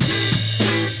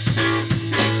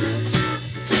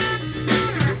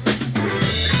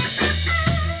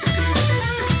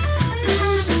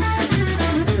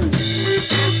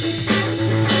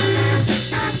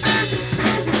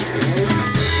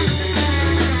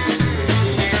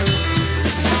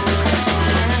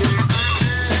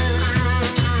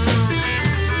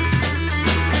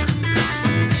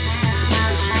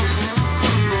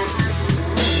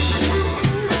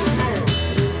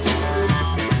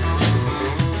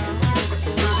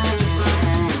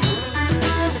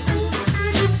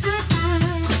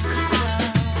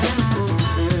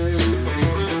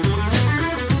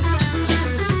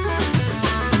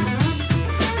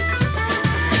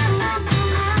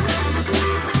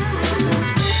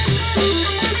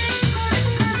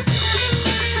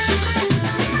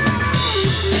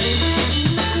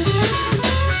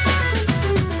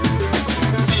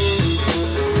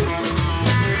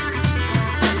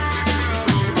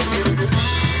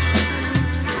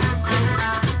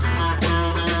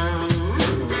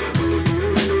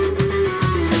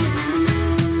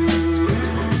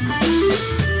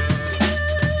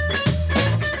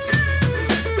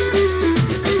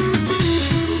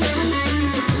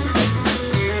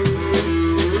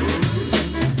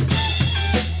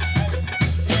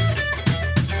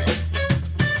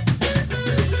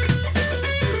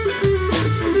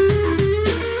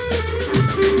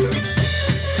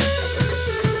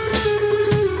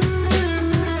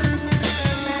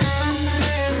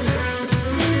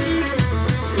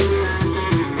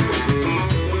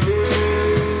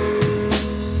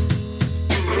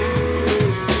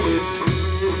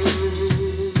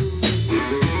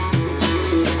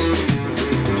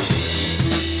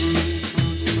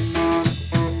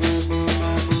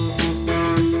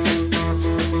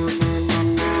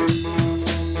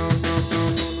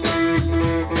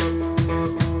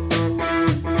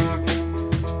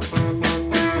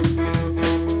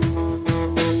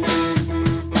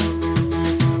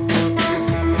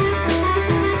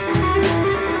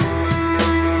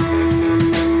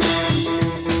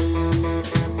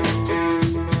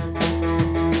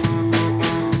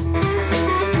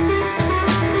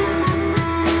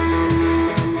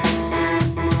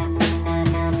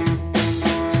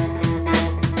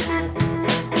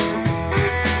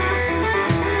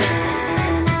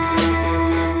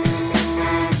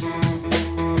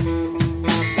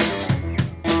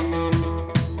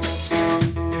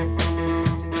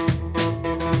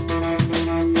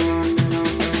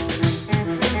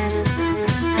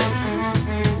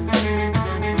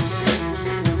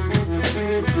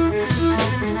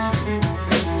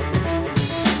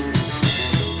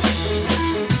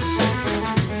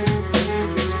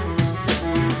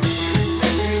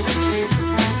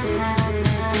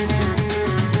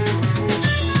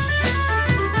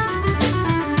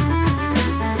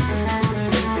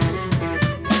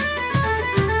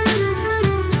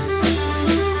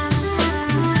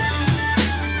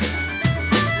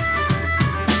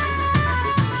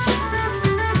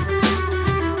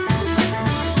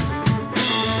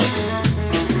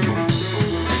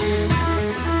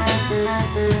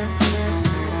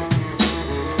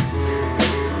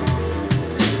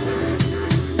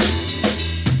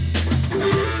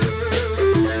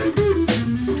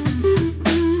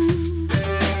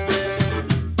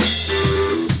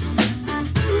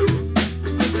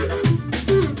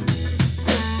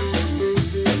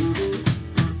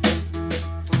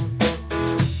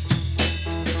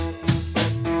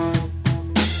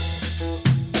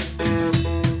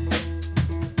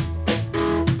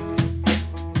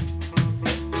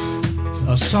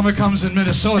 Summer comes in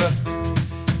Minnesota.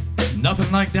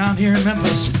 Nothing like down here in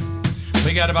Memphis.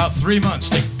 We got about 3 months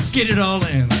to get it all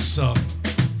in. So,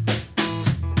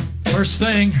 first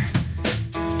thing,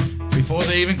 before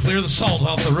they even clear the salt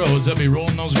off the roads, they'll be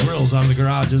rolling those grills out of the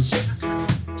garages.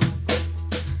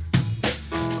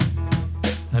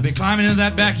 They'll be climbing into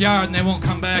that backyard and they won't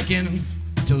come back in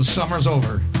until the summer's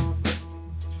over.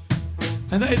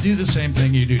 And they do the same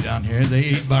thing you do down here. They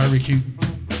eat barbecue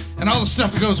and all the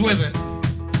stuff that goes with it.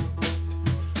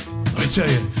 Let me tell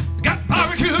you, I got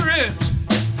barbecue ribs,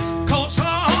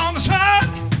 coleslaw on the side,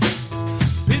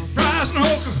 pit fries and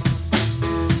okra.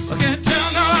 I can't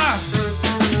tell no lie.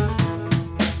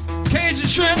 Cajun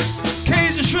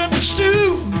shrimp and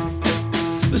stew.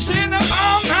 They're staying up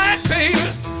all night, baby,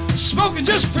 smoking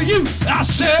just for you. I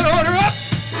said, order up.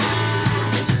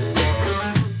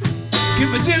 Get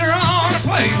my dinner on a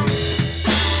plate.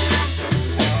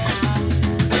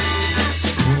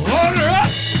 Order up.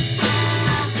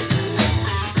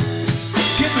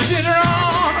 Get my dinner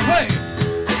on a plate.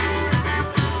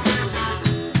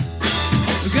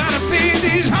 We gotta feed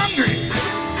these hungry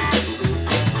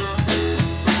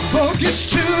folk, it's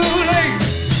too late.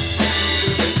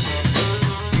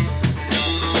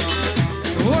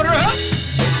 Order up.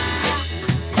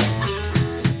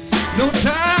 No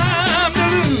time to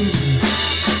lose.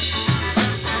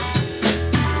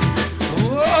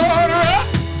 Order up.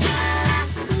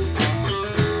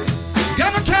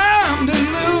 Got no time to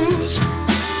lose.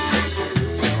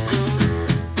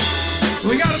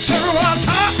 We got a turtle on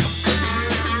top.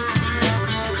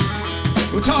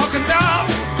 We're talking about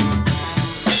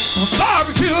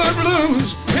barbecue and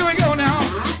blues. Here we go now.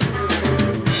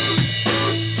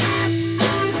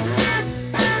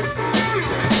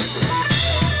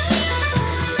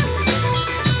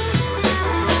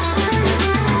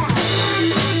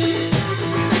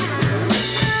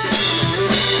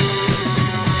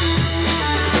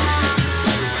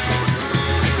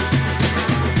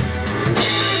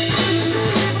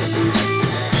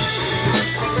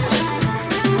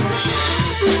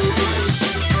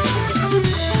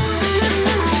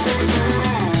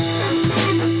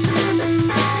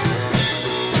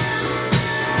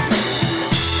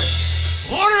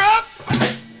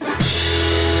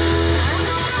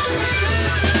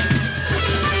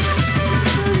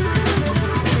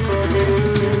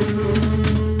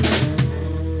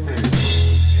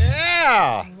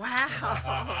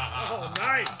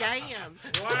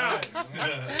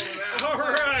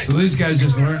 These guys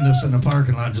just learned this in the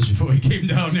parking lot just before we came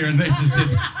down here, and they just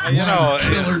did one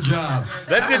killer job.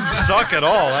 That didn't suck at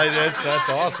all. That's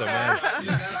awesome, man.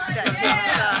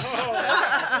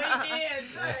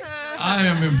 I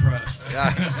am impressed.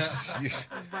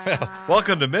 Well,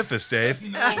 welcome to Memphis, Dave.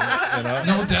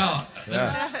 No doubt.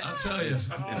 Yeah. I'll tell you,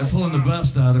 they're pulling the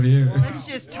best out of you. Let's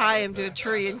just tie him to a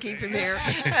tree and keep him here.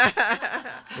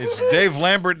 It's Dave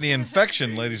Lambert and the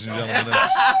Infection, ladies and gentlemen.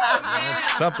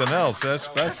 That's something else. That's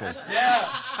special. Yeah.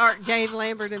 Or Dave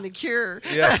Lambert and the Cure.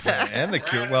 Yeah, and the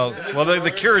Cure. Well,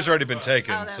 the Cure has already been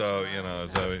taken, so you know.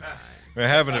 So we're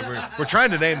having it. We're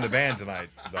trying to name the band tonight,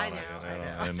 Donna.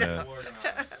 And we'll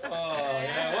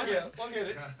get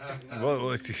it.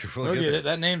 We'll get it.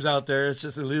 That name's out there. It's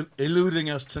just eluding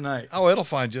us tonight. Oh, it'll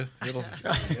find you.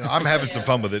 I'm having some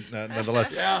fun with it,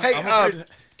 nonetheless. Yeah, hey,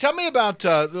 tell me about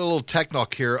the little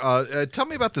Technoc here. Tell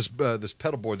me about this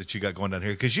pedal board that you got going down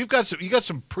here, because you got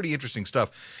some pretty interesting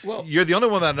stuff. Well, you're the only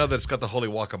one that I know that's got the Holy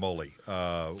Guacamole.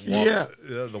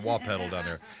 The wah pedal down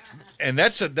there, and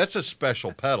that's a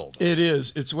special pedal. It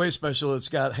is. It's way special. It's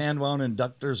got hand-wound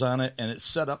inductors on it, and it's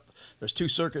set up. There's two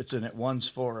circuits in it. One's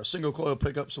for single coil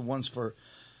pickups, and one's for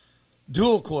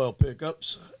dual coil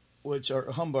pickups, which are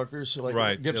humbuckers,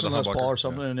 like Gibson Les Paul or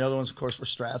something, and the other one's, of course, for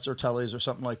Strats or Tellys or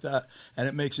something like that. And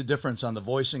it makes a difference on the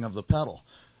voicing of the pedal.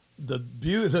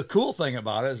 The cool thing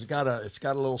about it is it's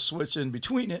got a little switch in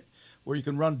between it where you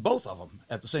can run both of them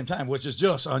at the same time, which is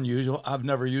just unusual. I've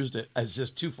never used it. It's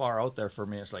just too far out there for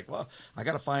me. It's like, well, I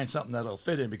got to find something that'll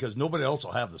fit in because nobody else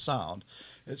will have the sound.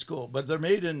 It's cool, but they're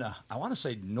made in I want to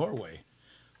say Norway.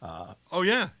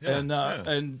 And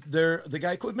the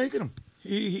guy quit making them.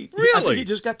 He really? I think he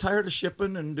just got tired of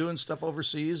shipping and doing stuff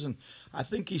overseas, and I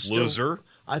think he still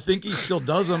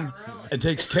does them and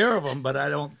takes care of them. But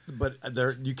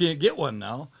you can't get one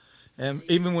now. And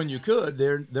even when you could,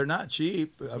 they're not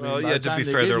cheap. I mean, to be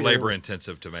fair, they're labor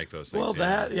intensive to make those things. Well,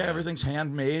 everything's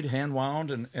handmade, hand wound,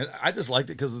 and I just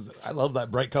liked it because I love that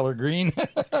bright color green.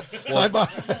 So I bought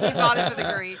it for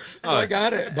the green. So I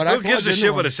got it. But who gives a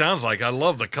shit what it sounds like? I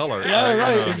love the color. Yeah,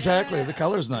 right, exactly. The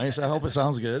color's nice. I hope it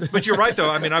sounds good. But you're right, though.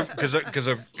 I mean, because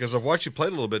I've watched you play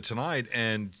a little bit tonight,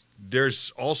 and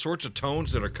there's all sorts of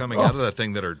tones that are coming out of that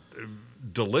thing that are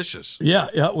delicious.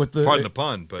 Yeah, with the pardon the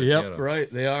pun, but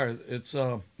right. They are. It's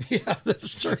yeah,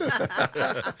 that's true.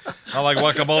 I like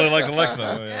guacamole like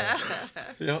Alexa.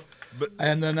 Yep.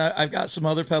 And then I've got some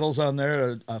other pedals on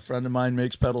there. A friend of mine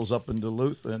makes pedals up in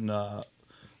Duluth, and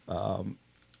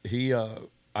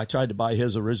I tried to buy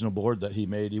his original board that he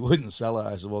made. He wouldn't sell it.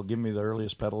 I said, "Well, give me the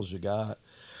earliest pedals you got."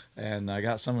 And I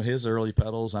got some of his early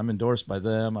pedals. I'm endorsed by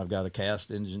them. I've got a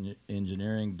Cast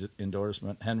Engineering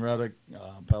endorsement. Henretta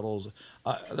pedals.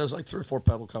 There's like 3 or 4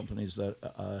 pedal companies that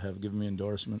have given me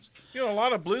endorsements. A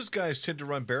lot of blues guys tend to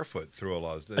run barefoot through a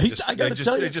lot of. They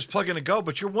just plug in and go.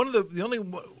 But you're one of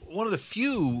the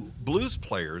few blues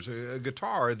players, a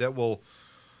guitar that will.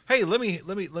 Hey, let me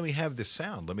have this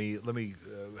sound. Let me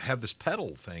have this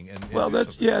pedal thing. And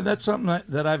that's something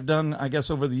that I've done, I guess,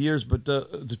 over the years. But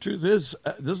the truth is,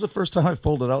 this is the first time I've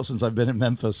pulled it out since I've been in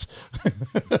Memphis.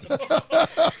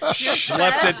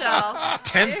 Schlepped it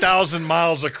 10,000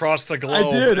 miles across the globe.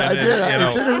 I did.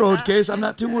 It's in a road case. I'm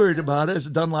not too worried about it. It's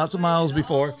done lots of miles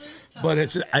before. But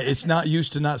it's not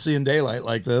used to not seeing daylight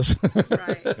like this.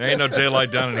 Right. There ain't no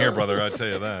daylight down in here, brother. I tell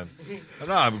you that.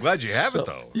 No, I'm glad you have it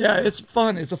though. Yeah, it's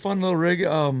fun. It's a fun little rig.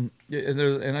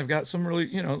 And I've got some really,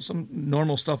 some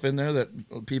normal stuff in there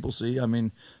that people see. I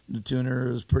mean, the tuner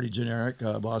is pretty generic,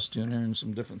 Boss tuner, and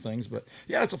some different things. But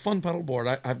yeah, it's a fun pedal board.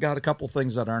 I've got a couple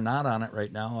things that are not on it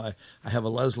right now. I have a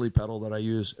Leslie pedal that I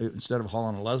use instead of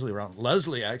hauling a Leslie around.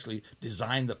 Leslie actually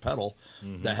designed the pedal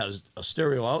that has a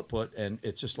stereo output, and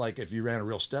it's just like if you ran a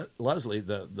real Leslie,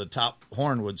 the top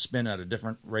horn would spin at a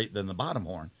different rate than the bottom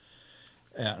horn.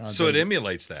 So it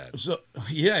emulates that. So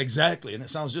yeah, exactly, and it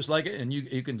sounds just like it. And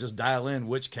you can just dial in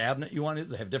which cabinet you want it.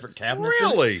 They have different cabinets.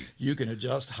 Really? In it. You can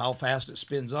adjust how fast it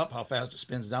spins up, how fast it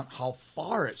spins down, how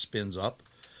far it spins up,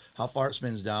 how far it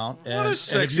spins down. What a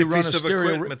sexy piece of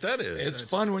equipment that is. It's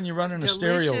fun when you're running a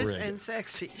stereo rig. Delicious and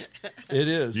sexy. It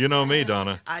is. You know me,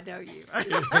 Donna. I know you.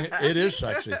 It is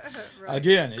sexy. Right.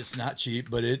 Again, it's not cheap,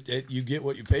 but you get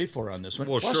what you pay for on this one.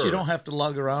 Well, Plus, sure. you don't have to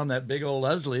lug around that big old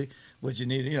Leslie. What you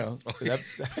need, a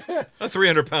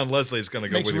 300-pound Leslie is going to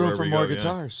go makes with you room wherever for you more go,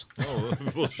 guitars. Yeah. Oh,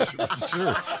 well,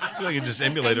 sure. So I can just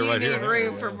emulate it right you here. need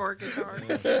room for more guitars.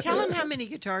 Tell them how many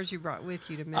guitars you brought with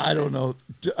you to Memphis. I don't know,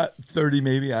 30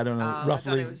 maybe. I don't know,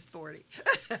 roughly. I thought it was 40.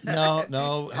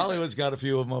 No. Hollywood's got a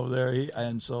few of them over there,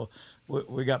 and so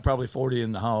we got probably 40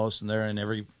 in the house, and they're in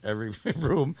every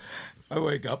room. I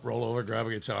wake up, roll over, grab a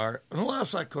guitar.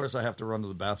 Unless, of course, I have to run to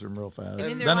the bathroom real fast.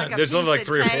 There's only like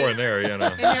 3 or 4 in there, And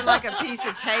there's like a piece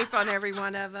of tape on every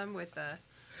one of them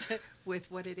with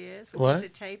what it is. What? Piece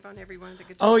of tape on every one of the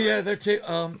guitars. Oh yeah, they're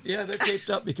taped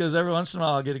up because every once in a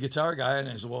while I'll get a guitar guy and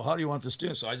he says, "Well, how do you want this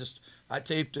tuned?" So I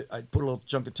taped it. I put a little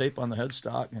chunk of tape on the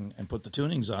headstock and put the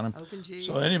tunings on them. Open G.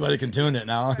 So anybody can tune it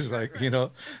now. It's like, and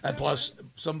plus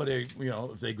somebody,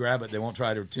 if they grab it, they won't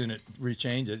try to tune it,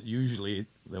 rechange it. Usually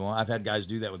they won't. I've had guys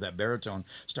do that with that baritone,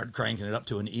 start cranking it up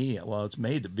to an E. Well, it's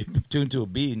made to be tuned to a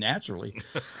B naturally.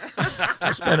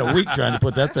 I spent a week trying to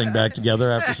put that thing back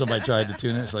together after somebody tried to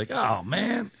tune it. It's like, oh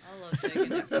man.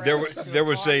 There was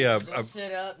They'll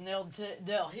sit up and they'll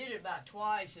hit it about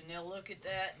twice and they'll look at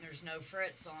that and there's no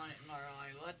frets on it and they're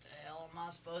like, what the hell am I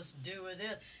supposed to do with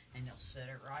this? And they'll set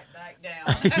it right back down.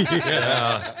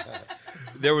 Yeah.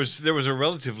 There was a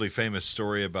relatively famous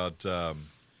story about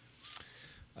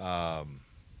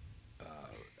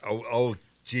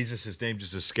Jesus, his name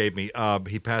just escaped me.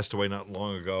 He passed away not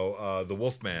long ago. The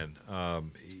Wolfman.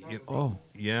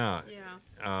 Yeah.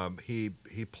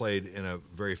 He played in a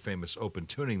very famous open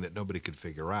tuning that nobody could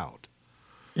figure out.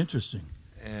 Interesting.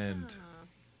 And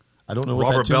I don't know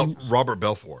what Robert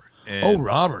Belfour. And,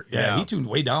 Robert. Yeah, he tuned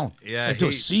way down. Yeah, to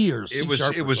a C or C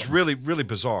sharp. It was really, really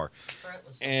bizarre.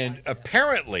 And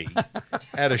apparently,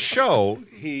 at a show,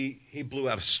 he blew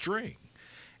out a string.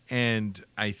 And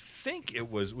I think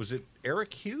it was it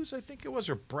Eric Hughes? I think it was,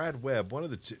 or Brad Webb. One of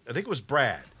the two. I think it was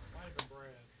Brad.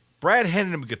 Brad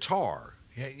handed him a guitar.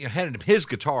 He handed him his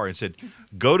guitar and said,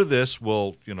 "Go to this.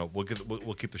 We'll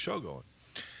keep the show going."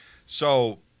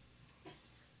 So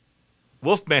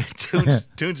Wolfman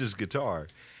tunes his guitar,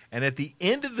 and at the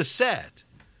end of the set,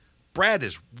 Brad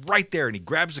is right there, and he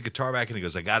grabs the guitar back and he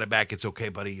goes, "I got it back. It's okay,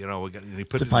 buddy. And he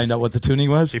put to find out what the tuning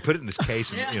was. He put it in his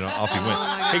case, and off he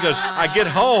went. He goes, "I get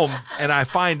home and I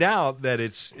find out that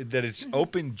it's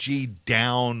open G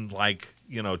down like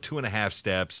 2.5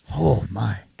 steps." Oh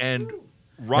my! And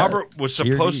Robert was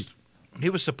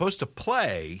supposed to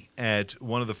play at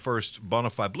one of the first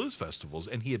Bonafide Blues festivals,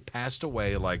 and he had passed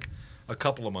away like a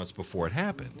couple of months before it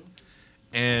happened.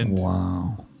 And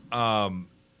wow.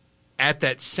 At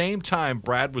that same time,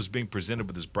 Brad was being presented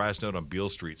with his brass note on Beale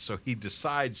Street, so he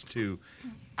decides to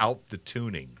out the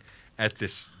tuning. at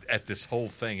this whole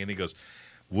thing, and he goes,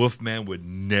 Wolfman would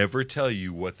never tell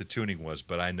you what the tuning was,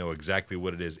 but I know exactly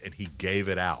what it is, and he gave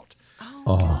it out.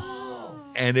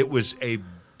 And it was a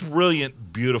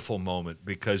brilliant, beautiful moment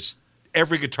because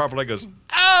every guitar player goes,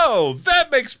 "Oh,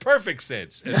 that makes perfect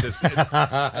sense" at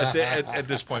at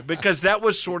this point, because that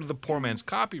was sort of the poor man's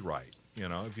copyright.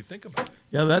 If you think about it.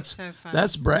 Yeah, that's Brad.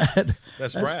 That's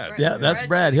Brad. Yeah, that's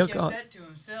Brad. He'll call. That to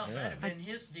himself. Yeah. That'd have been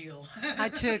his deal. I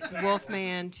took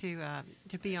Wolfman to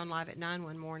be on Live at 9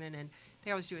 one morning, and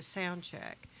they always do a sound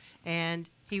check. And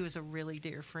he was a really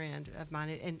dear friend of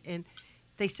mine. And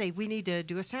they say, "We need to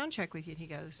do a sound check with you." And he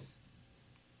goes,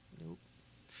 "Nope."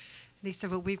 And they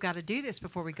said, "Well, we've got to do this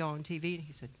before we go on TV." And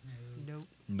he said, "Nope."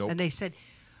 And they said,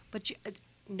 "But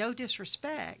no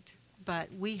disrespect,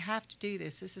 but we have to do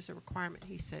this. This is a requirement."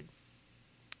 He said,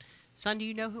 "Son, do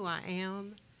you know who I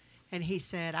am?" And he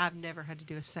said, "I've never had to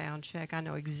do a sound check. I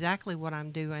know exactly what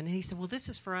I'm doing." And he said, "Well, this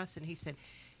is for us." And he said,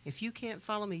 "If you can't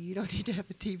follow me, you don't need to have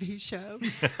a TV show."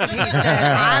 And he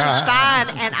said, "I'm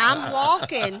fine." And I'm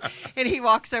walking. And he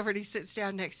walks over and he sits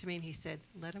down next to me and he said,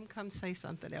 "Let him come say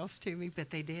something else to me."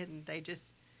 But they didn't. They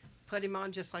just put him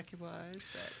on just like he was.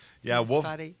 But yeah, Wolf.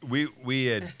 We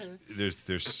had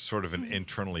there's sort of an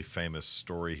internally famous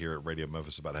story here at Radio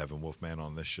Memphis about having Wolfman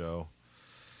on this show.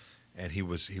 And he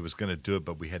was going to do it,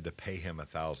 but we had to pay him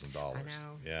 $1,000. I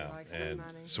know. Yeah, and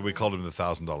money. So we called him the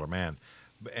 $1,000 man.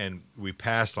 And we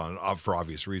passed on it for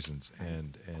obvious reasons,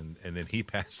 and then he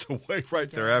passed away right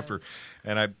thereafter.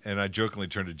 And I jokingly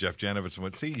turned to Jeff Janovitz and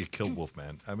went, "See, you killed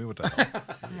Wolfman. I mean, what the hell?"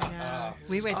 I know.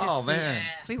 We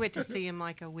went to see him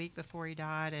like a week before he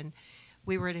died, and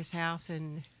we were at his house,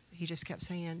 and he just kept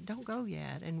saying, "Don't go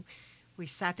yet." And we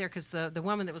sat there because the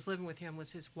woman that was living with him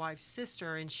was his wife's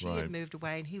sister, and she had moved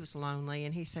away, and he was lonely.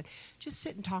 And he said, "Just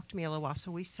sit and talk to me a little while."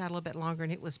 So we sat a little bit longer,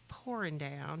 and it was pouring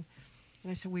down. And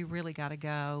I said, "We really got to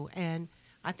go." And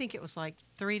I think it was like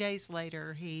 3 days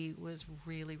later, he was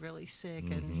really, really sick,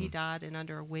 and he died in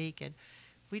under a week. And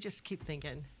we just keep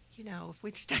thinking, if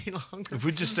we'd stay longer. If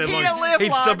we just stayed longer,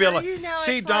 he'd still be alive.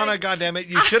 See, Donna, goddamn it,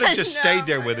 you should have just stayed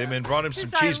there with him and brought him some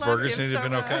cheeseburgers, and he'd have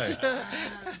been okay.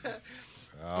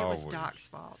 It was Doc's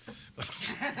fault.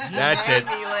 That's it.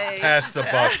 Pass the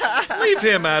buck. Leave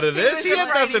him out of this. He had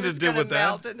nothing to do with that.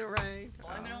 Melt in the rain.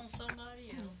 Blame it on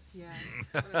somebody else. Yeah.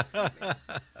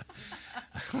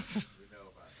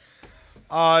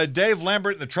 Dave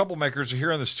Lambert and the Troublemakers are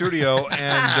here in the studio,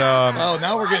 and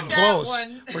now we're getting close.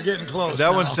 We're getting close.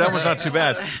 That one's not too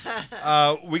bad.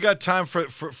 We got time for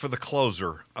the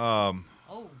closer. Can't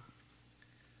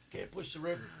push the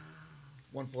river.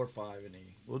 145 and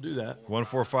E. We'll do that.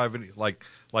 145 and E. Like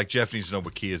Jeff needs to know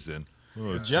what key is in.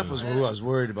 Jeff was who I was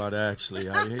worried about, actually.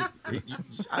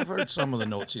 I've heard some of the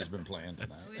notes he's been playing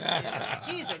tonight.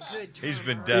 He's a good drummer. He's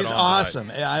been dead He's on awesome.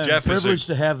 Tonight. I'm privileged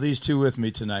to have these two with me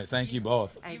tonight. Thank you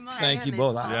both. Thank you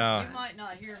both. You might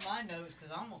not hear my notes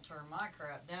because I'm going to turn my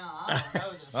crap down. I don't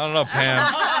know this. I don't know, Pam.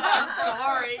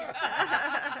 Sorry.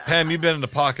 Pam, you've been in the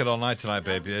pocket all night tonight,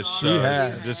 baby. She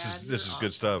has. This is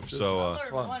good stuff. I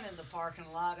learned one in the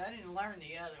parking lot. I didn't learn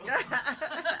the other one.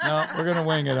 No, we're going to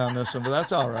wing it on this one, but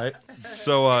that's all right.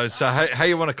 So how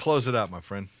you want to close it out, my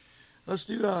friend? Let's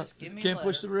do Can't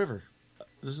Push the River.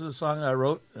 This is a song that I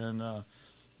wrote, and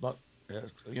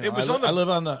it was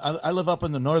I live up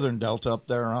in the northern delta up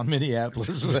there around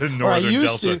Minneapolis. The I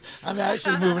used delta. to. I'm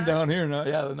actually moving down here now.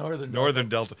 Yeah, the northern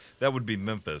delta. That would be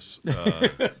Memphis.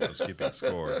 Let's keep it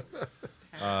score.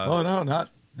 No,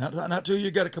 not till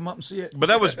you got to come up and see it. But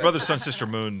that was Brother, Sun, Sister,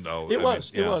 Moon, though. It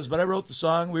was. But I wrote the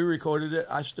song. We recorded it.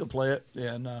 I still play it,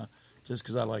 and just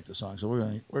because I like the song, so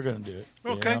we're gonna do it.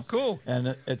 Okay, cool.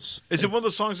 And is it one of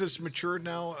the songs that's matured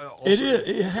now? It is.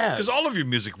 It has. Because all of your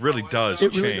music really does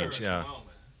change. Really does. Yeah.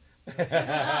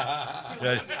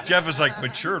 Jeff is like,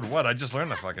 matured what? I just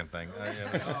learned the fucking thing. I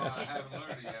haven't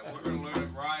learned it yet. We're going to learn it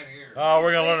right here. Oh,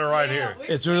 we're going to learn it right here.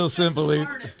 It's real simple.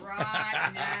 Learn it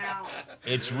right now.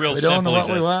 It's real simple. We don't know what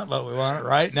we want, but we want it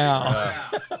right now.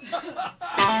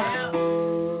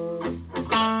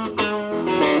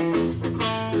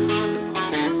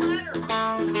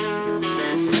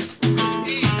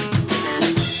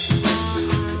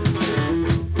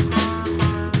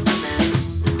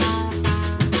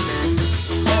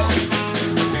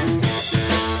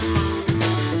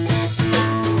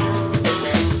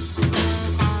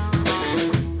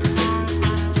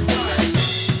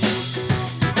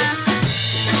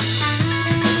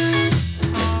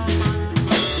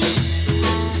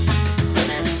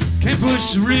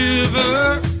 Push a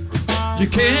river, you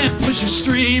can't push a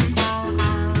stream.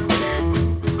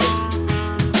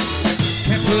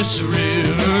 Can't push a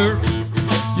river,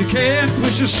 you can't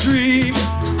push a stream.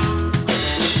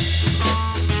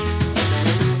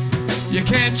 You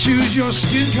can't choose your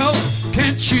skin color,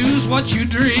 can't choose what you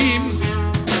dream.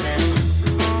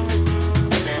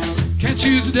 Can't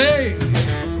choose the day,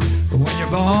 when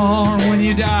you're born, when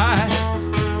you die.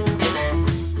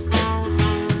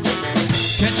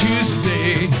 Can't choose the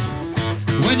day,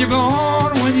 when you're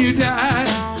born, when you die.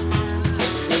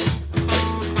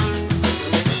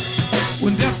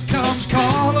 When death comes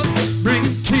calling,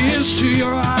 bringing tears to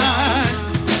your eyes.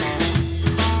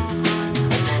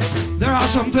 There are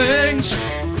some things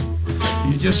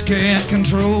you just can't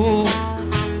control.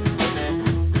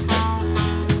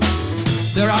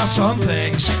 There are some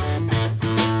things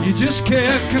you just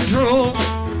can't control.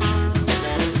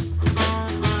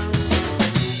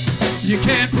 You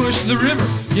can't push the river,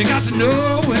 you got to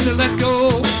know when to let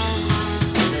go.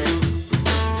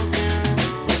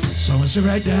 So I'm gonna sit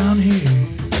right down here,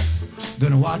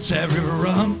 gonna watch that river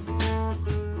run.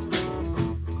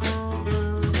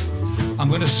 I'm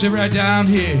gonna sit right down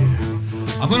here,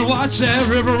 I'm gonna watch that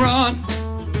river run.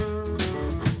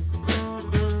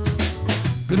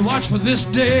 Gonna watch for this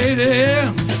day to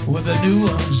end, where the new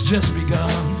one's just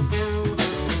begun.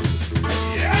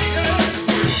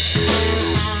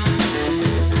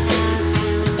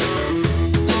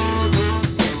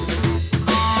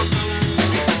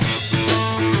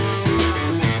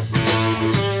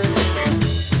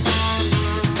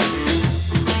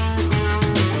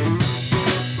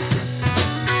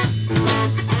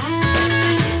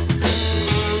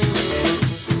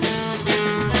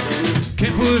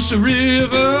 Push a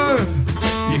river,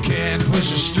 you can't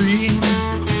push a stream.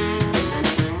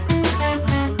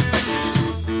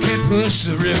 Can't push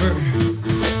the river,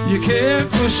 you can't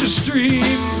push a stream.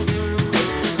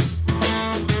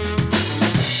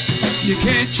 You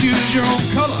can't choose your own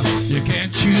color, you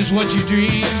can't choose what you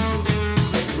dream.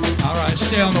 All right,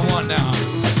 stay on the one now.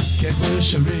 Can't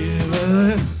push a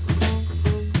river,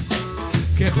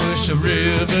 can't push a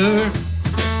river.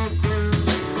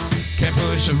 Can't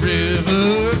push a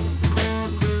river,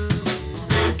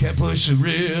 can't push a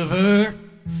river.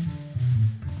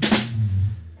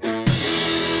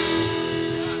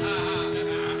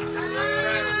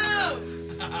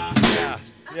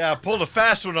 Yeah, pulled a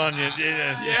fast one on you.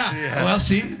 Yeah. Well,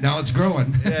 see, now it's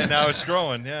growing. Yeah, now it's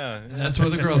growing. Yeah. That's where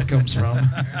the growth comes from. Now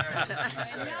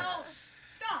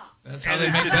stop. That's how they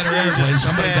make better airplanes.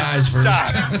 Somebody dies first.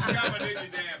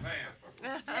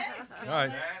 All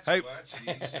right. Hey,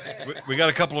 we got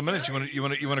a couple of minutes. You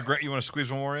want to squeeze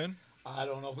one more in? I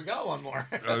don't know if we got one more.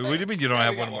 What do you mean you don't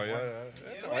have one more? Yeah,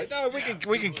 that's all right. No, we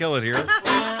can kill it here.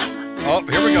 Oh,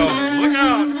 here we go. Look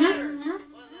out!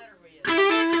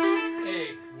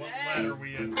 Hey, what letter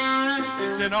we in?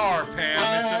 It's an R,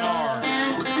 Pam. It's an R.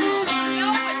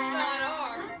 No, it's not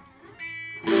R.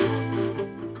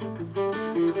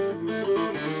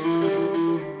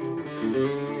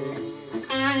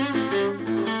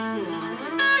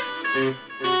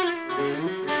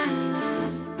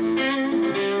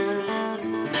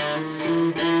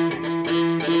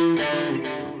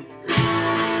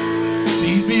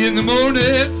 Meet me in the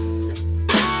morning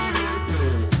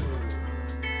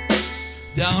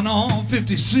down on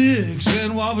 56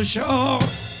 in Wabasha.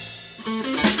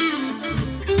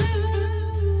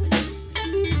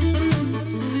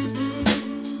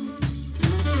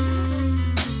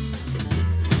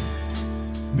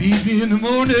 Meet me in the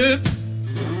morning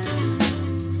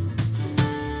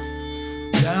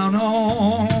down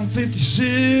on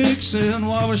 56 in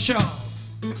Wabasha.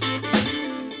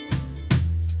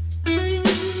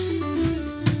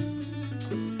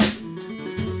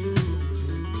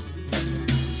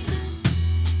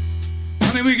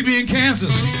 Honey, we could be in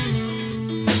Kansas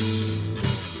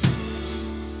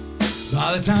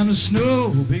by the time the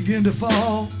snow begin to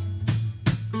fall.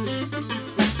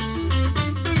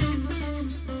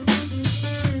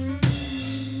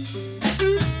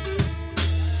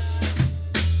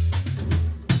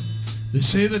 They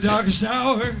say the darkest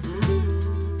hour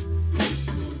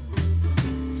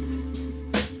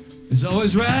is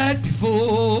always right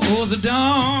before the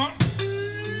dawn.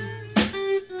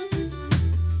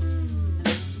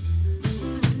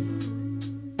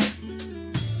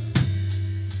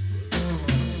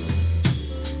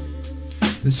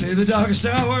 They say the darkest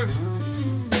hour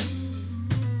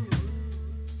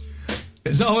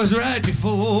is always right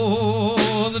before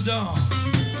the dawn.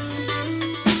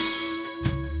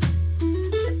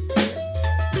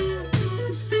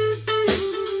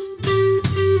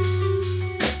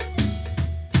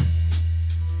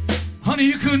 Honey,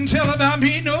 you couldn't tell about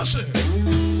me, no sir.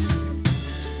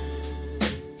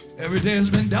 Every day has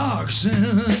been dark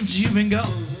since you've been gone.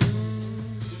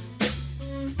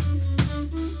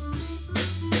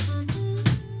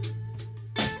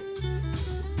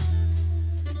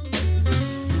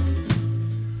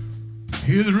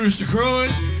 Hear the rooster crowing.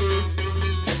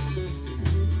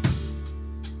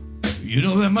 You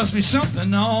know there must be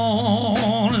something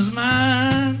on his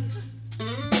mind.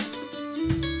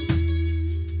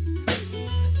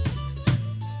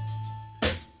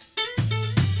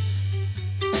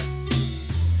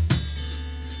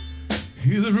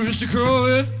 Hear the rooster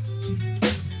crowing.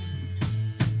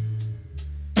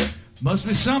 Must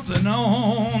be something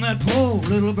on that poor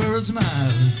little bird's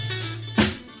mind.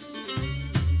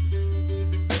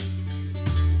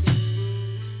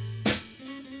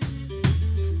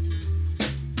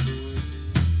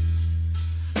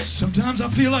 Sometimes I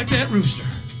feel like that rooster.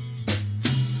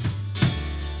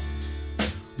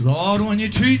 Lord, when you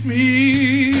treat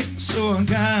me so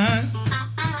unkind.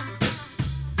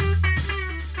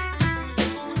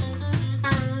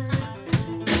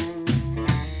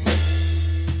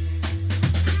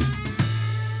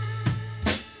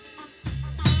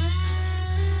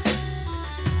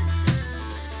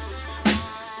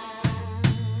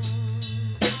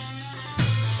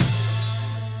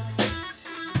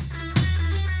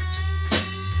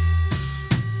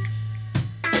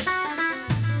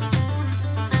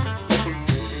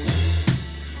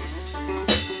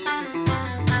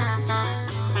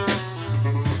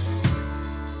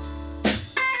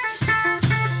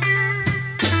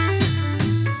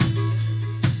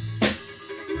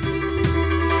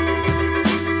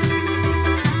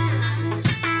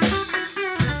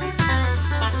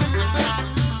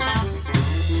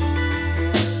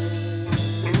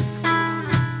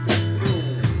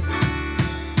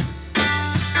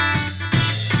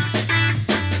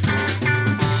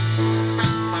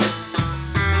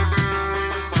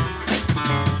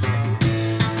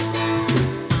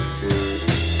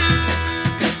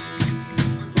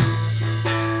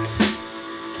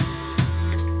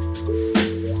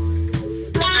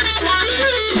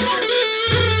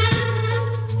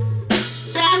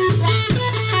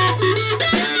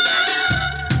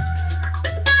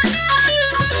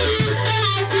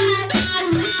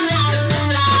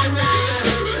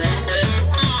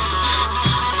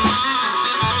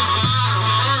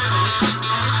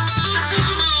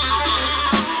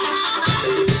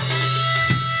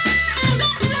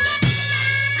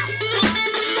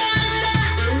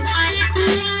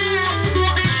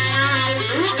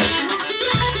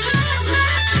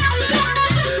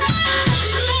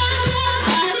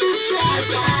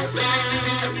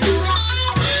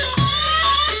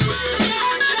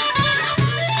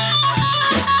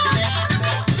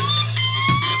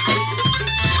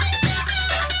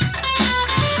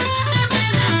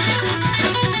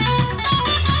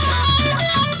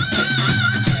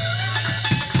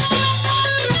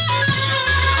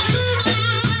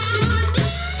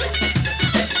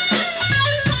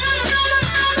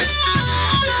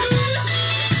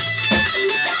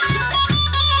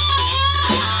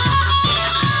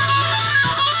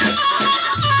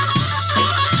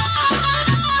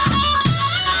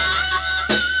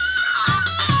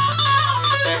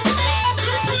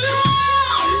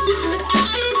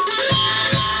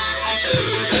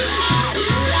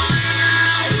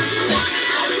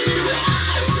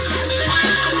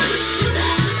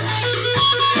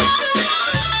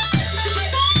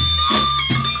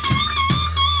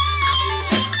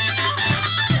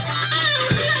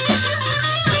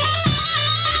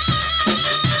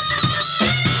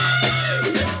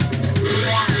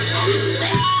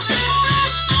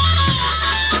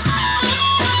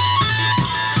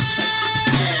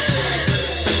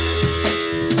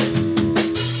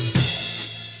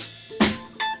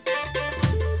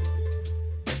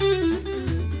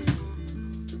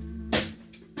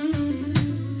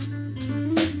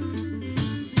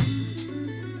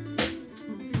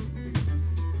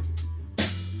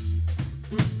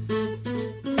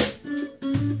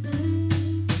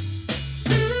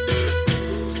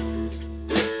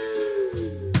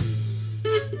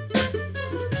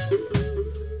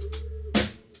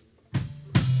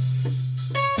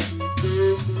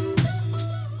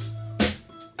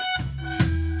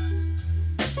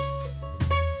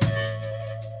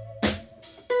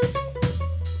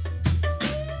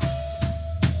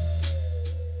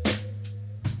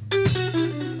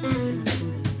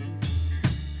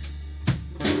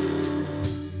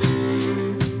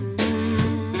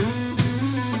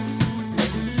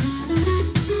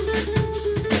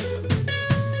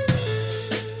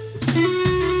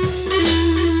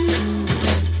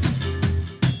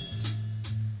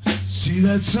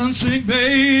 that sunset,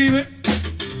 baby.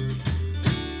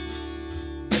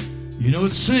 You know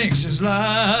it sinks just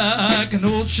like an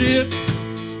old ship.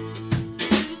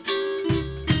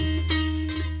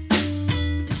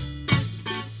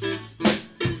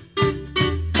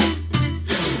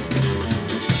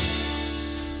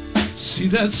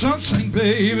 that sun sink,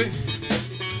 baby.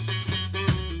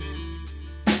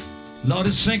 Lord,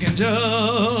 it's sinking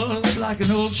just like an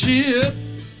old ship.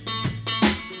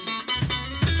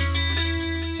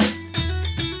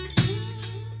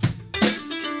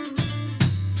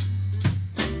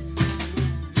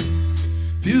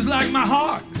 Feels like my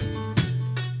heart.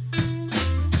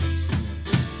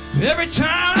 Every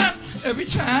time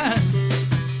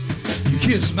you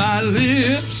kiss my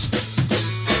lips.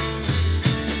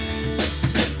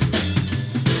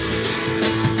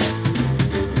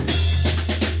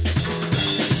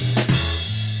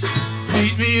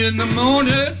 Meet me in the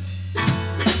morning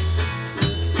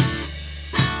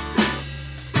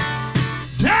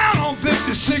down on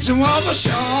 56 and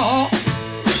Wabasha.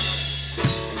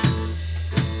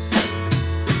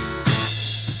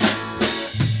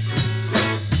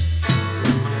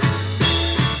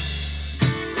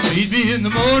 Meet me in the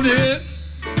morning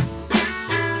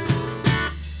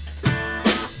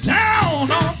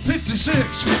down on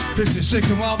 56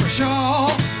 and Wabasha.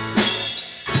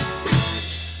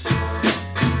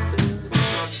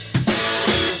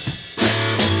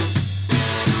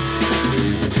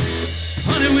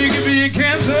 Honey, we could be in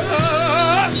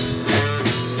Kansas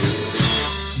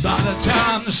by the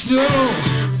time the snow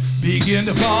begin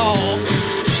to fall.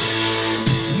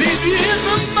 Meet me in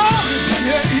the morning,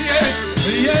 yeah, yeah.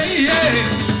 Yeah, yeah.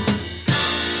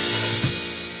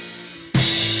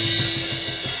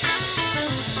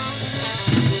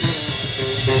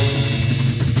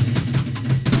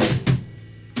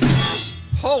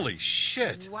 Holy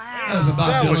shit! Wow.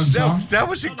 That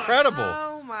was incredible.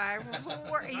 Oh my!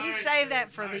 You save that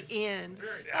for the end.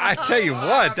 I tell you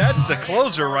what, that's the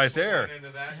closer right there.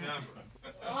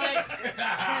 Like, 0.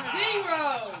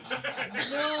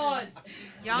 None.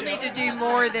 Y'all need to do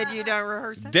more than you don't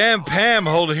rehearse. Damn Pam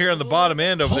holding here on the bottom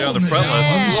end over there on the front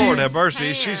list. Lord have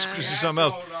mercy. She's something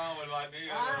else.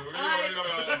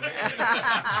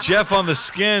 Jeff on the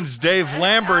skins, Dave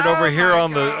Lambert over here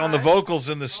on the vocals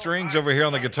and the strings over here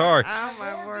on the guitar. Oh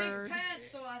my word.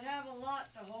 So I'd have a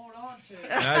lot to hold on to.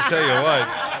 I tell you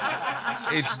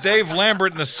what, it's Dave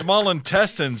Lambert and the small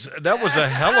intestines. That was a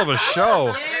hell of a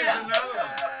show.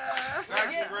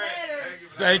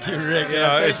 Thank you, Rick. You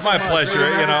know, it's my pleasure.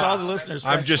 You know, all the listeners.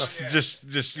 I'm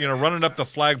just running up the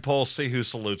flagpole, see who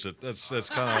salutes it. That's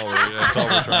kind of all we're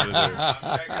trying to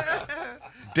do.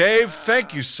 Dave,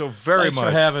 thank you so very Thanks much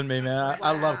for having me, man.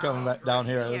 I love coming back down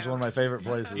here. It was one of my favorite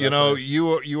places. You know,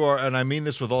 you are, and I mean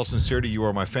this with all sincerity. You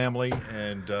are my family,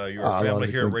 and you're a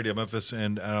family here at Radio Memphis,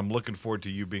 and I'm looking forward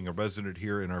to you being a resident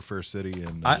here in our fair city.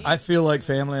 And I feel like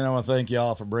family, and I want to thank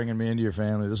y'all for bringing me into your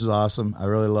family. This is awesome. I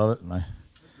really love it, and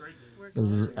this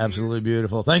is absolutely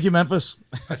beautiful. Thank you, Memphis.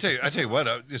 I tell you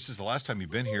what. This is the last time you've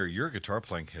been here. Your guitar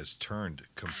playing has turned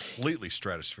completely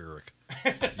stratospheric,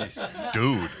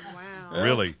 dude. Wow.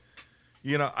 Really.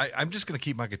 You know, I'm just going to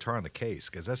keep my guitar in the case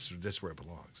because that's where it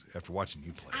belongs. After watching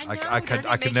you play, I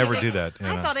could never do that.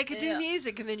 I thought I could do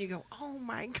music, and then you go, "Oh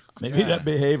my god!" Maybe that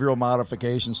behavioral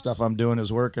modification stuff I'm doing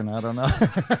is working. I don't know.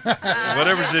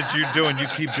 Whatever it is you're doing, you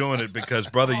keep doing it because,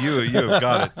 brother, you have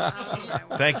got it.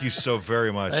 Thank you so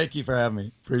very much. Thank you for having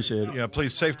me. Appreciate it. Yeah,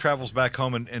 please safe travels back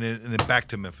home and then back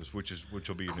to Memphis, which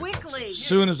will be quickly as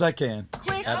soon as I can.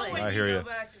 Quickly, I hear you. Go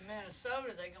back to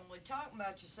Minnesota, they're gonna be talking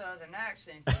about your southern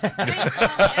accent. You ain't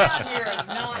come down here and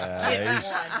not get one.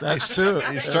 That's true.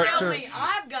 They tell me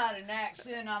I've got an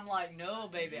accent. I'm like, no,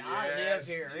 baby, I live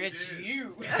here. It's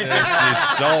you.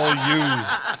 It's all you.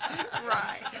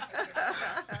 Right.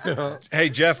 Hey,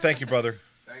 Jeff, thank you, brother.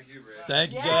 Thank you, Rick.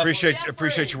 Thank you, Jeff.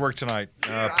 Appreciate your work tonight.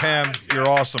 Pam, you're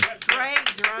awesome. Great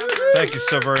drummer. Thank you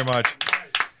so very much.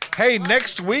 Hey,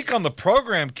 next week on the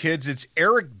program, kids, it's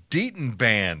Eric Deaton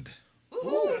Band.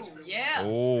 Ooh, yeah.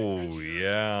 Oh,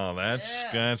 yeah.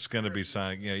 That's going to be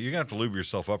something. Yeah, you're going to have to lube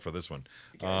yourself up for this one.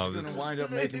 You're going to wind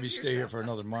up making me stay here for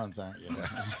another month, aren't you?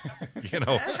 You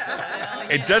know,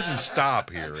 it doesn't stop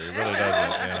here. It really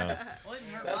doesn't.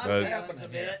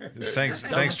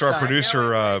 Thanks to our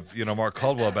producer, Mark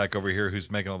Caldwell back over here,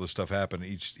 who's making all this stuff happen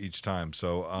each time.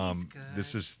 So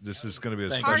this is going to be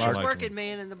a special night. Hardest working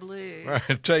man in the blues. Right,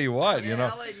 I tell you what,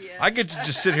 I get to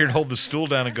just sit here and hold the stool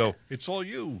down and go, it's all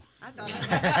you.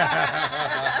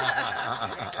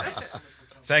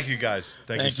 Thank you, guys.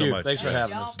 Thank you so much. Thanks for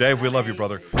having us. Dave, we love you,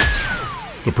 brother.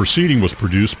 The proceeding was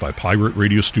produced by Pirate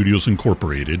Radio Studios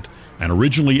Incorporated and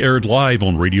originally aired live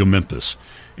on Radio Memphis.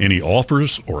 Any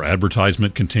offers or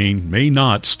advertisement contained may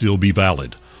not still be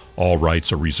valid. All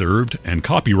rights are reserved, and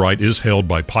copyright is held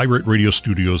by Pirate Radio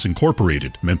Studios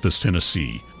Incorporated, Memphis,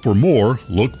 Tennessee. For more,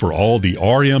 look for all the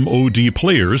RMOD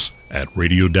players at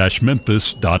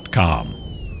radio-memphis.com.